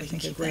So I we can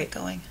think, a keep great. that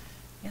going.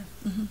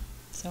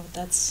 So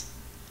that's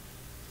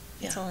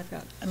all I've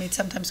got. I mean,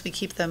 sometimes we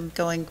keep them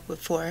going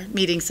for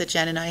meetings that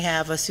Jen and I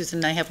have, or Susan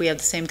and I have, we have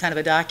the same kind of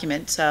a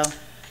document, so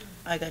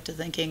I got to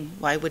thinking,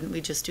 why wouldn't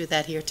we just do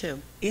that here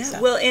too? Yeah,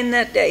 So- well, in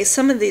that,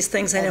 some of these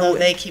things I know. Although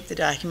they keep the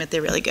document,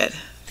 they're really good.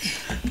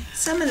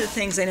 Some of the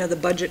things, I know the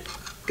budget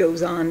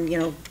goes on,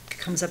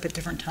 comes up at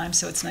different times,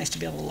 so it's nice to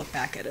be able to look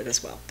back at it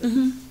as well.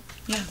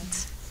 Yeah.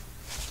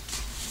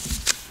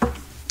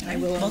 I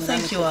will. Well,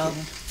 thank you all.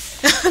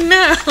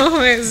 No,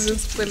 it's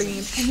just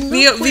brilliant.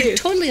 We're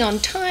totally on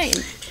time.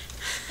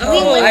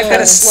 Oh, I've got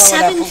to slow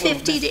it up a little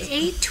 7:50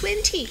 bit. to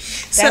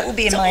 8:20. That will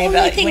be It's the my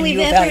only thing when we've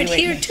you ever evaluate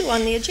adhered me. to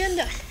on the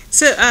agenda.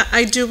 So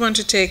I do want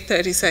to take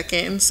 30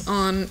 seconds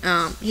on,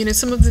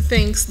 some of the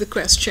things, the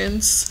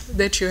questions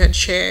that you had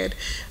shared.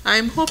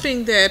 I'm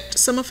hoping that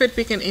some of it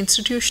we can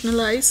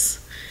institutionalize.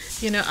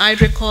 I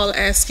recall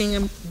asking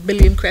a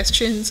billion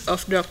questions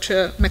of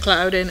Dr.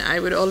 McLeod, and I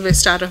would always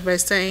start off by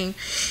saying,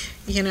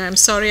 I'm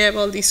sorry I have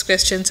all these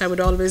questions. I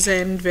would always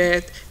end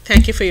with,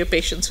 thank you for your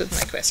patience with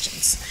my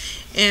questions.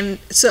 And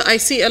so I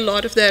see a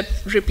lot of that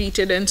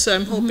repeated, and so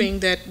I'm hoping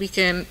that we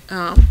can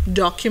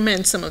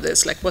document some of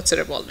this, like what's a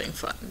revolving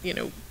fund,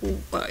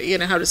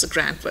 how does a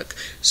grant work?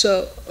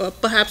 So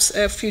perhaps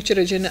a future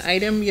agenda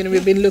item,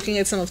 we've been looking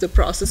at some of the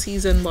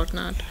processes and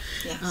whatnot.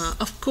 Yes.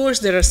 Of course,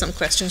 there are some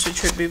questions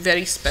which would be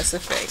very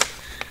specific,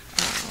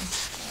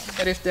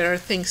 but if there are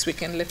things we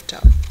can lift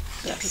up.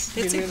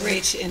 It's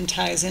great and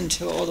ties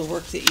into all the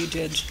work that you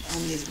did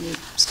on the new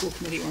school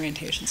committee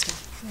orientation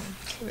stuff.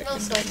 And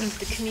also, I think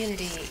the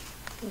community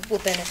will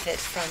benefit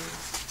from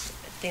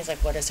things like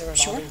what is a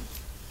revolving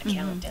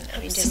account, and I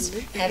mean, just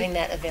having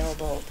that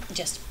available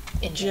just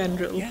in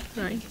general. General,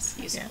 right. It's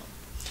useful.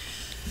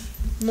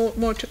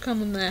 More to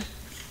come on that.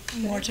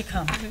 More to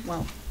come.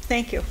 Well,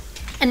 thank you.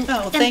 And,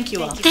 Oh, thank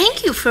you all.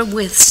 Thank you for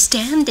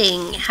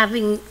withstanding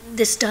having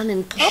this done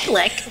in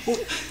public.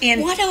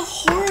 And What a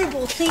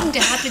horrible thing to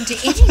happen to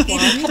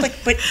anyone. public,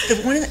 but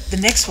the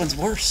next one's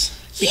worse.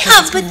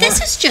 Yeah, but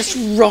this is just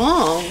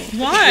wrong.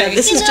 Why?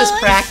 This is just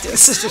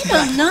practice.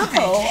 I don't know.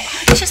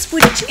 I just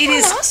would you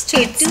want us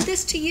to do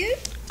this to you?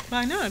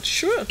 Why not?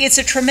 Sure. It's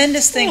a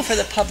tremendous thing for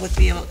the public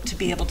to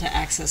be able to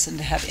access and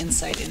to have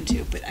insight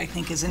into, but I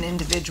think as an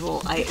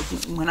individual,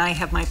 when I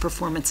have my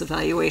performance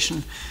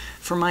evaluation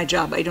for my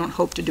job, I don't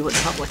hope to do it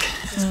in public.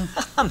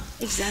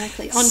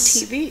 Exactly, on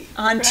TV.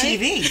 On right?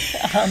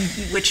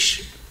 TV,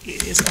 which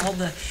is all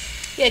the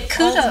Yeah, more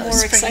kudos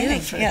for exciting,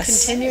 you for yes.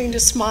 continuing to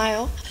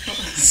smile.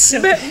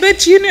 so.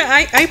 But you know,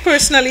 I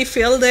personally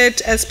feel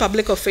that as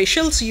public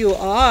officials, you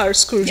are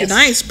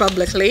scrutinized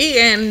publicly,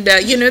 and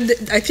you know,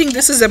 I think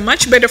this is a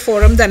much better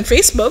forum than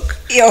Facebook.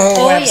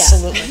 Oh, yeah.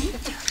 absolutely.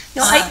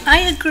 No, I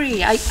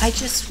agree. I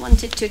just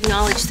wanted to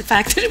acknowledge the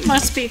fact that it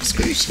must be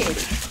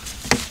excruciating.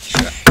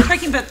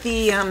 Talking about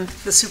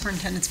the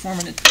superintendent's form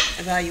and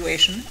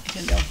evaluation,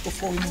 and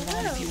before we move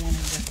on, if you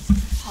wanted to.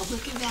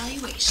 Public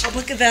evaluation.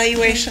 Public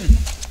evaluation.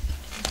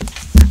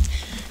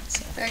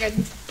 Very good.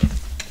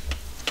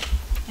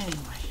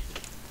 Anyway,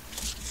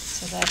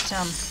 so that,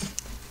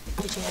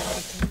 Did you have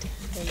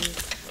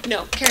anything?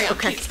 No, carry on,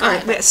 okay, please. Go all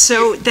ahead. right,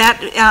 so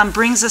that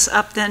brings us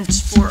up then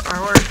for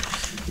our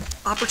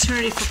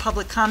opportunity for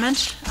public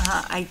comment.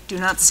 I do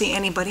not see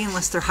anybody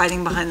unless they're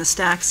hiding behind the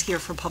stacks here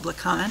for public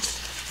comment.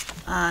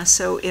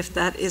 So if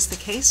that is the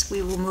case,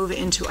 we will move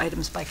into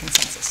items by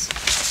consensus,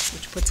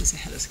 which puts us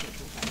ahead of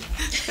schedule,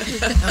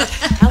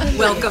 by the way.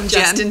 Welcome,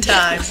 Jen. Just in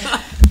time.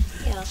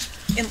 Yeah.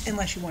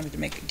 Unless you wanted to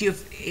make, do you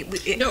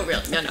have? No,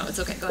 really, no, it's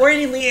okay, go Or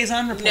ahead. any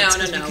liaison reports?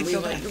 'cause could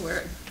go back.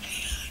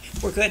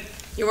 We're good?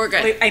 You were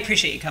good. I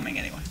appreciate you coming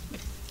anyway.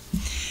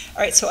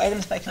 All right, so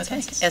items by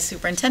consensus. As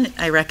superintendent,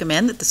 I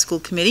recommend that the school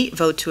committee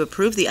vote to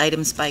approve the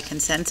items by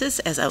consensus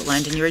as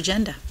outlined in your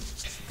agenda.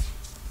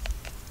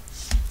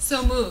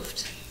 So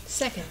moved.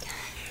 Second.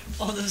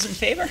 All those in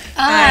favor?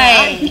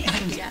 Aye.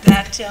 And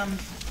that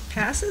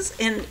passes,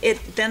 and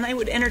then I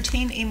would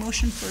entertain a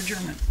motion for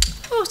adjournment.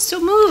 Oh, so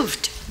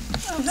moved.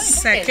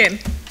 Second.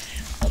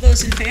 All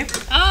those in favor?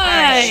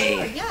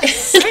 Aye.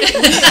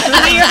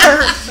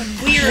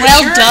 We are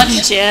Well adjourned.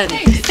 done, Jen.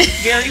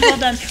 Very well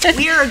done.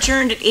 We are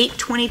adjourned at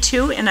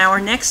 8:22, and our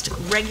next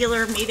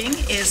regular meeting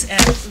is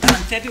on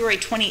February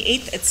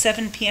 28th at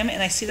 7 PM,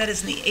 and I see that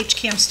is in the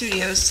HCAM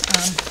studios.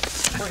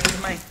 According to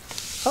my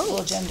whole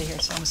agenda here,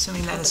 so I'm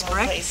assuming that is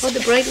correct. Oh, the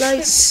bright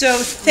lights. So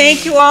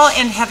thank you all,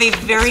 and have a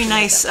very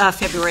nice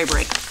February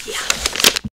break.